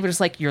 Stabler's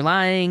like, you're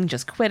lying.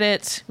 Just quit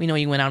it. We know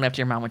you went out after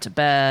your mom went to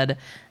bed.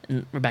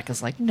 And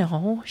Rebecca's like,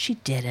 no, she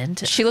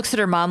didn't. She looks at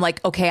her mom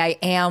like, okay, I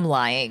am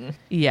lying.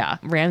 Yeah.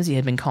 Ramsey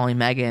had been calling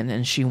Megan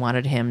and she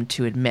wanted him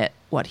to admit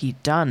what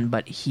he'd done,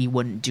 but he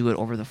wouldn't do it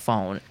over the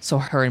phone. So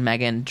her and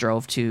Megan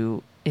drove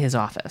to his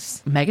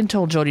office. Megan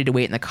told Jody to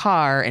wait in the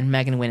car, and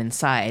Megan went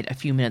inside. A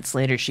few minutes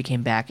later, she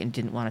came back and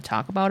didn't want to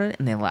talk about it,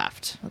 and they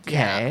left.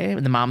 Okay. Yeah.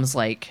 The mom's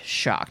like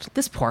shocked.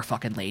 This poor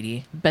fucking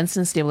lady. Benson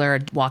and Stabler are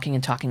walking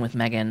and talking with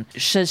Megan. She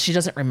says she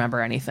doesn't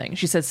remember anything.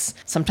 She says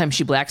sometimes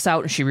she blacks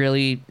out and she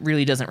really,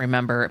 really doesn't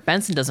remember.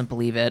 Benson doesn't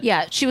believe it.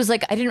 Yeah, she was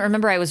like, I didn't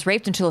remember I was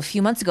raped until a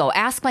few months ago.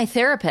 Ask my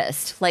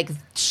therapist. Like,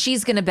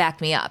 she's going to back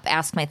me up.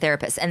 Ask my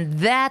therapist. And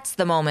that's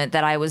the moment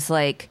that I was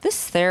like,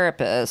 this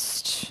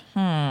therapist...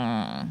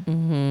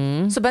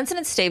 So Benson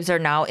and Stabes are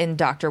now in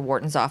Dr.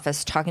 Wharton's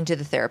office talking to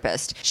the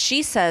therapist.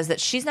 She says that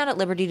she's not at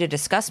liberty to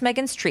discuss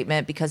Megan's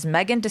treatment because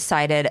Megan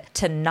decided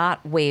to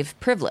not waive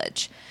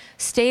privilege.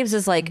 Staves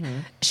is like,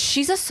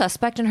 she's a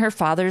suspect in her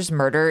father's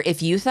murder.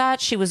 If you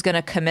thought she was going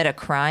to commit a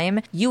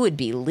crime, you would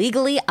be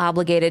legally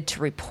obligated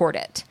to report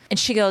it. And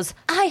she goes,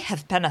 I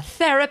have been a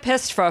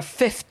therapist for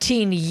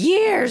 15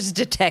 years,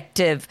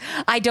 detective.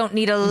 I don't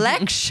need a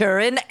lecture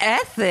in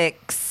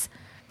ethics.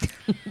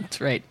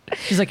 That's right.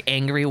 She's like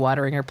angry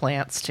watering her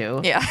plants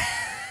too. Yeah.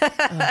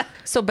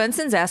 So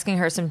Benson's asking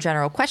her some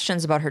general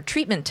questions about her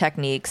treatment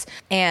techniques,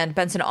 and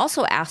Benson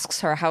also asks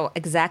her how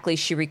exactly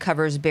she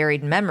recovers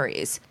buried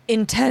memories.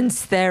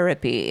 Intense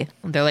therapy.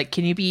 They're like,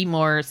 can you be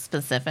more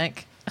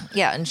specific?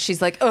 Yeah, and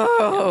she's like,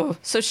 oh.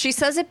 So she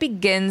says it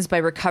begins by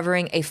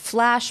recovering a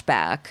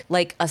flashback,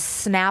 like a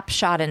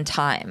snapshot in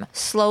time.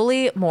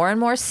 Slowly, more and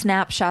more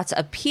snapshots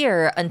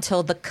appear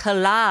until the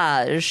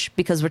collage,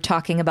 because we're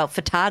talking about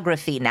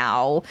photography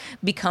now,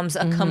 becomes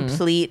a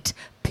complete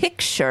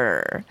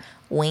picture.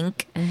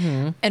 Wink.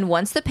 And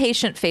once the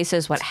patient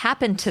faces what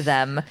happened to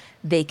them,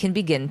 they can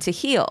begin to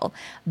heal.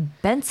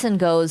 Benson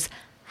goes,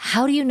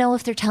 how do you know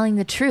if they're telling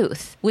the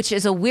truth? Which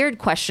is a weird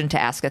question to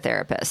ask a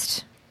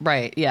therapist.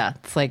 Right. Yeah.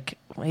 It's like,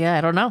 yeah,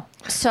 I don't know.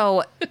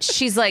 So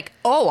she's like,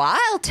 oh,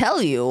 I'll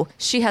tell you.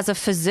 She has a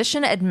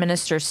physician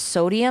administer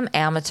sodium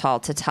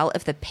amytal to tell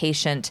if the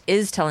patient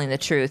is telling the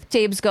truth.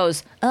 Tabes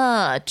goes,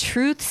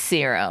 truth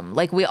serum.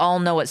 Like, we all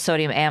know what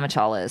sodium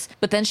amytal is.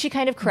 But then she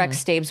kind of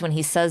corrects Tabes when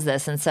he says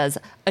this and says,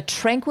 a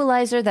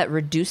tranquilizer that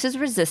reduces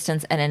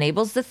resistance and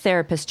enables the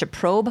therapist to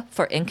probe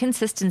for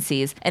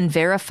inconsistencies and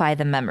verify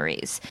the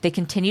memories. They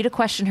continue to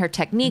question her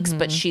techniques,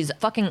 but she's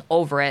fucking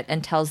over it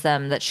and tells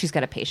them that she's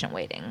got a patient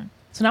waiting.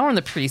 So now we're in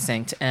the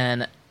precinct,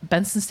 and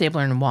Benson,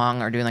 Stabler, and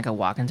Wong are doing like a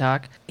walk and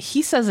talk.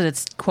 He says that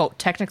it's, quote,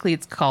 technically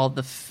it's called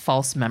the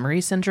false memory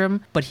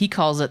syndrome, but he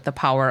calls it the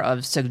power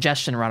of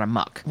suggestion run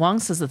amok. Wong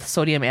says that the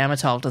sodium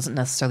amytal doesn't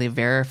necessarily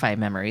verify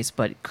memories,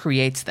 but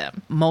creates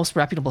them. Most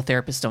reputable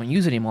therapists don't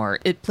use it anymore.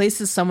 It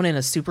places someone in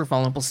a super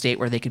vulnerable state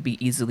where they could be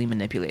easily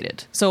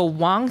manipulated. So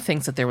Wong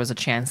thinks that there was a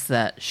chance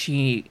that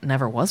she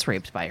never was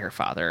raped by her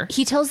father.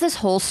 He tells this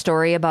whole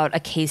story about a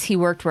case he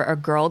worked where a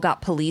girl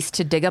got police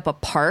to dig up a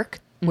park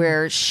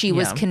where she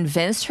was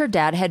convinced her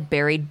dad had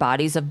buried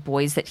bodies of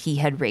boys that he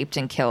had raped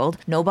and killed.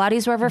 No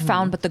bodies were ever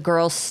found, but the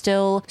girl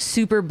still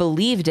super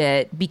believed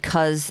it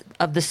because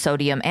of the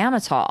sodium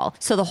amytal.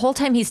 So the whole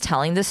time he's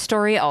telling this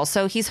story,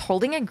 also, he's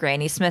holding a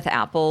Granny Smith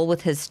apple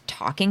with his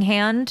talking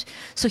hand.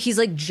 So he's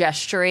like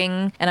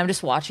gesturing, and I'm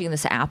just watching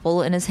this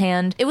apple in his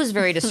hand. It was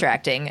very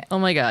distracting. Oh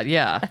my God,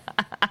 yeah.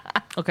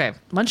 Okay,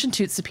 Munch and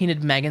Toot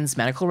subpoenaed Megan's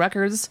medical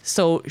records.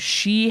 So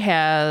she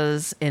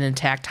has an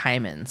intact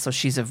hymen, so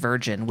she's a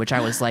virgin, which I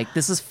was like,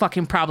 this is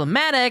fucking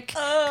problematic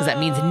because that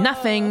means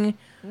nothing.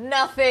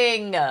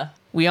 Nothing.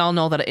 We all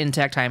know that an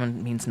intact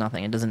hymen means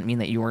nothing. It doesn't mean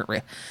that you weren't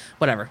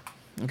whatever.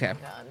 Okay.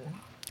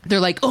 They're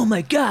like, oh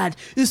my God,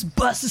 this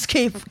bust is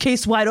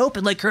case wide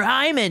open like her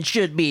hymen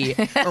should be,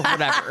 or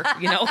whatever,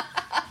 you know?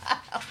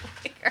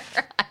 Her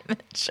hymen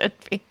should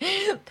be.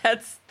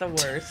 That's the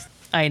worst.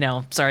 I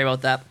know. Sorry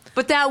about that.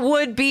 But that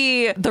would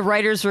be, the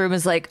writer's room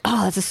is like,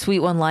 oh, that's a sweet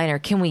one-liner.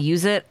 Can we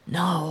use it?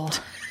 No.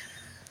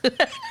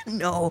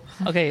 No.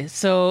 Okay,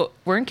 so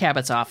we're in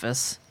Cabot's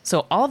office.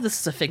 So all of this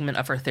is a figment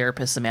of her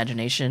therapist's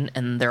imagination,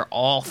 and they're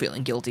all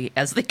feeling guilty,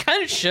 as they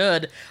kind of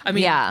should. I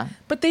mean, Yeah.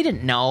 But they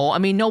didn't know. I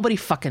mean, nobody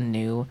fucking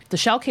knew. The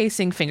shell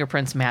casing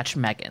fingerprints match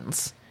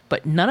Megan's.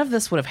 But none of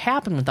this would have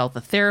happened without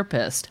the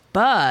therapist.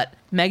 But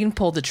Megan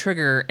pulled the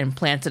trigger and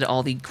planted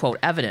all the, quote,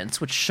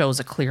 evidence, which shows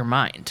a clear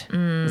mind.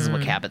 This is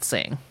what Cabot's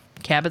saying.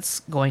 Cabot's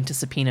going to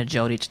subpoena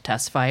Jody to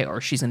testify,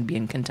 or she's going to be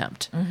in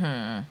contempt.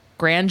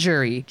 Grand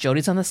jury.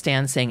 Jody's on the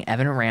stand saying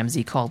Evan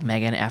Ramsey called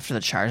Megan after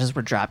the charges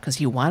were dropped because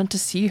he wanted to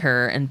see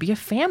her and be a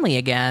family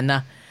again.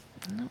 I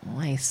don't know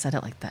why I said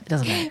it like that. It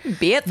doesn't matter.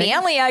 Be a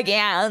family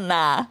again.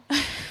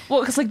 Well,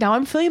 because like now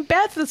I'm feeling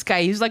bad for this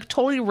guy. He's like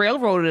totally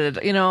railroaded,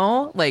 you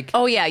know? Like,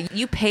 Oh, yeah.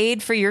 You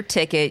paid for your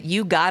ticket.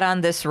 You got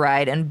on this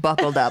ride and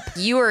buckled up.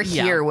 You are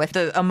Yeah. here with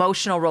the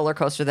emotional roller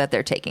coaster that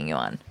they're taking you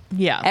on.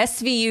 yeah.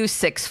 SVU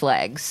Six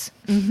Flags.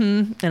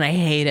 And I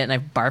hate it. And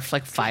I've barfed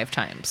like 5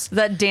 times.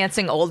 That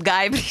dancing old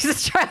guy, but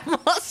he's a child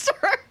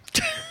molester.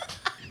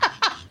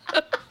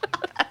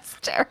 That's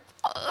terrible.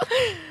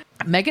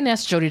 Megan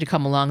asked Jody to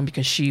come along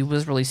because she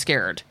was really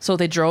scared. So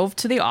they drove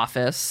to the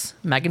office.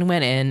 Megan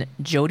went in.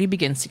 Jody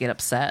begins to get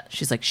upset.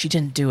 She's like, she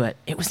didn't do it.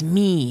 It was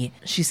me.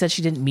 She said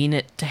she didn't mean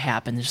it to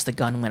happen. Just the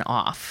gun went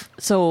off.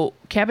 So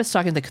Cabot's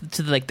talking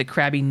to the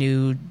crabby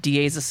new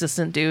DA's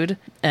assistant dude,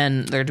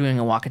 and they're doing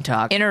a walk and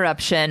talk.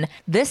 Interruption.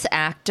 This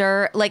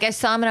actor, like I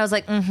saw him and I was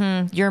like,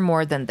 you're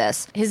more than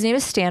this. His name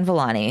is Stan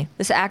Villani.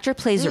 This actor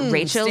plays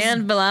Rachel's...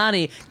 Stan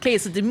Villani,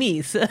 case of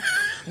Demise.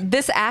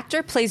 This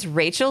actor plays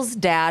Rachel's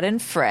dad in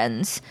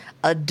Friends,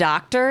 a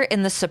doctor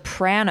in The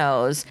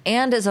Sopranos,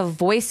 and is a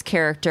voice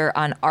character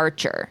on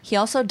Archer. He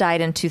also died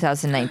in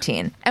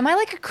 2019. Am I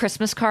like a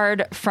Christmas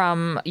card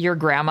from your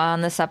grandma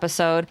on this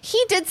episode?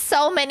 He did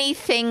so many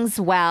things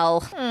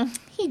well.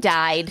 He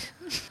died.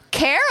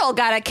 Carol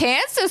got a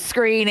cancer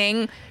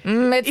screening.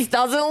 It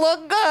doesn't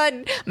look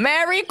good.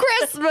 Merry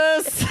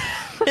Christmas.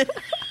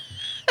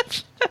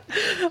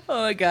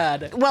 Oh my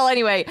God. Well,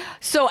 anyway,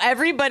 so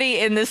everybody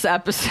in this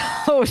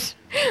episode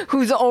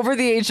who's over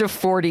the age of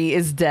 40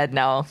 is dead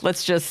now.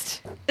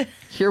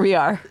 Here we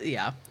are.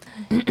 Yeah.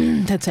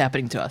 That's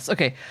happening to us.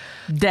 Okay.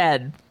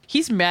 Dead.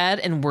 He's mad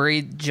and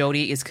worried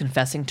Jody is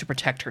confessing to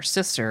protect her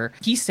sister.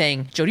 He's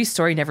saying Jody's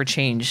story never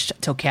changed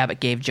till Cabot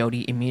gave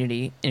Jody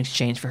immunity in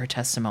exchange for her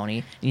testimony.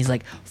 And he's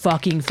like,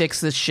 fucking fix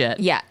this shit.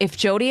 Yeah, if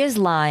Jody is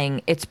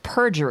lying, it's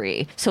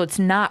perjury, so it's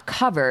not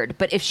covered.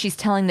 But if she's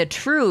telling the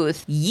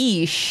truth,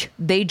 yeesh,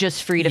 they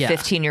just freed a Yeah.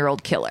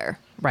 15-year-old killer.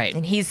 Right.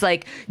 And he's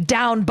like,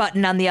 down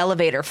button on the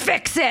elevator,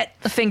 fix it!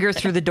 Finger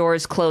through the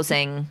doors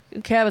closing.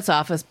 In Cabot's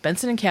office,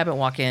 Benson and Cabot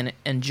walk in,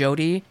 and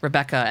Jody,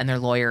 Rebecca, and their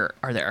lawyer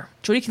are there.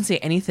 Jody can say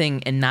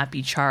anything and not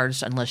be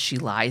charged unless she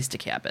lies to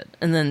Cabot.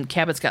 And then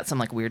Cabot's got some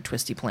like weird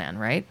twisty plan,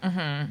 right?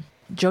 Mm-hmm.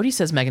 Jody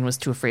says Megan was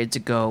too afraid to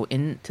go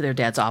into their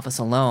dad's office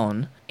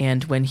alone.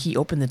 And when he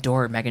opened the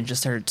door, Megan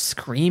just started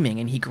screaming,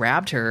 and he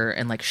grabbed her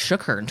and like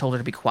shook her and told her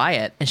to be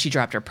quiet. And she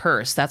dropped her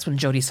purse. That's when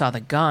Jody saw the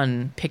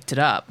gun, picked it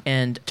up,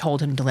 and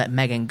told him to let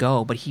Megan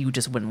go, but he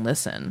just wouldn't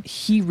listen.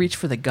 He reached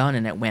for the gun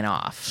and it went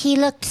off. He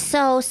looked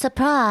so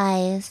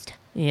surprised.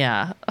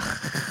 Yeah.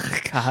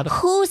 God.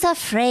 Who's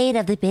afraid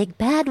of the big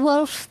bad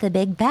wolf? The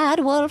big bad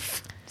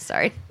wolf.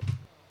 Sorry.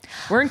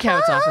 We're in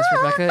Cabot's office.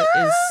 Rebecca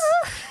is...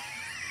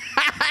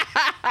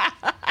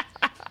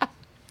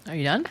 Are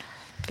you done?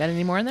 Got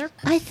any more in there?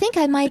 I think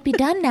I might be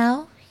done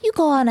now. You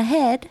go on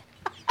ahead.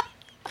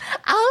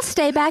 I'll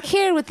stay back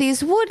here with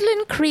these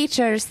woodland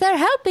creatures. They're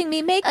helping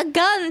me make a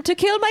gun to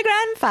kill my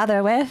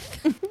grandfather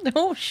with.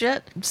 Oh,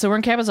 shit. So we're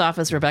in Cabot's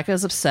office. Rebecca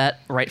is upset,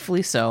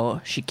 rightfully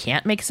so. She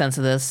can't make sense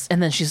of this.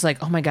 And then she's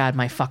like, oh my God,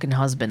 my fucking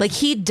husband. Like,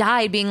 he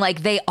died being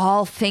like, they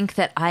all think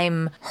that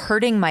I'm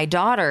hurting my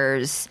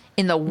daughters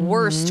in the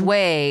worst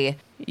way.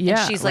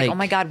 Yeah, And she's like, like- oh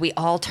my God, we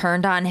all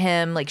turned on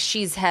him. Like,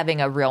 she's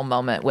having a real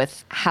moment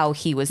with how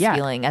he was Yeah.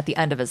 feeling at the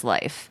end of his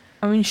life.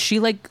 I mean, she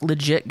like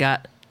legit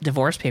got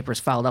divorce papers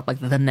filed up like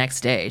the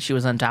next day. She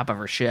was on top of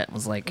her shit.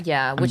 Was like,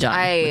 Yeah, I'm which done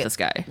with this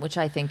guy. which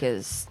I think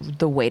is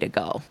the way to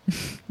go.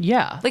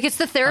 Yeah. Like, it's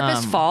the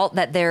therapist's fault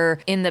that they're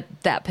in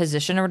that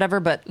position or whatever,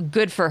 but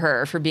good for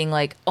her for being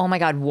like, oh my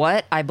God,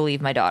 what? I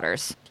believe my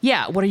daughters.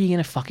 Yeah. What are you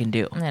going to fucking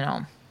do? You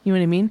know. You know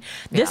what I mean?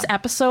 This Yeah.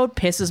 episode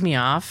pisses me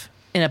off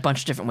in a bunch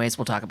of different ways.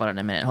 We'll talk about it in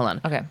a minute. Hold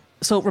on. Okay.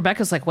 So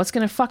Rebecca's like, what's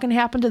going to fucking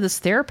happen to this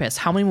therapist?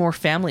 How many more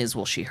families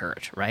will she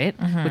hurt? Right?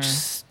 Which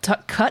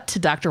cut to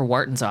Dr.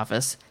 Wharton's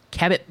office.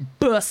 Cabot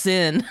busts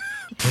in.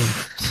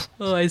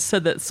 Oh, I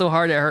said that so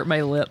hard it hurt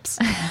my lips.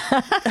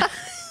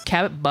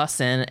 Cabot busts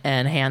in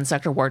and hands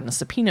Dr. Wharton a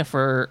subpoena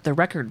for the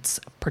records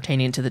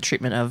pertaining to the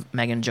treatment of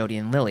Megan, Jody,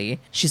 and Lily.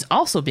 She's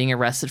also being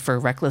arrested for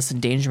reckless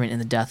endangerment in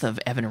the death of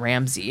Evan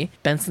Ramsey.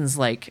 Benson's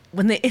like,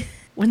 when they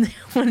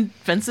when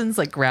Benson's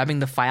like grabbing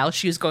the file,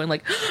 she was going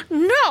like,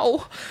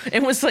 no,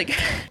 and was like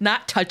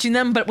not touching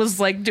them, but was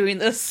like doing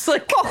this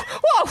like,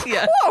 whoa,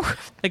 yeah, whoa,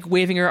 like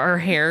waving her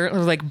hair, or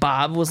like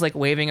Bob was like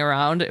waving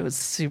around. It was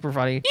super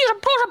funny. You're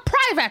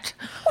private.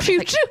 What are you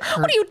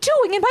What are you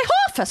doing in my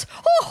office?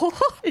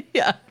 Oh,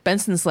 yeah.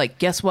 Benson's like,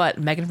 guess what?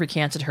 Megan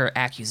recanted her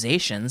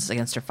accusations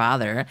against her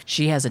father.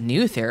 She has a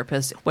new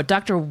therapist. What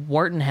Dr.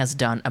 Wharton has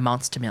done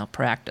amounts to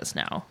malpractice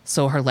now.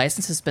 So her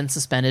license has been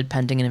suspended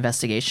pending an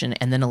investigation.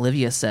 And then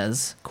Olivia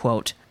says,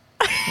 quote,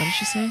 what did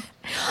she say?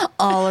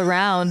 All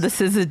around,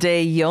 this is a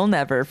day you'll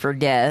never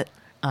forget.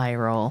 Eye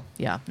roll.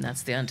 Yeah, and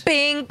that's the end.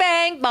 Bing,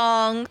 bang,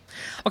 bong.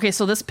 Okay,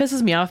 so this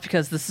pisses me off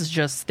because this is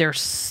just,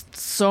 there's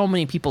so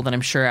many people that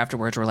I'm sure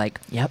afterwards were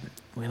like, yep,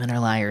 women are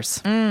liars.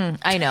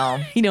 I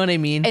know. You know what I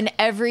mean? And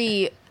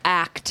every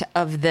act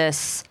of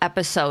this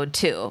episode,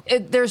 too.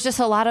 There's just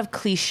a lot of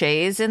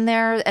cliches in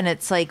there, and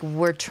it's like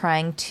we're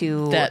trying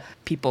to... that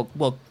people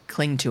will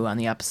cling to on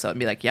the episode and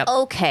be like, yep.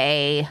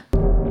 Okay.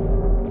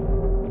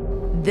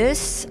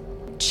 This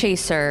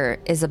chaser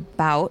is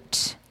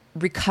about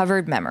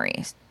recovered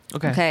memories.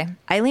 Okay.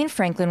 Eileen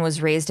Franklin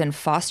was raised in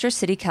Foster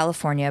City,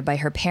 California by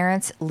her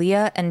parents,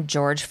 Leah and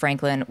George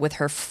Franklin, with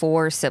her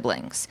 4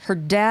 siblings. Her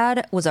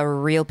dad was a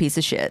real piece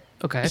of shit.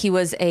 Okay. He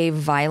was a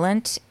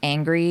violent,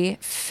 angry,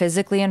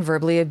 physically and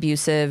verbally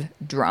abusive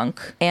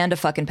drunk, and a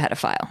fucking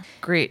pedophile.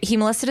 Great. He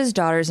molested his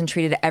daughters and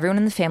treated everyone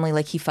in the family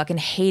like he fucking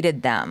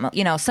hated them.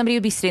 You know, somebody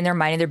would be sitting there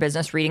minding their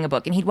business, reading a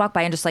book, and he'd walk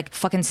by and just like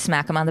fucking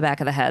smack him on the back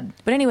of the head.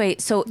 But anyway,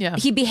 so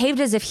he behaved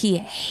as if he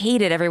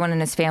hated everyone in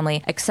his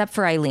family except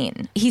for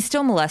Eileen. He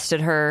still molested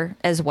her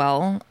as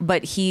well,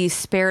 but he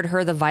spared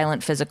her the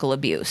violent physical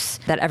abuse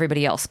that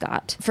everybody else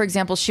got. For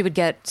example, she would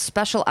get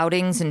special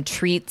outings and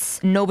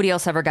treats. Nobody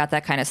else ever got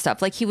that kind of stuff.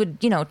 Like he would,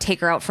 you know,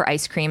 take her out for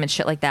ice cream and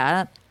shit like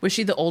that. Was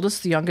she the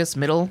oldest, the youngest,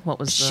 middle? What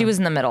was She was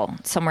in the middle,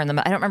 somewhere in the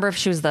middle. I don't remember if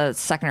she was the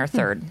second or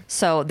third.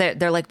 So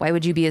they're like, why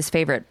would you be his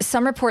favorite?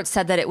 Some reports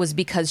said that it was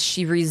because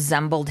she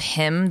resembled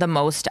him the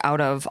most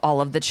out of all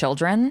of the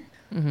children.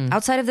 Mm-hmm.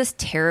 Outside of this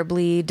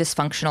terribly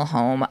dysfunctional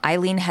home,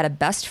 Eileen had a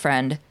best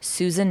friend,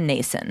 Susan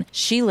Nason.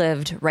 She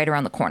lived right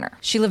around the corner.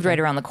 I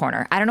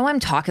don't know why I'm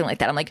talking like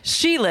that. I'm like,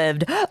 she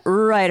lived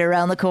right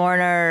around the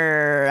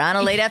corner on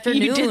a late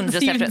afternoon.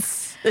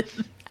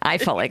 I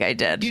felt like I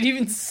did. You didn't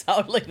even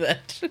sound like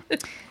that.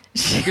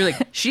 You're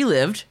like, she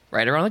lived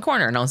right around the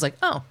corner. And I was like,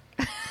 oh.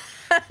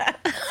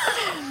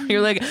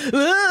 You're like,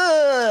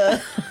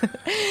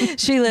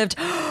 she lived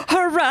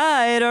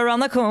right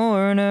around the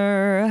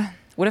corner.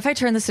 What if I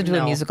turn this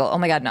into a musical? Oh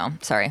my God, no.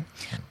 Sorry.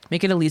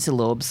 Make it a Lisa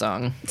Loeb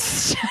song.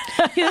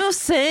 You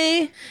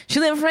say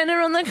she lived right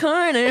around the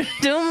corner.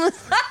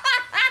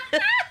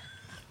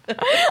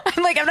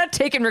 I'm like, I'm not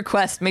taking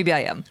requests. Maybe I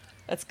am.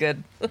 That's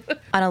good.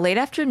 On a late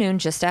afternoon,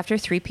 just after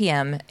 3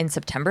 p.m. in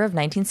September of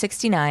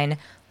 1969,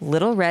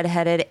 little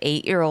redheaded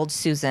 8-year-old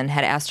Susan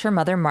had asked her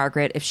mother,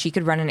 Margaret, if she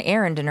could run an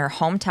errand in her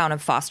hometown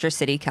of Foster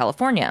City,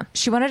 California.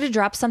 She wanted to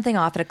drop something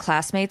off at a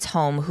classmate's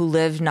home who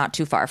lived not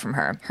too far from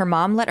her. Her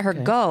mom let her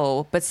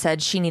go, but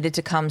said she needed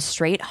to come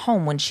straight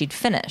home when she'd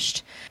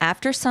finished.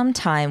 After some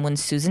time, when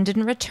Susan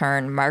didn't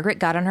return, Margaret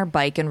got on her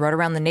bike and rode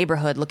around the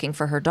neighborhood looking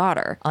for her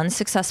daughter.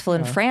 Unsuccessful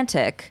and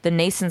frantic, the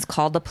Nasons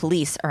called the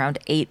police around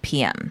 8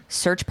 p.m.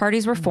 Search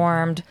parties were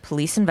formed,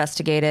 police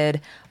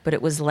investigated, but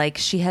it was like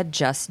she had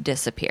just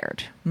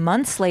disappeared.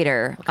 Months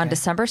later, on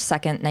December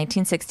 2nd,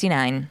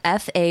 1969,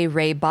 F.A.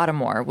 Ray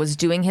Bottomore was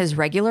doing his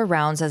regular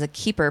rounds as a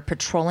keeper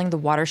patrolling the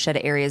watershed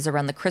areas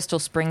around the Crystal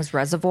Springs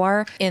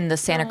Reservoir in the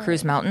Santa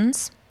Cruz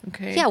Mountains.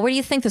 Okay. Yeah, where do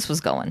you think this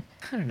was going?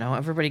 I don't know.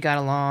 Everybody got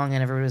along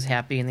and everybody was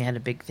happy and they had a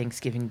big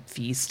Thanksgiving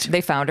feast. They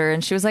found her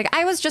and she was like,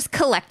 I was just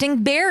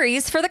collecting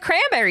berries for the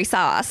cranberry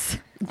sauce.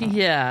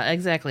 Yeah,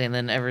 exactly. And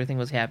then everything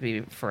was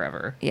happy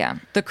forever. Yeah.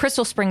 The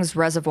Crystal Springs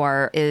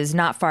Reservoir is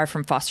not far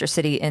from Foster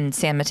City in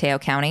San Mateo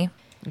County.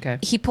 Okay.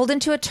 He pulled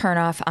into a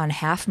turnoff on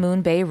Half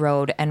Moon Bay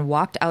Road and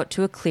walked out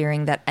to a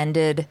clearing that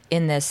ended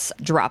in this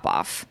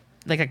drop-off.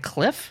 Like a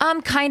cliff?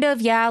 Kind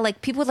of, yeah.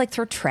 Like people would like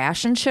throw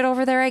trash and shit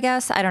over there, I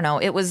guess. I don't know.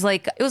 It was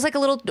like a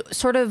little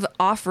sort of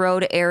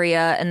off-road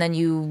area, and then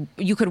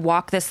you could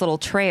walk this little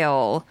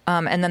trail,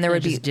 and then there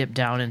would just dip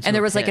down into and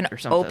there was like an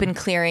open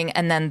clearing,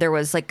 and then there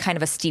was like kind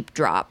of a steep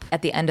drop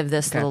at the end of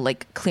this little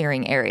like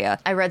clearing area.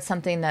 I read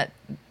something that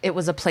it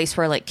was a place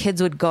where like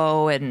kids would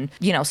go and,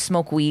 you know,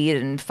 smoke weed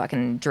and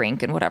fucking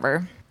drink and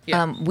whatever.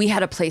 Yeah. We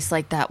had a place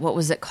like that. What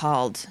was it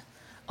called?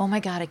 Oh my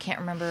God, I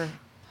can't remember.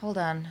 Hold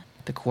on.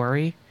 The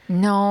Quarry?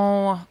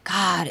 No,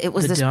 God, it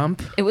was the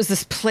dump. It was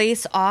this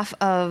place off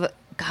of,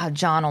 God,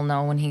 John will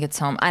know when he gets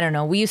home. I don't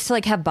know. We used to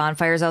like have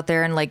bonfires out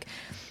there, and like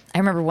I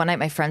remember one night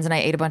my friends and I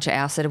ate a bunch of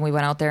acid and we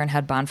went out there and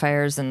had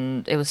bonfires,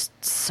 and it was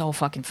so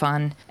fucking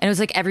fun. And it was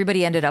like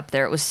everybody ended up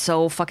there. It was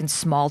so fucking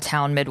small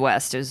town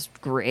Midwest. It was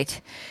great.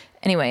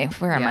 Anyway,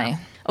 where am I?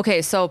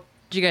 Okay, so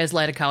did you guys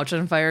light a couch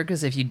on fire?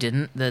 Because if you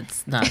didn't,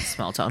 that's not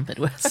small town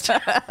Midwest.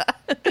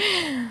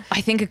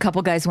 I think a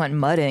couple guys went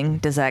mudding.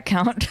 Does that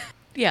count?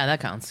 Yeah, that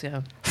counts,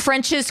 yeah.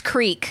 French's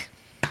Creek.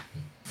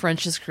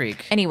 French's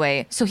Creek.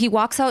 Anyway, so he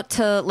walks out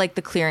to like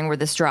the clearing where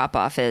this drop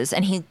off is,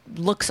 and he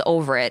looks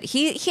over it.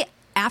 He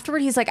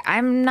afterward, he's like,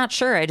 I'm not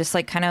sure. I just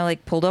like kind of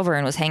like pulled over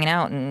and was hanging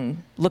out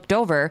and looked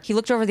over. He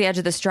looked over the edge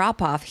of this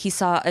drop off. He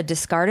saw a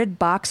discarded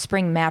box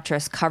spring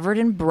mattress covered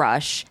in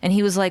brush, and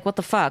he was like, what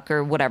the fuck,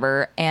 or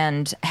whatever,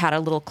 and had a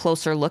little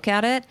closer look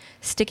at it.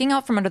 Sticking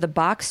out from under the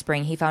box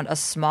spring, he found a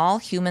small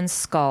human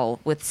skull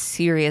with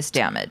serious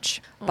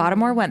damage.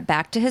 Bottomore went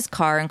back to his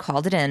car and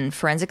called it in.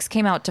 Forensics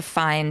came out to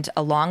find,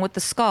 along with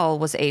the skull,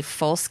 was a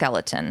full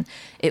skeleton.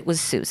 It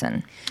was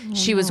Susan.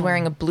 She was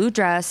wearing a blue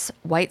dress,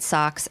 white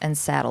socks, and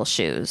saddle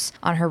shoes.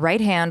 On her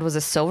right hand was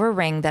a silver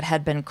ring that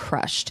had been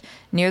crushed.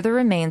 Near the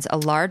remains, a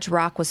large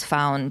rock was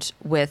found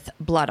with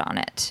blood on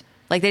it.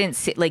 Like they didn't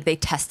see, like they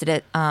tested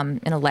it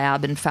in a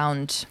lab and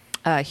found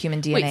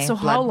human DNA. Wait, so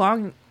blood. how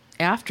long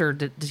after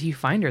did he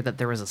find her that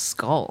there was a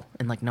skull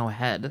and like no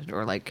head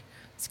or like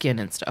skin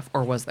and stuff,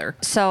 or was there?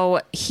 So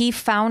he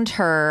found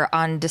her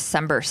on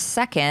December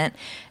 2nd,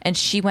 and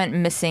she went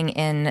missing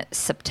in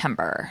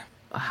September.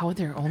 How would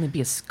there only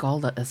be a skull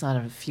that's not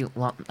a few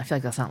long? I feel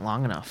like that's not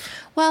long enough.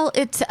 Well,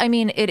 it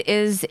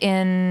is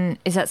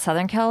is that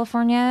Southern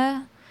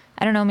California?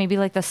 I don't know, maybe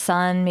like the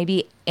sun,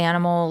 maybe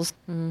animals.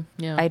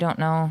 Yeah. I don't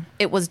know.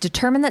 It was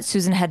determined that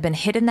Susan had been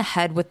hit in the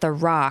head with the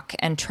rock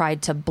and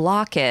tried to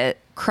block it,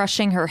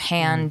 crushing her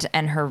hand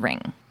and her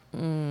ring.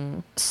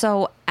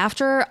 So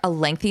after a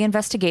lengthy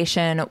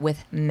investigation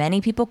with many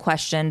people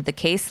questioned, the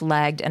case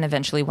lagged and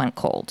eventually went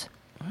cold.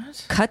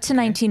 What? Cut to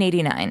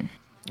 1989.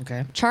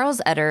 Okay.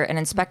 Charles Etter, an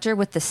inspector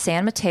with the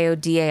San Mateo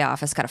DA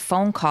office, got a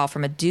phone call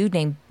from a dude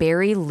named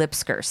Barry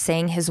Lipsker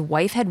saying his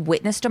wife had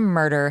witnessed a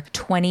murder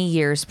 20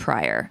 years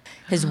prior.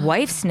 His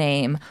wife's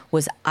name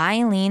was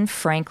Eileen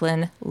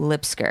Franklin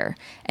Lipsker,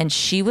 and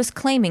she was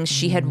claiming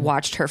she had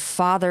watched her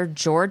father,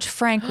 George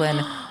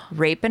Franklin,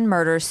 rape and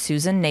murder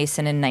Susan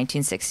Nason in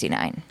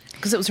 1969.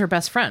 Because it was her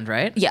best friend,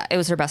 right? Yeah, it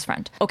was her best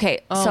friend. Okay,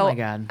 Oh so my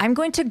God. I'm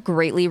going to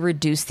greatly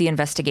reduce the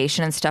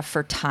investigation and stuff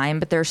for time,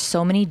 but there's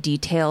so many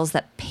details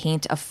that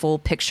paint a full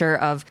picture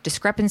of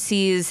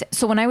discrepancies.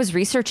 So when I was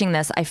researching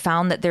this, I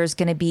found that there's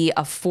going to be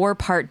a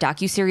 4-part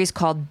docuseries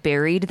called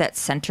Buried that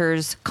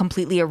centers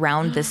completely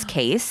around this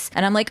case.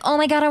 And I'm like, oh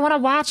my God, I want to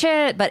watch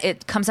it. But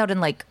it comes out in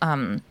like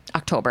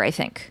October, I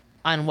think.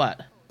 On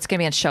what? It's going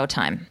to be on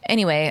Showtime.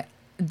 Anyway,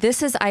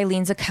 this is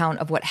Eileen's account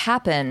of what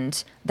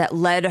happened that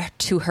led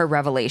to her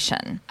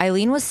revelation.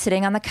 Eileen was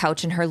sitting on the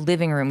couch in her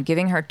living room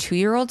giving her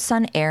 2-year-old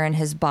son Aaron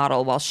his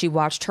bottle while she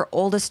watched her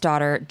oldest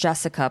daughter,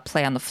 Jessica,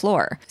 play on the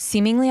floor.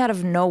 Seemingly out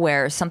of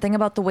nowhere, something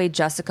about the way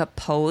Jessica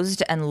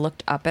posed and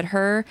looked up at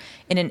her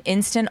in an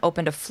instant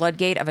opened a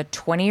floodgate of a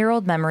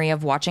 20-year-old memory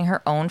of watching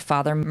her own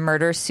father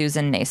murder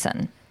Susan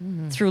Nason.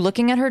 Through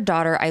looking at her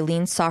daughter,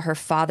 Eileen saw her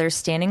father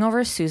standing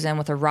over Susan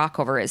with a rock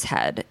over his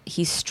head.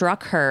 He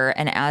struck her,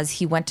 and as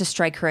he went to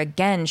strike her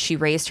again, she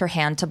raised her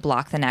hand to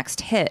block the next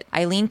hit.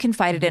 Eileen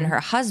confided in her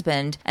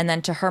husband and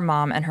then to her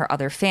mom and her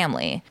other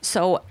family.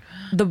 So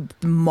the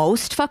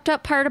most fucked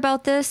up part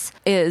about this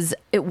is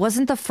it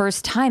wasn't the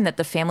first time that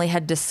the family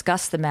had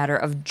discussed the matter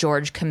of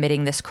George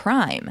committing this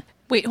crime.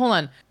 Wait, hold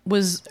on.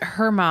 Was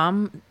her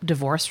mom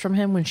divorced from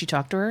him when she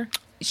talked to her?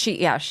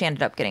 She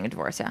ended up getting a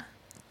divorce, yeah.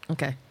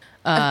 Okay.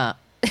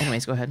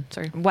 Anyways, go ahead.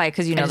 Sorry. Why?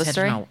 Because you know I the just had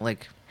story? to know,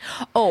 like,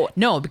 Oh,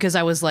 no, because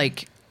I was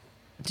like,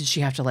 did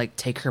she have to like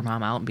take her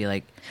mom out and be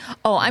like,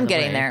 Oh, I'm the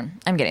getting way. there.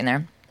 I'm getting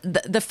there.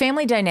 The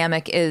family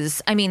dynamic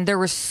is, I mean, there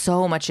was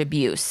so much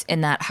abuse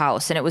in that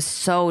house and it was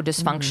so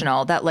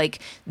dysfunctional that like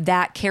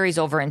that carries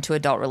over into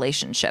adult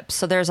relationships.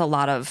 So there's a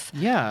lot of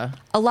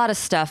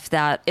stuff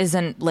that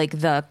isn't like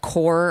the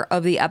core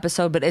of the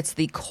episode, but it's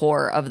the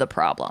core of the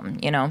problem,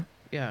 you know?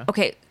 Yeah.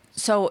 Okay.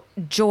 So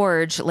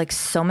George, like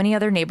so many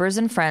other neighbors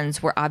and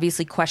friends, were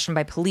obviously questioned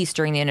by police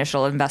during the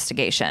initial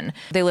investigation.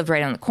 They lived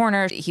right on the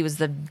corner. He was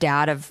the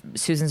dad of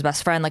Susan's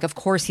best friend. Like, of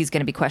course he's going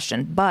to be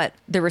questioned. But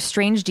there were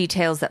strange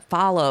details that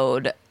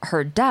followed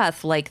her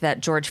death, like that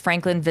George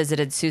Franklin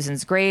visited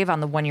Susan's grave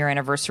on the 1-year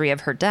anniversary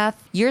of her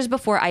death. Years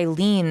before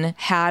Eileen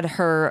had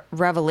her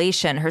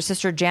revelation, her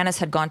sister Janice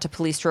had gone to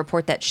police to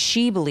report that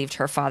she believed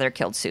her father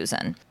killed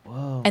Susan.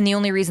 Whoa. And the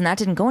only reason that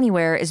didn't go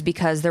anywhere is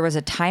because there was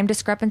a time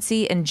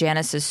discrepancy in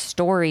Janice's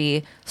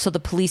story, so the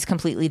police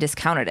completely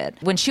discounted it.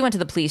 When she went to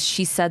the police,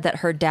 she said that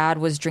her dad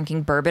was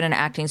drinking bourbon and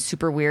acting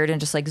super weird and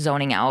just like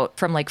zoning out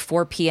from like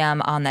 4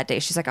 p.m. on that day.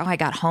 She's like, oh, I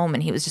got home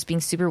and he was just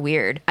being super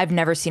weird. I've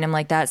never seen him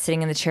like that,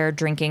 sitting in the chair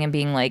drinking and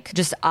being like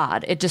just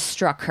odd. It just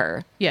struck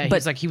her. Yeah, but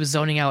he's like, he was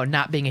zoning out and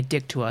not being a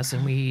dick to us,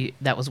 and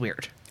that was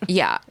weird.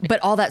 yeah, but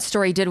all that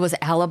story did was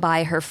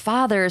alibi her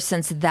father,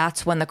 since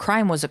that's when the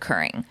crime was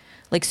occurring.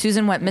 Like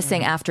Susan went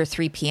missing after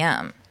 3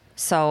 p.m.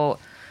 So,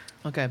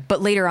 Okay.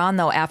 but later on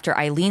though, after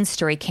Eileen's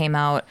story came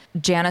out,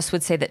 Janice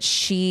would say that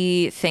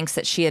she thinks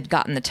that she had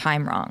gotten the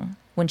time wrong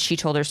when she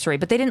told her story.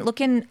 But they didn't look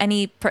in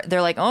any,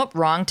 they're like, oh,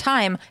 wrong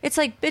time. It's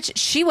like, bitch,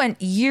 she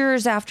went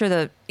years after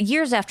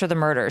the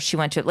murder. She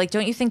went to it. Like,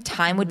 don't you think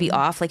time would be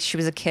off? Like, she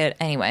was a kid.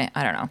 Anyway,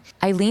 I don't know.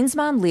 Eileen's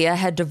mom, Leah,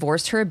 had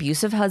divorced her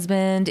abusive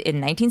husband in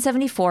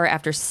 1974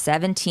 after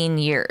 17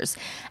 years.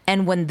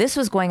 And when this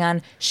was going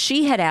on,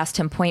 she had asked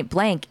him point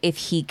blank if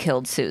he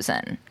killed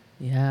Susan.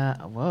 Yeah.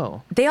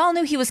 Whoa. They all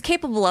knew he was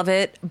capable of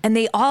it, and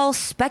they all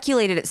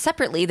speculated it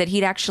separately that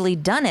he'd actually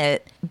done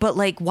it. But,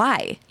 like,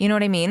 why? You know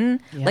what I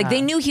mean? Yeah. Like, they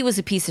knew he was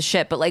a piece of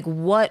shit, but, like,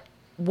 what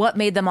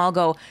made them all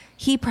go,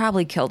 he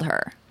probably killed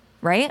her,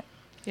 right?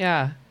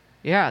 Yeah.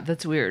 Yeah,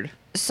 that's weird.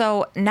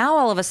 So now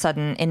all of a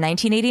sudden, in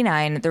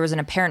 1989, there was an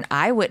apparent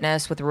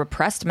eyewitness with a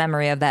repressed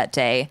memory of that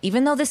day.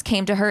 Even though this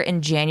came to her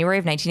in January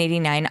of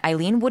 1989,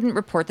 Eileen wouldn't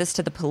report this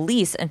to the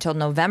police until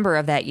November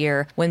of that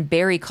year when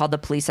Barry called the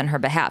police on her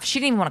behalf. She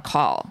didn't even want to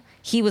call.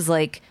 He was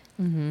like,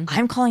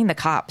 I'm calling the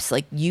cops.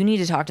 Like, you need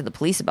to talk to the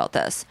police about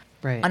this.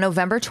 Right. On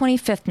November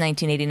 25th,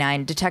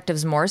 1989,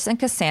 detectives Morse and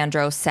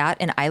Cassandro sat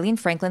in Eileen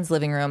Franklin's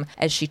living room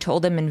as she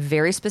told them in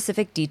very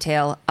specific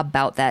detail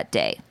about that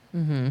day.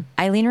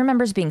 Eileen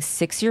remembers being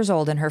 6 years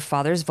old in her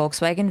father's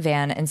Volkswagen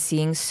van and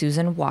seeing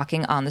Susan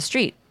walking on the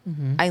street.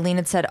 Eileen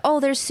had said,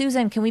 oh, there's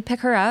Susan. Can we pick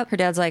her up? Her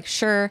dad's like,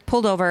 sure.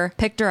 Pulled over,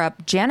 picked her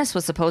up. Janice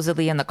was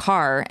supposedly in the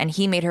car, and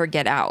he made her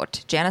get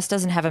out. Janice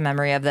doesn't have a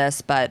memory of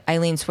this, but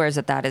Eileen swears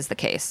that that is the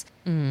case.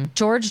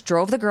 George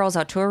drove the girls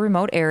out to a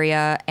remote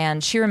area,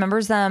 and she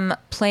remembers them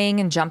playing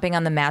and jumping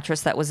on the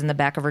mattress that was in the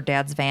back of her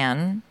dad's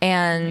van.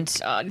 And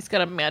God, he's got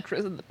a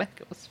mattress in the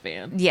back of his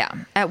van. yeah,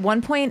 at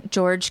one point,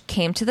 George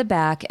came to the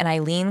back, and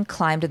Eileen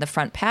climbed in the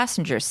front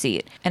passenger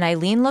seat. And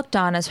Eileen looked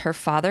on as her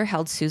father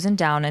held Susan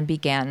down and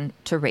began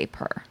to rape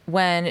her.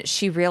 When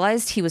she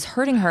realized he was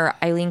hurting her,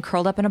 Eileen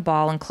curled up in a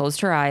ball and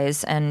closed her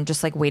eyes and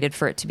just like waited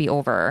for it to be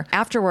over.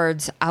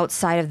 Afterwards,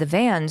 outside of the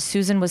van,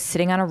 Susan was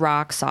sitting on a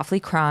rock, softly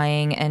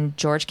crying, and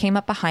George came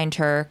up behind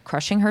her,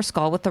 crushing her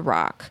skull with the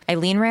rock.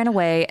 Eileen ran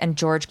away, and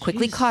George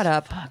quickly caught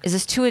up. Fuck. Is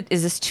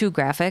this too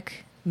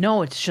graphic?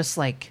 No, it's just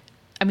like,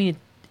 I mean,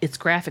 it's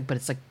graphic, but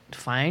it's like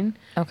fine.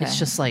 Okay. It's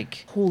just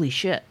like, holy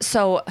shit.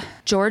 So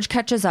George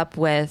catches up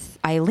with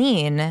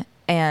Eileen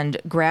and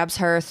grabs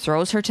her,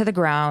 throws her to the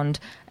ground,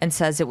 and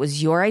says, it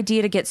was your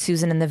idea to get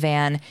Susan in the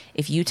van.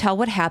 If you tell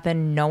what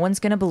happened, no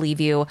one's going to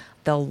believe you.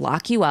 They'll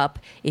lock you up.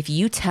 If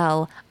you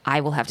tell, I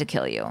will have to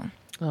kill you.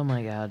 Oh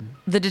my God.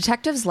 The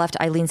detectives left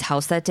Eileen's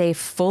house that day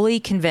fully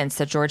convinced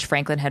that George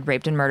Franklin had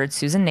raped and murdered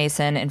Susan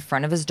Nason in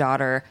front of his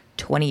daughter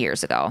 20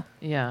 years ago.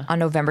 Yeah. On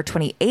November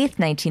 28th,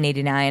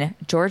 1989,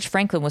 George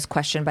Franklin was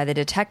questioned by the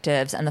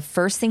detectives, and the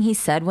first thing he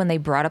said when they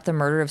brought up the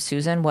murder of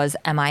Susan was,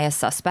 am I a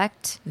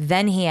suspect?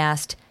 Then he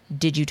asked,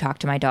 did you talk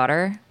to my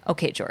daughter?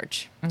 Okay,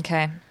 George.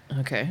 Okay.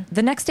 Okay.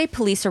 The next day,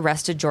 police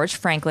arrested George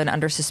Franklin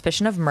under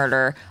suspicion of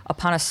murder.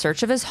 Upon a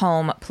search of his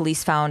home,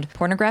 police found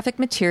pornographic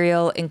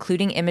material,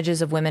 including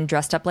images of women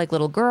dressed up like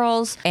little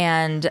girls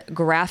and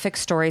graphic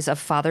stories of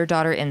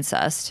father-daughter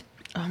incest.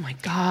 Oh my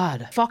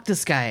God. Fuck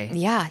this guy.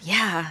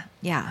 Yeah.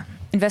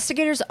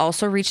 Investigators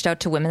also reached out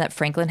to women that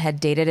Franklin had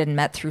dated and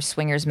met through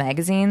swingers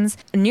magazines.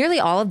 Nearly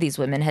all of these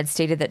women had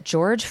stated that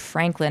George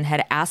Franklin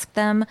had asked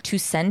them to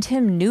send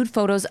him nude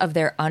photos of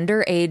their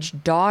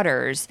underage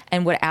daughters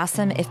and would ask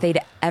them if they'd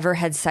ever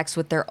had sex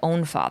with their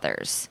own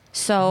fathers.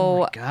 So, Oh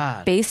my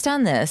God. based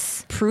on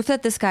this, proof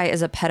that this guy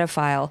is a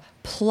pedophile,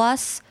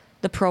 plus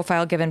the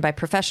profile given by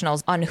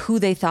professionals on who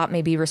they thought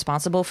may be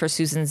responsible for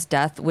Susan's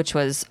death, which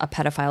was a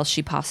pedophile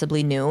she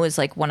possibly knew, is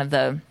like one of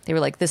the, they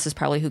were like, this is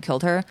probably who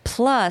killed her.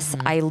 Plus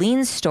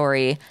Eileen's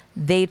story,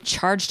 they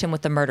charged him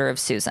with the murder of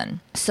Susan.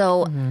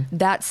 So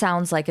that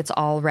sounds like it's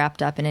all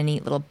wrapped up in a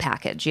neat little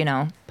package, you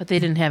know? But they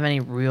didn't have any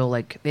real,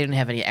 like, they didn't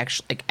have any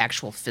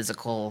actual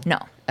physical No.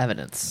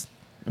 evidence.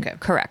 Okay.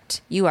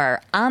 Correct. You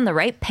are on the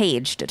right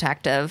page,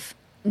 detective.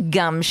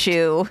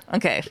 Gumshoe.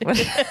 Okay.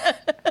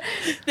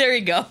 There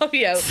you go.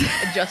 Yeah.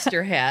 Adjust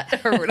your hat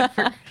or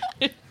whatever.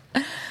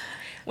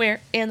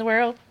 Where in the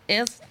world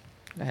is...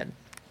 Go ahead.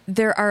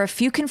 There are a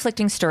few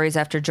conflicting stories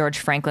after George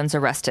Franklin's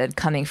arrested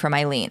coming from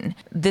Eileen.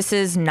 This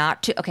is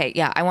not to... Okay,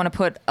 yeah, I want to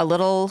put a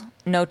little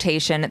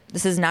notation.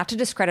 This is not to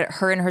discredit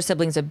her and her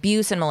siblings'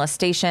 abuse and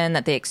molestation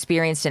that they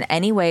experienced in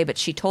any way, but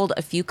she told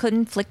a few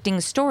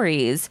conflicting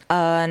stories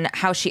on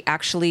how she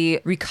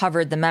actually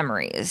recovered the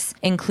memories,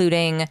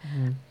 including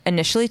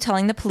initially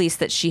telling the police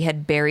that she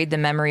had buried the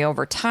memory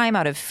over time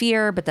out of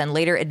fear, but then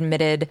later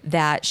admitted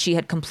that she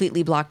had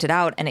completely blocked it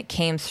out and it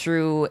came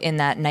through in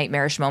that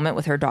nightmarish moment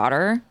with her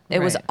daughter. It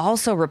was Right.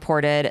 also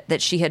reported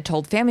that she had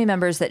told family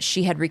members that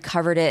she had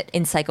recovered it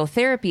in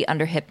psychotherapy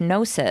under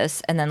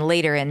hypnosis and then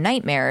later in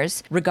nightmares.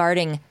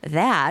 Regarding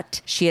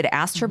that, she had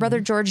asked her brother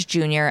George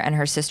Jr. and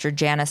her sister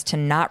Janice to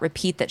not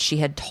repeat that she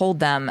had told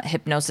them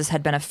hypnosis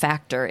had been a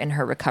factor in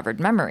her recovered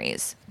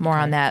memories. More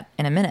on that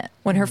in a minute.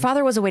 When her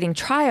father was awaiting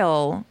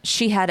trial,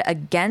 she had,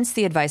 against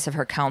the advice of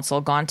her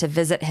counsel, gone to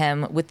visit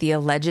him with the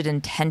alleged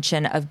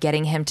intention of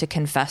getting him to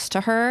confess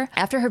to her.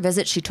 After her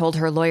visit, she told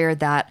her lawyer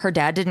that her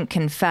dad didn't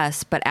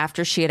confess, but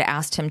after she had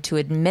asked him to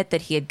admit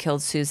that he had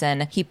killed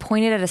Susan, he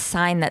pointed at a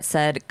sign that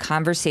said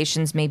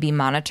conversations may be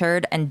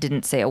monitored and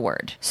didn't say a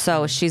word.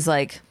 So she's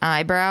like,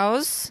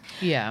 eyebrows?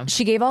 Yeah.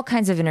 She gave all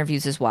kinds of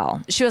interviews as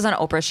well. She was on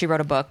Oprah. She wrote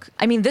a book.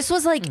 I mean, this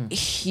was like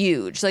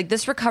huge. Like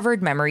this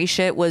recovered memory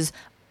shit was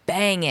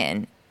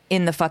banging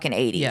in the fucking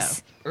 80s. Yeah.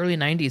 Early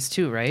 90s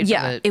too, right?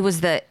 Yeah, it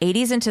was the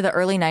 80s into the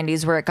early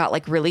 90s where it got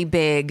like really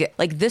big.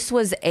 Like this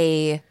was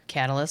a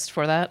catalyst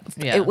for that.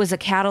 Yeah. It was a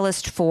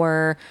catalyst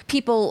for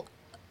people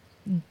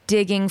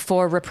digging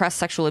for repressed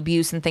sexual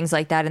abuse and things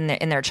like that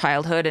in their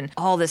childhood, and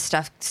all this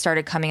stuff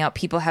started coming out.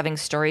 People having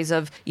stories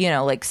of, you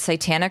know, like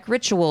satanic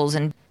rituals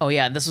and oh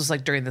yeah, this was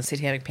like during the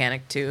Satanic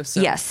Panic too.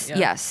 So,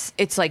 yes.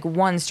 It's like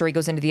one story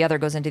goes into the other,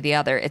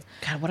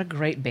 God, what a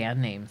great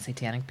band name,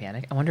 Satanic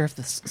Panic. I wonder if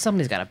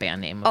somebody's got a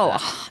band name. Oh,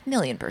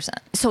 1,000,000%.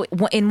 So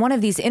in one of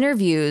these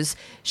interviews,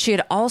 she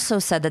had also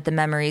said that the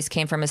memories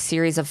came from a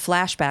series of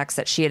flashbacks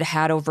that she had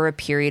had over a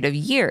period of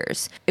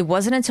years. It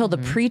wasn't until the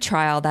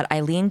pre-trial that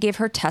Eileen gave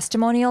her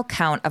testimonial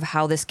account of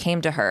how this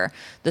came to her,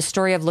 the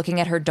story of looking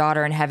at her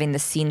daughter and having the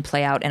scene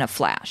play out in a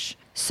flash.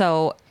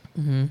 So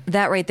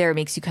that right there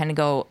makes you kind of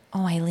go,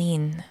 oh,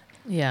 Eileen.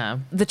 Yeah.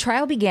 The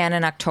trial began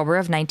in October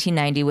of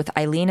 1990 with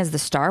Eileen as the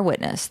star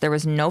witness. There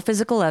was no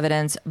physical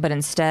evidence, but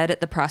instead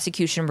the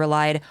prosecution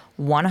relied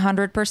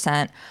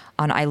 100%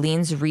 on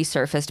Eileen's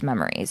resurfaced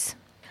memories.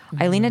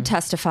 Eileen had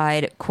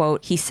testified,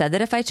 quote, he said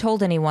that if I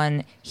told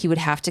anyone, he would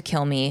have to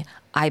kill me.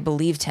 I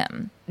believed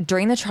him.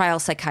 During the trial,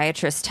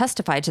 psychiatrists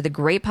testified to the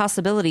great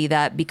possibility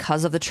that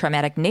because of the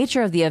traumatic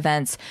nature of the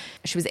events,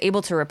 she was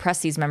able to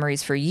repress these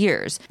memories for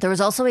years. There was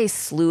also a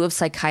slew of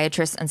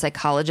psychiatrists and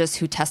psychologists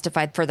who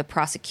testified for the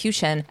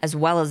prosecution as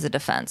well as the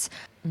defense.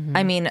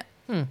 I mean,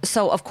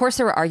 so, of course,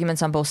 there were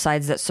arguments on both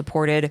sides that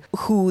supported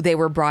who they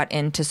were brought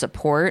in to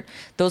support.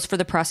 Those for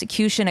the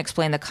prosecution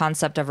explained the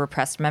concept of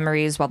repressed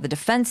memories, while the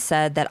defense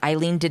said that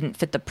Eileen didn't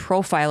fit the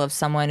profile of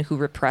someone who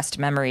repressed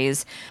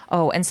memories.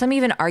 Oh, and some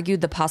even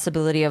argued the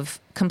possibility of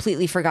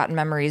completely forgotten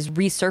memories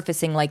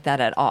resurfacing like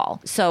that at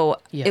all. So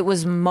it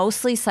was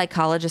mostly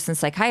psychologists and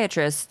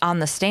psychiatrists on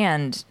the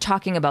stand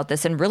talking about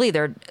this, and really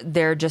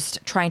they're just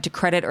trying to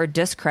credit or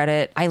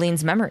discredit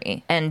Eileen's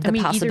memory and the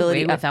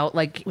possibility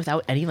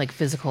without any like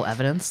physical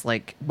evidence.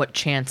 Like, what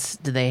chance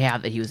do they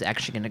have that he was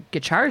actually going to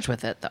get charged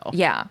with it, though?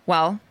 Yeah.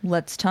 Well,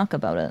 let's talk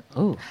about it.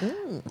 Oh,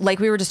 like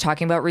we were just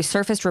talking about,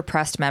 resurfaced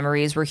repressed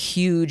memories were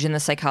huge in the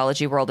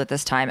psychology world at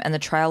this time, and the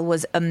trial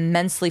was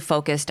immensely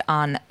focused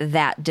on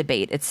that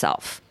debate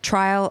itself.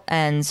 Trial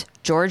ends.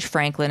 George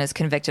Franklin is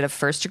convicted of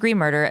first-degree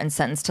murder and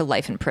sentenced to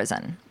life in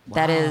prison.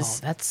 Wow,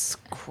 that's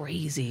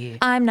crazy.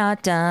 I'm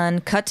not done.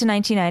 Cut to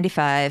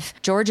 1995.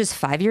 George is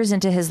 5 years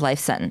into his life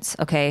sentence,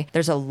 okay?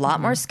 There's a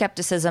lot more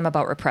skepticism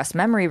about repressed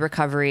memory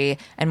recovery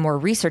and more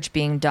research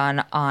being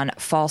done on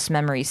false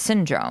memory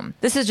syndrome.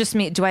 This is just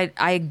me.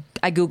 I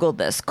Googled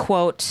this.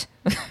 Quote...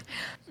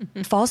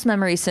 False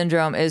memory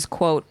syndrome is,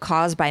 quote,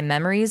 caused by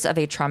memories of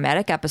a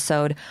traumatic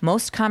episode,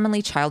 most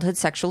commonly childhood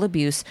sexual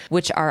abuse,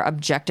 which are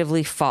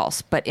objectively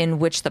false, but in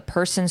which the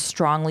person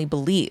strongly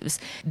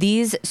believes.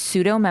 These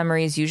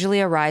pseudo-memories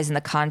usually arise in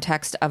the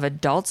context of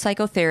adult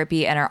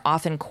psychotherapy and are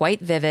often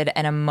quite vivid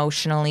and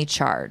emotionally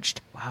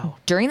charged. Wow.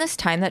 During this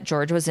time that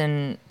George was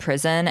in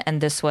prison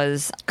and this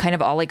was kind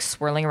of all like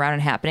swirling around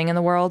and happening in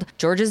the world,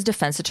 George's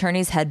defense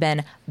attorneys had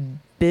been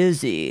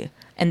busy.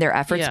 And their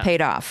efforts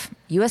paid off.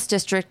 U.S.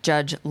 District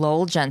Judge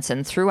Lowell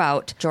Jensen threw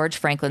out George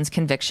Franklin's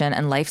conviction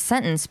and life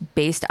sentence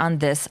based on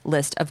this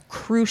list of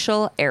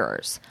crucial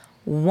errors.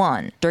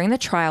 1. During the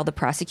trial, the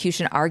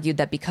prosecution argued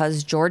that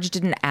because George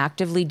didn't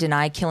actively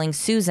deny killing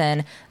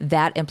Susan,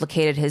 that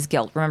implicated his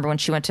guilt. Remember when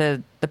she went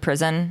to the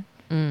prison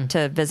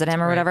to visit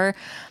him or whatever?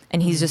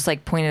 And he's just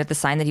like pointed at the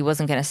sign that he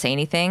wasn't going to say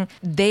anything.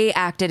 They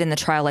acted in the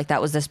trial like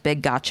that was this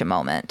big gotcha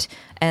moment.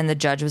 And the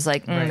judge was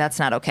like, that's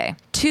not okay.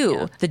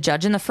 2, the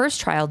judge in the first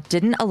trial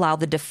didn't allow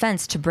the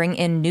defense to bring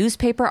in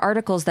newspaper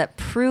articles that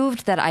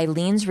proved that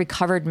Eileen's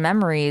recovered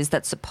memories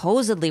that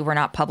supposedly were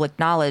not public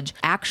knowledge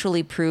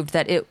actually proved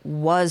that it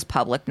was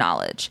public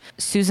knowledge.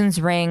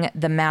 Susan's ring,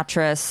 the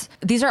mattress,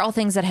 these are all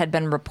things that had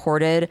been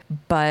reported,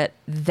 but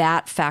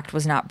that fact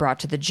was not brought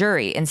to the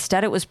jury.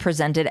 Instead, it was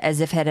presented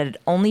as if it had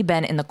only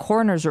been in the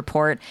coroner's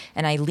report,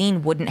 and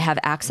Eileen wouldn't have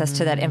access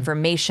to that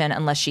information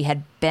unless she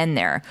had been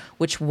there,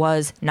 which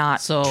was not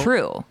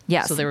true.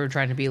 Yes. So they were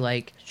trying to be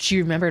like,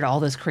 she remembered all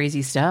this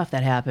crazy stuff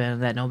that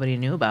happened that nobody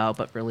knew about,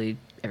 but really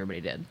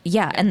everybody did.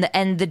 Yeah,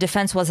 and the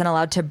defense wasn't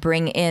allowed to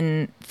bring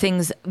in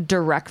things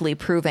directly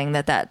proving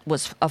that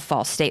was a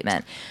false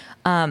statement.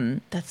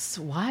 That's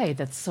why.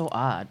 That's so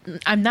odd.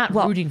 I'm not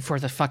rooting for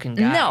the fucking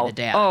guy, the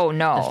dad. Oh,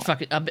 no.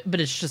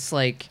 But it's just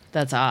like,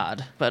 that's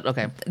odd. But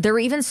okay. There were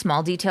even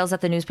small details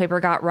that the newspaper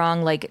got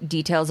wrong, like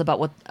details about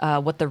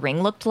what the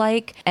ring looked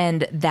like,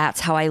 and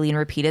that's how Eileen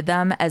repeated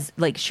them, as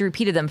like she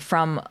repeated them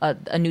from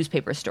a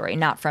newspaper story,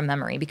 not from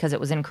memory, because it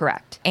was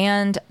incorrect.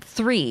 And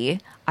 3,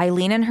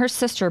 Eileen and her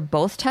sister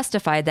both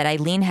testified that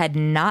Eileen had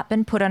not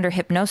been put under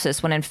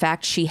hypnosis when in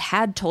fact she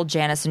had told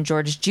Janice and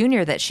George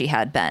Jr. that she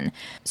had been.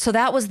 So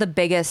that was the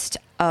biggest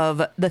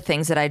of the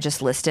things that I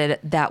just listed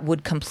that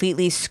would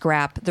completely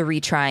scrap the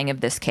retrying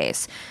of this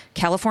case.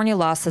 California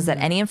law says that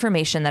any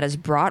information that is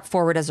brought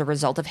forward as a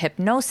result of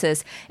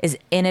hypnosis is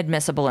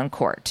inadmissible in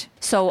court.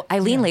 So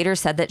Eileen later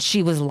said that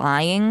she was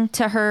lying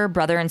to her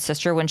brother and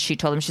sister when she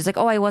told them, she's like,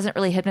 oh, I wasn't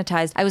really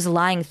hypnotized. I was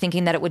lying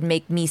thinking that it would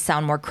make me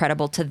sound more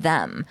credible to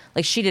them.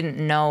 Like she didn't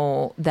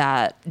know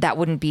that that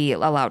wouldn't be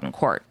allowed in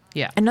court.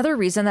 Yeah. Another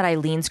reason that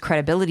Eileen's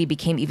credibility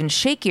became even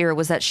shakier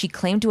was that she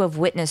claimed to have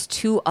witnessed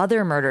 2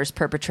 other murders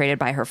perpetrated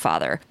by her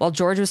father. While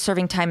George was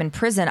serving time in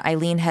prison,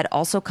 Eileen had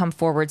also come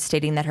forward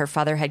stating that her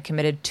father had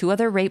committed 2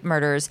 other rape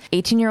murders,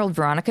 18-year-old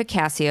Veronica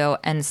Cassio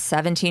and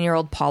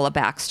 17-year-old Paula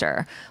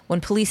Baxter.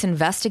 When police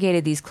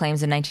investigated these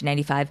claims in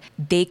 1995,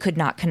 they could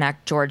not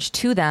connect George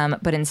to them,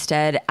 but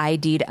instead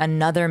ID'd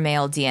another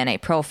male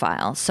DNA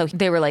profile. So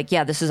they were like,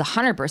 yeah, this is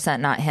 100%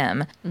 not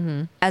him.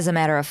 Mm-hmm. As a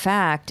matter of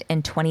fact,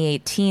 in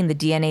 2018, the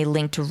DNA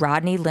linked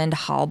Rodney Lind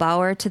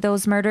Hallbauer to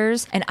those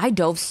murders. And I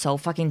dove so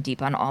fucking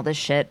deep on all this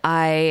shit.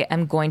 I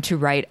am going to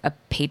write a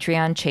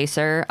Patreon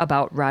chaser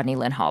about Rodney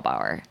Lind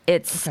Hallbauer.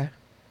 It's Okay.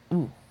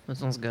 Ooh, that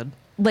sounds good.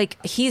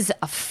 like, he's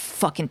a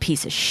fucking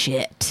piece of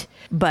shit.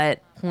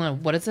 But Hold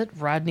on, what is it?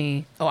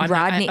 Rodney. Oh,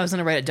 Rodney- I was going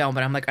to write it down,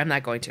 but I'm like, I'm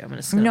not going to. I'm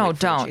going to no,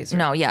 don't.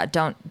 No, yeah,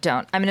 don't.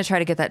 I'm going to try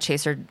to get that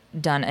chaser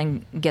done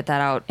and get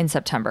that out in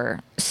September.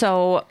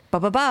 So,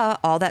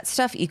 all that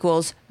stuff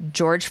equals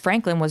George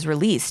Franklin was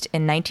released.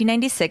 In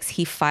 1996,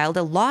 he filed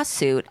a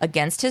lawsuit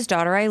against his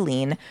daughter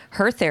Eileen,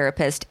 her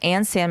therapist,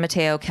 and San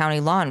Mateo County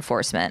law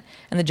enforcement.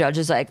 And the judge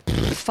is like,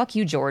 fuck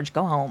you, George,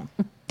 go home.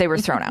 They were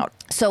thrown out.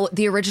 So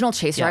the original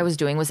chaser I was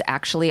doing was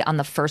actually on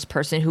the first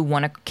person who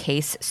won a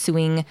case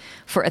suing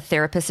for a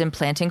therapist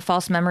implanting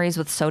false memories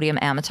with sodium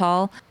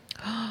amytal.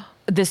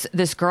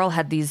 This girl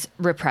had these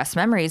repressed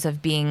memories of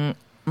being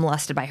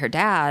molested by her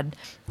dad,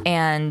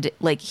 and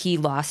like he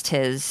lost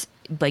his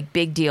like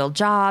big deal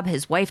job,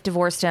 his wife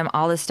divorced him,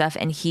 all this stuff,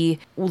 and he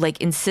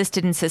like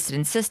insisted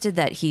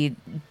that he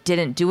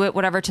didn't do it,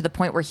 whatever, to the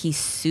point where he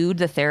sued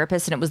the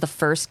therapist. And it was the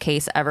first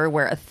case ever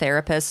where a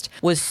therapist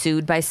was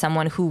sued by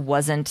someone who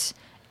wasn't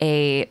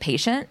a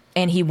patient,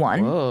 and he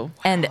won. Whoa.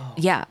 And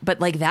yeah, but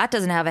like that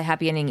doesn't have a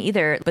happy ending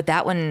either. But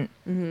that one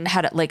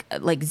had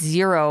like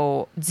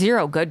zero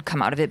good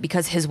come out of it,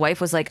 because his wife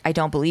was like, I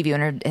don't believe you,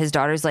 and his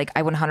daughter's like,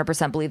 I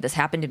 100% believe this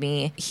happened to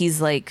me. He's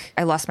like,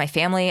 I lost my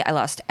family, I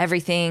lost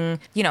everything,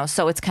 you know.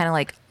 So it's kind of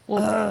like,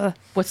 Well,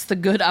 what's the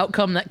good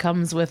outcome that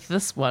comes with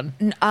this one?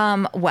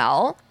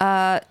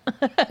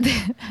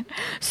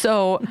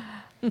 so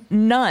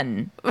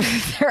none.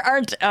 There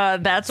aren't.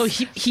 That's So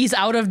he's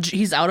out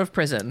of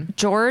prison.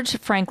 George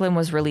Franklin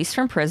was released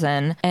from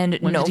prison, and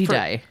When did he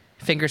die?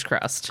 Fingers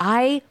crossed.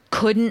 I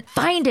couldn't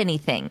find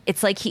anything.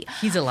 It's like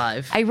He's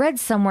alive. I read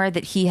somewhere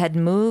that he had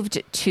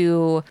moved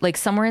to like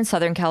somewhere in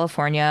Southern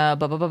California.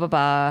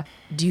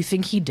 Do you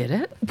think he did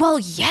it? Well,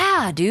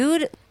 yeah,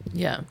 dude.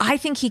 Yeah. I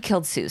think he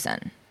killed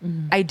Susan.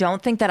 I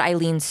don't think that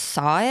Eileen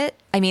saw it.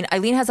 I mean,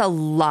 Eileen has a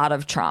lot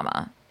of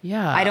trauma.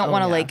 Yeah. I don't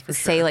want to for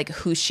say sure. like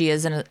who she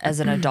is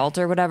as an adult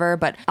or whatever,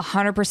 but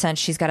 100%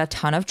 she's got a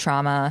ton of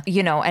trauma,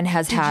 you know, and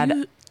has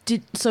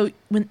So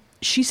when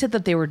she said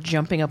that they were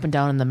jumping up and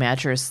down in the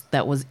mattress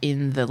that was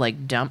in the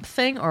like dump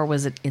thing, or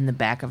was it in the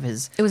back of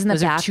his? It was in the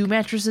was back. There 2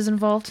 mattresses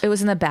involved? It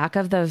was in the back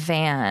of the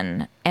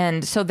van.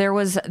 And so there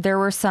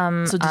were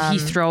some. So did he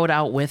throw it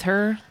out with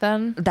her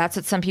then? That's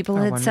what some people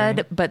had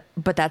said, but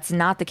that's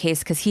not the case,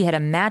 because he had a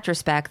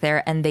mattress back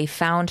there, and they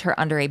found her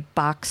under a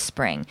box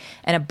spring,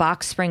 and a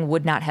box spring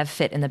would not have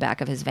fit in the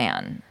back of his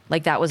van.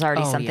 Like that was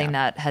already something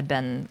that had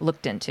been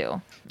looked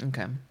into.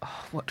 Okay.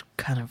 Oh, what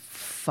kind of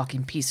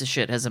fucking piece of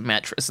shit has a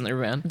mattress in their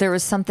van? There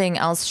was something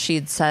else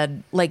she'd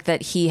said, like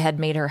that he had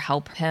made her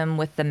help him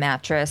with the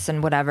mattress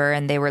and whatever,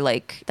 and they were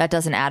like, that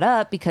doesn't add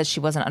up, because she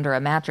wasn't under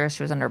a mattress,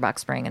 she was under a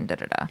box spring, and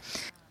da-da-da.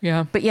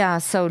 Yeah. But yeah,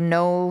 so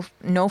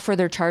no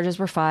further charges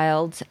were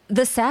filed.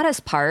 The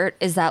saddest part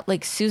is that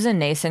like Susan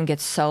Nason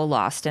gets so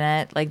lost in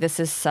it. Like this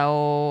is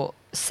so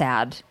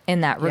sad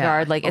in that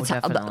regard. Like it's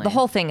definitely. the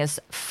whole thing is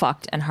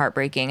fucked and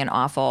heartbreaking and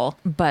awful.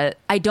 But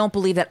I don't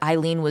believe that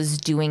Eileen was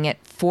doing it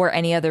for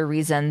any other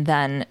reason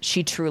than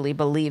she truly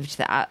believed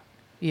that.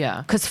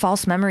 Yeah. Because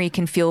false memory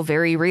can feel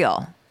very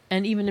real.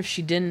 And even if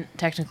she didn't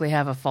technically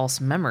have a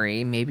false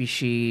memory, maybe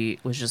she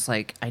was just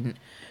like,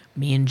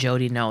 me and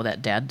Jody know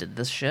that Dad did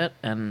this shit,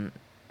 and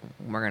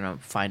I'm gonna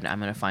find a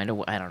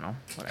I don't know.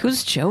 Whatever.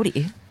 Who's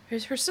Jody?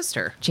 Here's her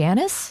sister.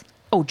 Janice?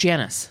 Oh,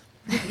 Janice.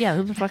 Yeah,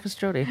 who the fuck is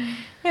Jody?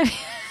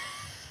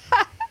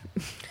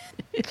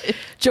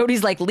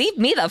 Jody's like, leave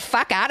me the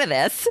fuck out of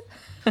this.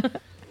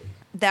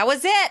 That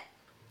was it.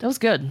 That was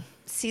good.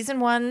 Season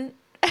 1,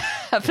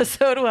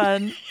 episode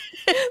 1.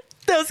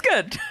 That was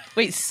good.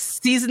 Wait,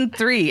 season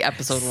 3,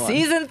 episode 1.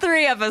 Season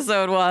 3,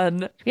 episode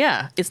 1.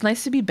 Yeah, it's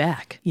nice to be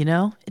back, you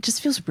know? It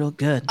just feels real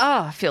good.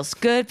 Oh, feels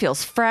good,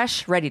 feels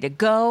fresh, ready to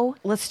go.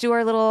 Let's do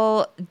our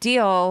little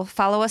deal.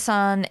 Follow us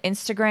on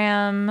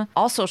Instagram,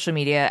 all social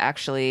media,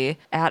 actually,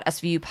 at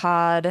SVU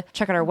Pod.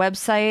 Check out our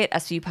website,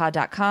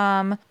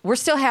 svupod.com. We're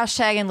still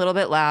hashtagging a little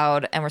bit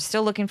loud, and we're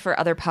still looking for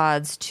other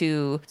pods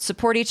to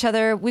support each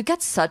other. We've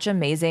got such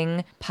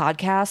amazing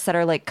podcasts that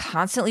are like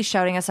constantly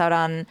shouting us out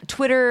on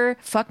Twitter.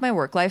 Fuck My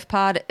Work Life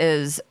Pod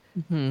is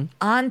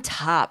on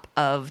top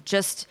of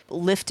just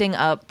lifting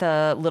up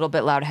the Little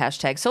Bit Loud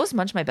hashtag. So is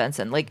Munch My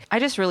Benson. Like, I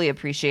just really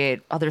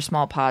appreciate other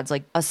small pods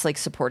like us, like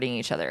supporting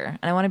each other.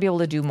 And I want to be able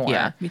to do more.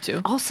 Yeah, me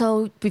too.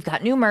 Also, we've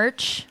got new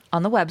merch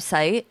on the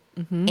website,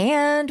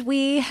 and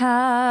we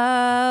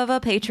have a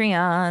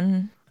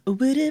Patreon.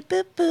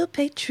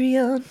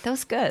 Patreon. That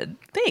was good.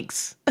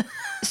 Thanks.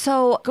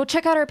 So go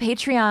check out our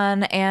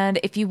Patreon, and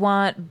if you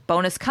want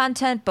bonus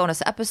content,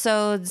 bonus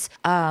episodes,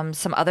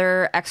 some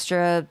other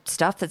extra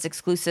stuff that's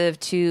exclusive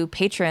to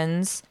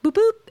patrons, boop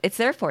boop, it's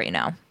there for you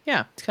now.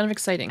 Yeah, it's kind of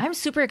exciting. I'm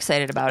super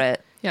excited about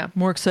it. Yeah.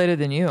 More excited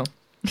than you.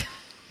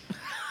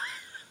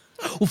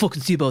 We'll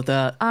fucking see about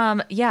that.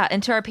 Yeah,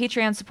 and to our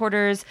Patreon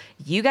supporters,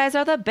 you guys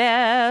are the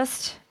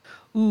best.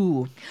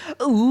 Ooh.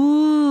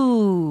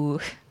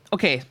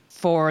 Okay,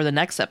 for the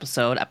next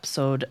episode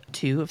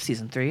 2 of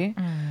season 3.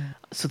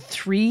 So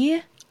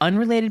 3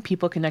 unrelated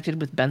people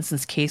connected with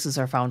Benson's cases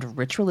are found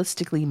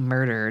ritualistically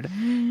murdered,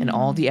 and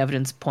all the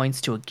evidence points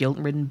to a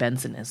guilt-ridden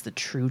Benson as the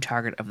true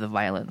target of the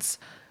violence.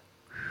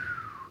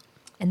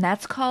 And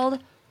that's called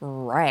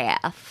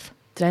Wrath.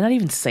 Did I not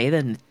even say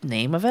the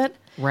name of it?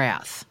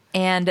 Wrath.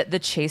 And the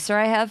chaser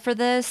I have for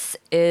this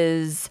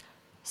is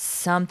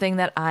something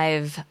that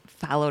I've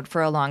followed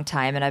for a long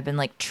time, and I've been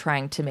like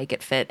trying to make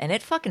it fit, and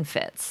it fucking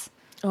fits.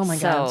 Oh my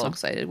God, I'm so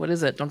excited. What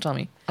is it? Don't tell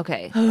me.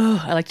 Okay.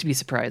 I like to be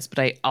surprised, but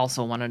I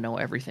also want to know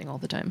everything all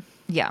the time.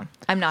 Yeah,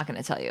 I'm not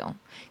going to tell you.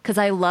 Because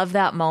I love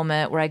that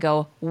moment where I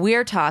go,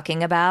 we're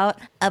talking about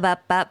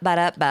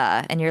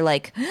ba-ba-ba-da-ba. And you're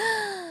like,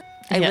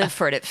 I live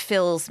for it. It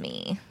fills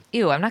me.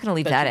 Ew, I'm not going to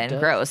leave that in.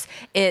 Gross.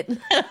 It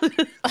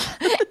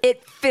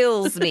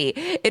fills me.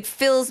 It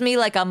fills me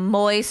like a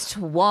moist,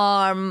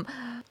 warm,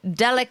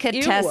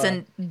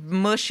 delicatessen,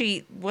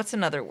 mushy, what's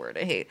another word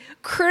I hate?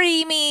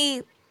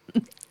 Creamy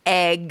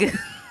egg.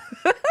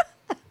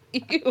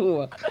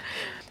 Ew.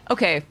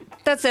 Okay,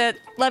 that's it.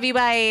 Love you.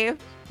 Bye.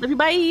 Love you.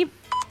 Bye.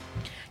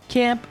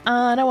 Camp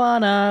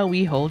Anawana,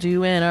 we hold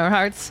you in our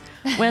hearts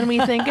when we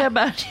think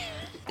about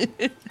you.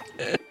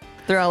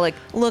 They're all like,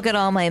 look at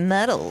all my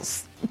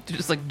medals.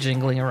 Just like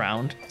jingling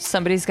around.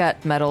 Somebody's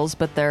got medals,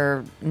 but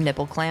they're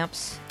nipple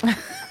clamps.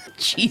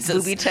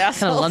 Jesus. Booby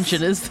tassels. What kind of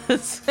luncheon is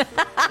this?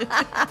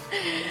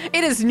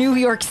 It is New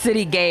York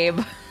City,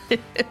 Gabe.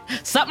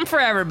 Something for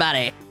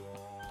everybody.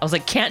 I was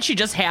like, can't she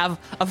just have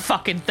a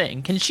fucking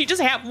thing? Can she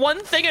just have one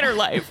thing in her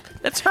life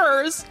that's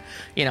hers?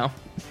 You know.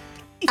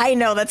 I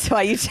know, that's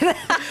why you did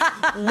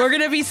that. We're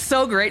going to be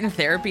so great in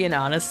therapy and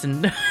honest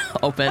and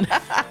open.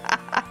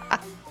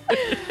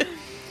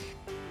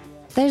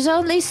 There's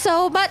only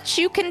so much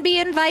you can be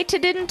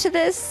invited into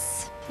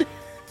this.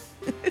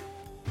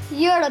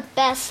 You're the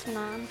best,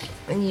 Mom.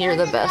 You're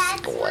the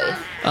best boy.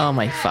 Oh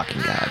my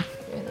fucking God.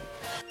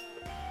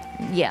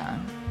 Yeah.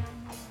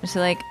 It's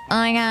like, oh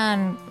my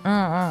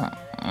God.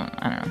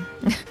 I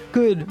don't know.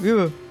 Good.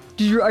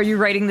 Yeah. Are you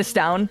writing this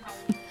down?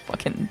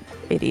 Fucking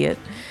idiot.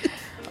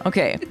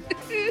 Okay.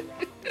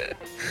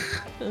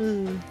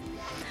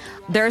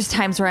 There's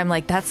times where I'm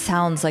like, that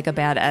sounds like a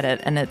bad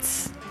edit, and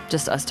it's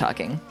just us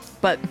talking.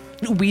 But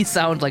we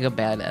sound like a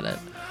bad edit.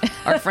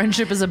 Our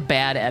friendship is a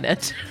bad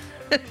edit.